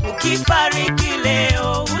yangu, ukifariki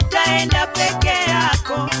leo utaenda peke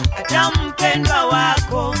yako, hata mpendwa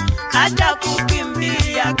wako hata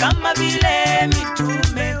kukimbia kama vile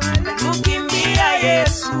mitume walimkimbia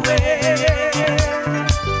Yesu.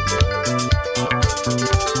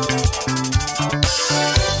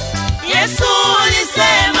 Yesu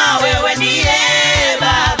ulisema wewe ndiye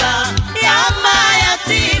baba ya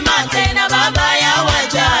mayatima, tena baba ya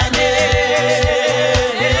wajane.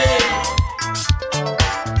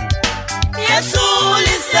 Yesu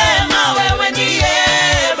ulisema wewe ndiye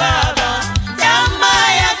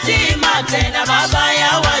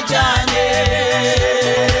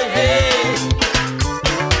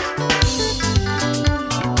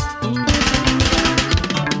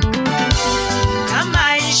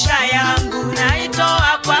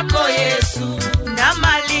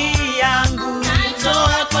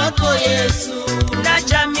Yesu, na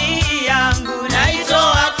jamii yangu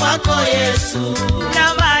naitoa kwako Yesu,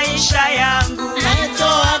 na maisha yangu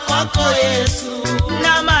naitoa kwako Yesu,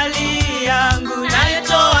 na mali yangu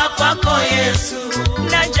naitoa kwako Yesu,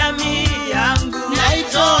 na jamii yangu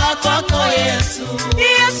naitoa kwako Yesu.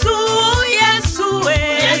 Yesu